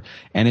whatever.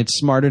 And it's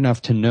smart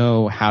enough to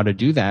know how to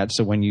do that.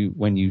 So when you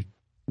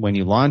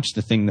launch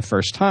the thing the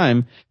first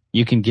time,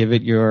 you can give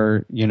it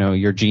your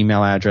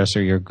Gmail address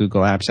or your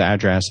Google Apps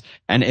address,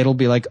 and it'll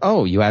be like,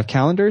 oh, you have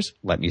calendars?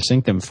 Let me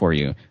sync them for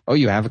you. Oh,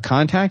 you have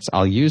contacts?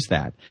 I'll use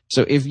that.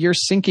 So if you're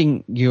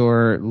syncing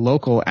your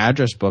local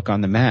address book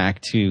on the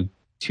Mac to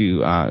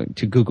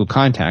Google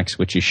Contacts,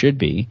 which you should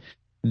be,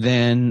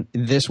 then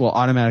this will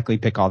automatically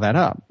pick all that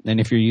up. And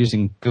if you're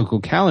using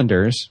Google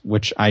Calendars,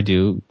 which I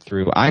do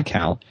through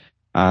iCal,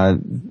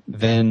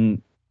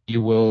 then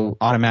you will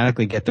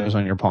automatically get those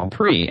on your Palm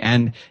Pre.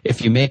 And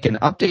if you make an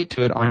update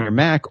to it on your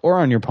Mac or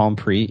on your Palm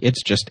Pre,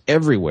 it's just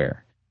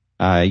everywhere.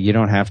 You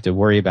don't have to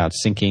worry about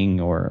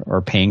syncing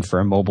or paying for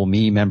a Mobile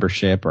Me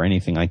membership or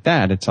anything like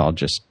that. It's all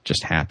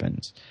just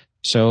happens.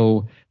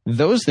 So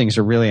those things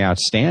are really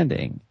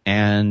outstanding.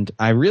 And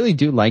I really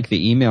do like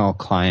the email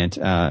client,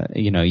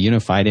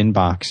 unified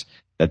inbox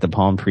that the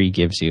Palm Pre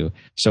gives you.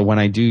 So when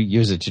I do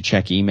use it to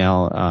check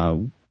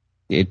email,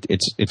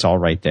 it's all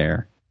right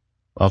there.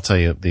 I'll tell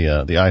you,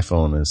 the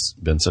iPhone has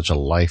been such a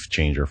life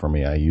changer for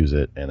me. I use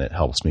it and it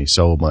helps me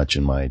so much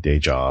in my day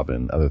job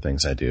and other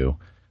things I do.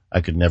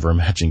 I could never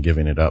imagine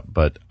giving it up,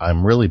 but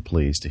I'm really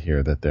pleased to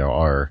hear that there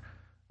are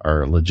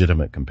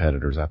legitimate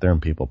competitors out there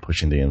and people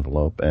pushing the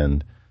envelope,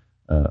 and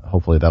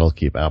hopefully that'll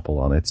keep Apple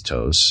on its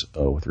toes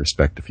with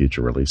respect to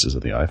future releases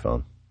of the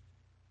iPhone.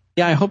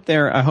 Yeah, I hope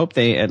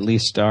they at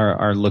least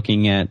are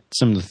looking at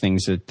some of the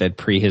things that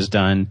Pre has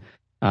done.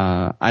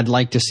 I'd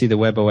like to see the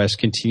WebOS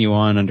continue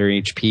on under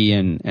HP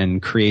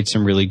and create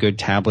some really good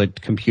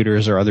tablet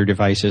computers or other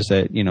devices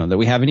that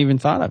we haven't even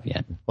thought of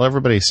yet. Well,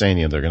 everybody's saying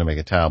they're going to make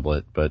a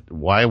tablet, but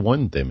why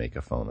wouldn't they make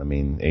a phone? I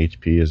mean,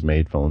 HP has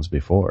made phones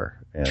before.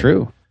 And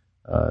True.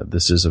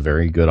 This is a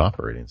very good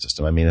operating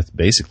system. I mean, it's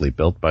basically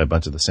built by a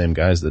bunch of the same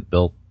guys that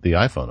built the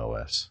iPhone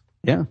OS.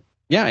 Yeah.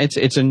 Yeah,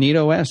 it's a neat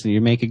OS, and you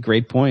make a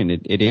great point.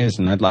 It is,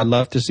 and I'd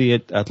love to see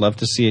it. I'd love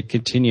to see it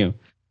continue.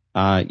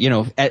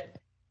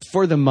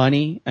 For the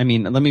money, I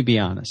mean, let me be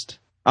honest.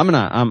 I'm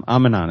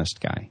an honest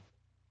guy.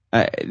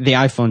 The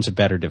iPhone's a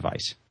better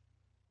device.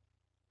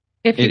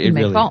 If you can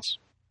make really calls.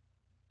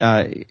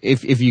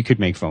 If you could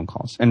make phone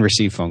calls and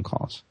receive phone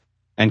calls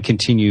and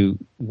continue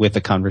with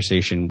the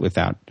conversation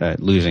without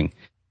losing,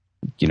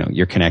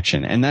 your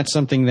connection. And that's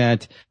something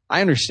that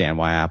I understand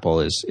why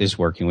Apple is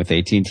working with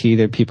AT&T.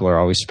 That people are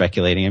always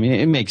speculating. I mean,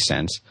 it makes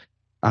sense.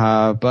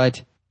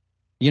 But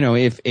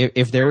if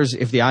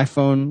the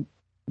iPhone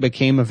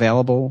became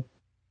available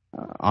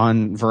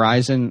on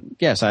Verizon,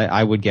 yes,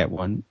 I would get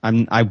one.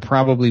 I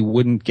probably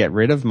wouldn't get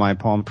rid of my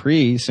Palm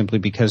Pre simply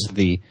because of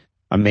the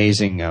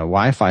amazing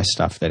Wi-Fi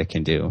stuff that it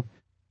can do.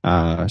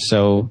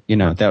 So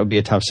that would be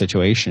a tough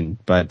situation.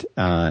 But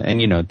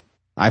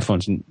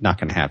iPhone's not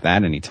going to have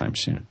that anytime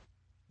soon.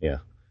 Yeah.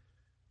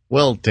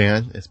 Well,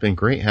 Dan, it's been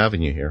great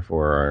having you here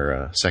for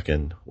our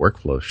second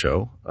workflow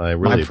show. I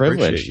really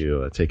appreciate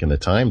you taking the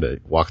time to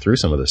walk through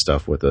some of this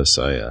stuff with us.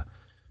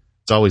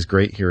 It's always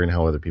great hearing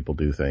how other people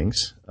do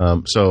things.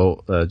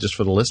 So just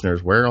for the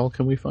listeners, where all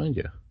can we find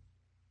you?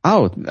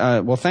 Oh,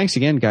 well, thanks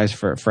again, guys,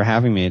 for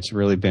having me. It's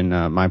really been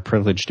my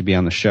privilege to be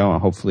on the show.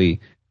 Hopefully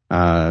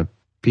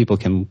people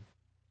can,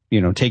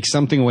 take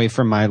something away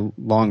from my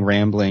long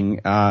rambling.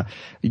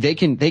 They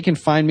can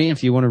find me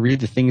if you want to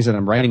read the things that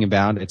I'm writing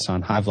about. It's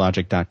on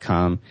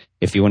hivelogic.com.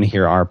 If you want to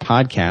hear our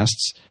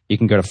podcasts, you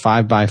can go to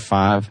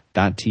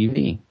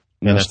 5by5.tv.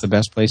 That's the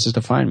best places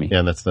to find me. Yeah,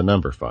 and that's the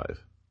number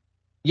 5.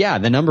 Yeah,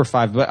 the number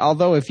 5. But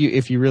although if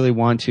you really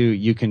want to,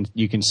 you can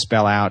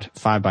spell out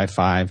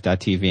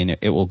 5by5.tv and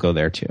it will go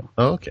there too.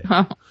 Oh, okay.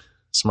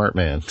 Smart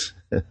man.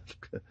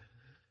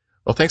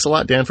 Well, thanks a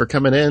lot, Dan, for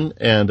coming in,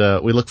 and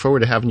we look forward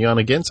to having you on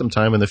again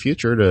sometime in the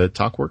future to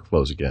talk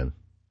workflows again.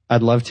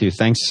 I'd love to.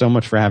 Thanks so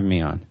much for having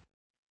me on.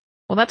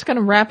 Well, that's going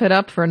to wrap it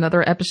up for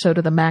another episode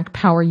of the Mac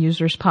Power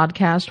Users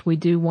Podcast. We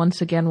do once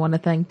again want to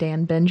thank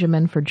Dan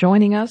Benjamin for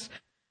joining us.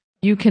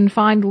 You can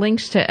find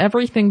links to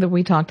everything that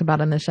we talked about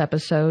in this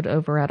episode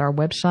over at our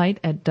website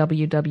at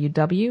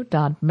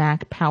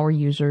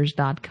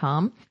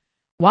www.macpowerusers.com.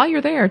 While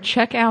you're there,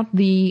 check out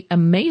the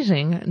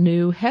amazing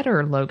new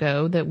header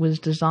logo that was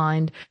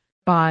designed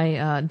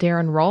by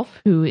Darren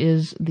Rolfe, who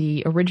is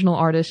the original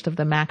artist of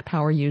the Mac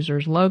Power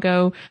Users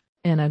logo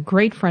and a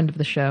great friend of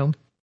the show.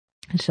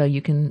 So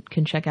you can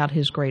check out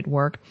his great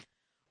work.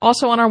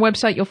 Also on our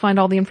website, you'll find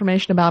all the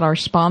information about our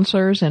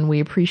sponsors, and we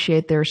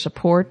appreciate their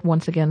support.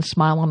 Once again,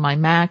 Smile on My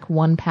Mac,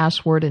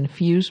 1Password, and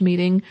Fuse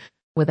Meeting.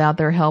 Without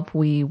their help,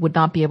 we would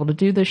not be able to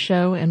do this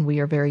show, and we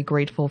are very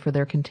grateful for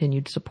their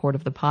continued support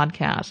of the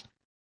podcast.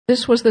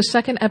 This was the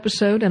second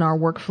episode in our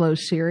Workflow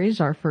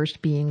series, our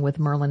first being with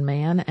Merlin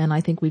Mann, and I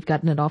think we've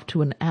gotten it off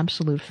to an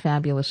absolute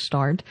fabulous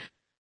start.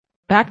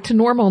 Back to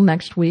normal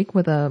next week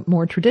with a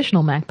more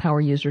traditional Mac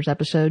Power Users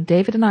episode.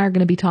 David and I are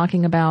going to be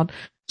talking about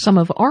some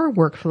of our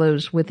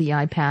workflows with the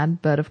iPad,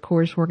 but of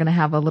course we're going to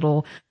have a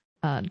little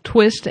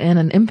twist and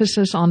an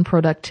emphasis on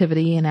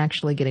productivity and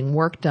actually getting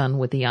work done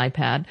with the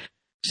iPad.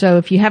 So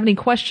if you have any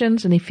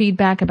questions, any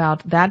feedback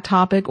about that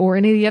topic or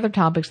any of the other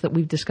topics that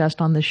we've discussed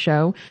on this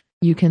show,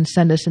 you can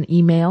send us an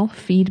email,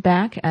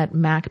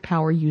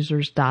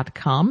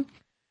 feedback@macpowerusers.com.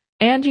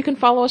 And you can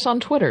follow us on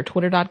Twitter,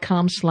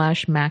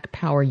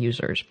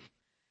 twitter.com/macpowerusers.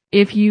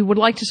 If you would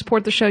like to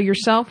support the show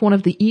yourself, one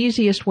of the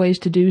easiest ways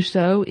to do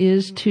so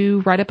is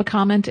to write up a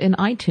comment in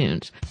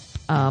iTunes.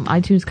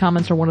 iTunes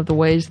comments are one of the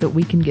ways that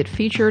we can get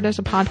featured as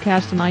a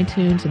podcast in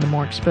iTunes, and the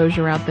more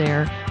exposure out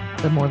there,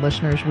 the more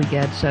listeners we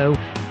get. So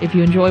if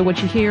you enjoy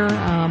what you hear,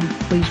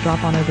 please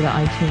drop on over to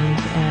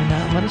iTunes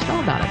and let us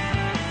know about it.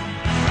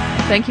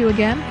 Thank you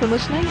again for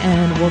listening,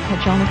 and we'll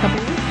catch you on in a couple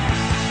of weeks.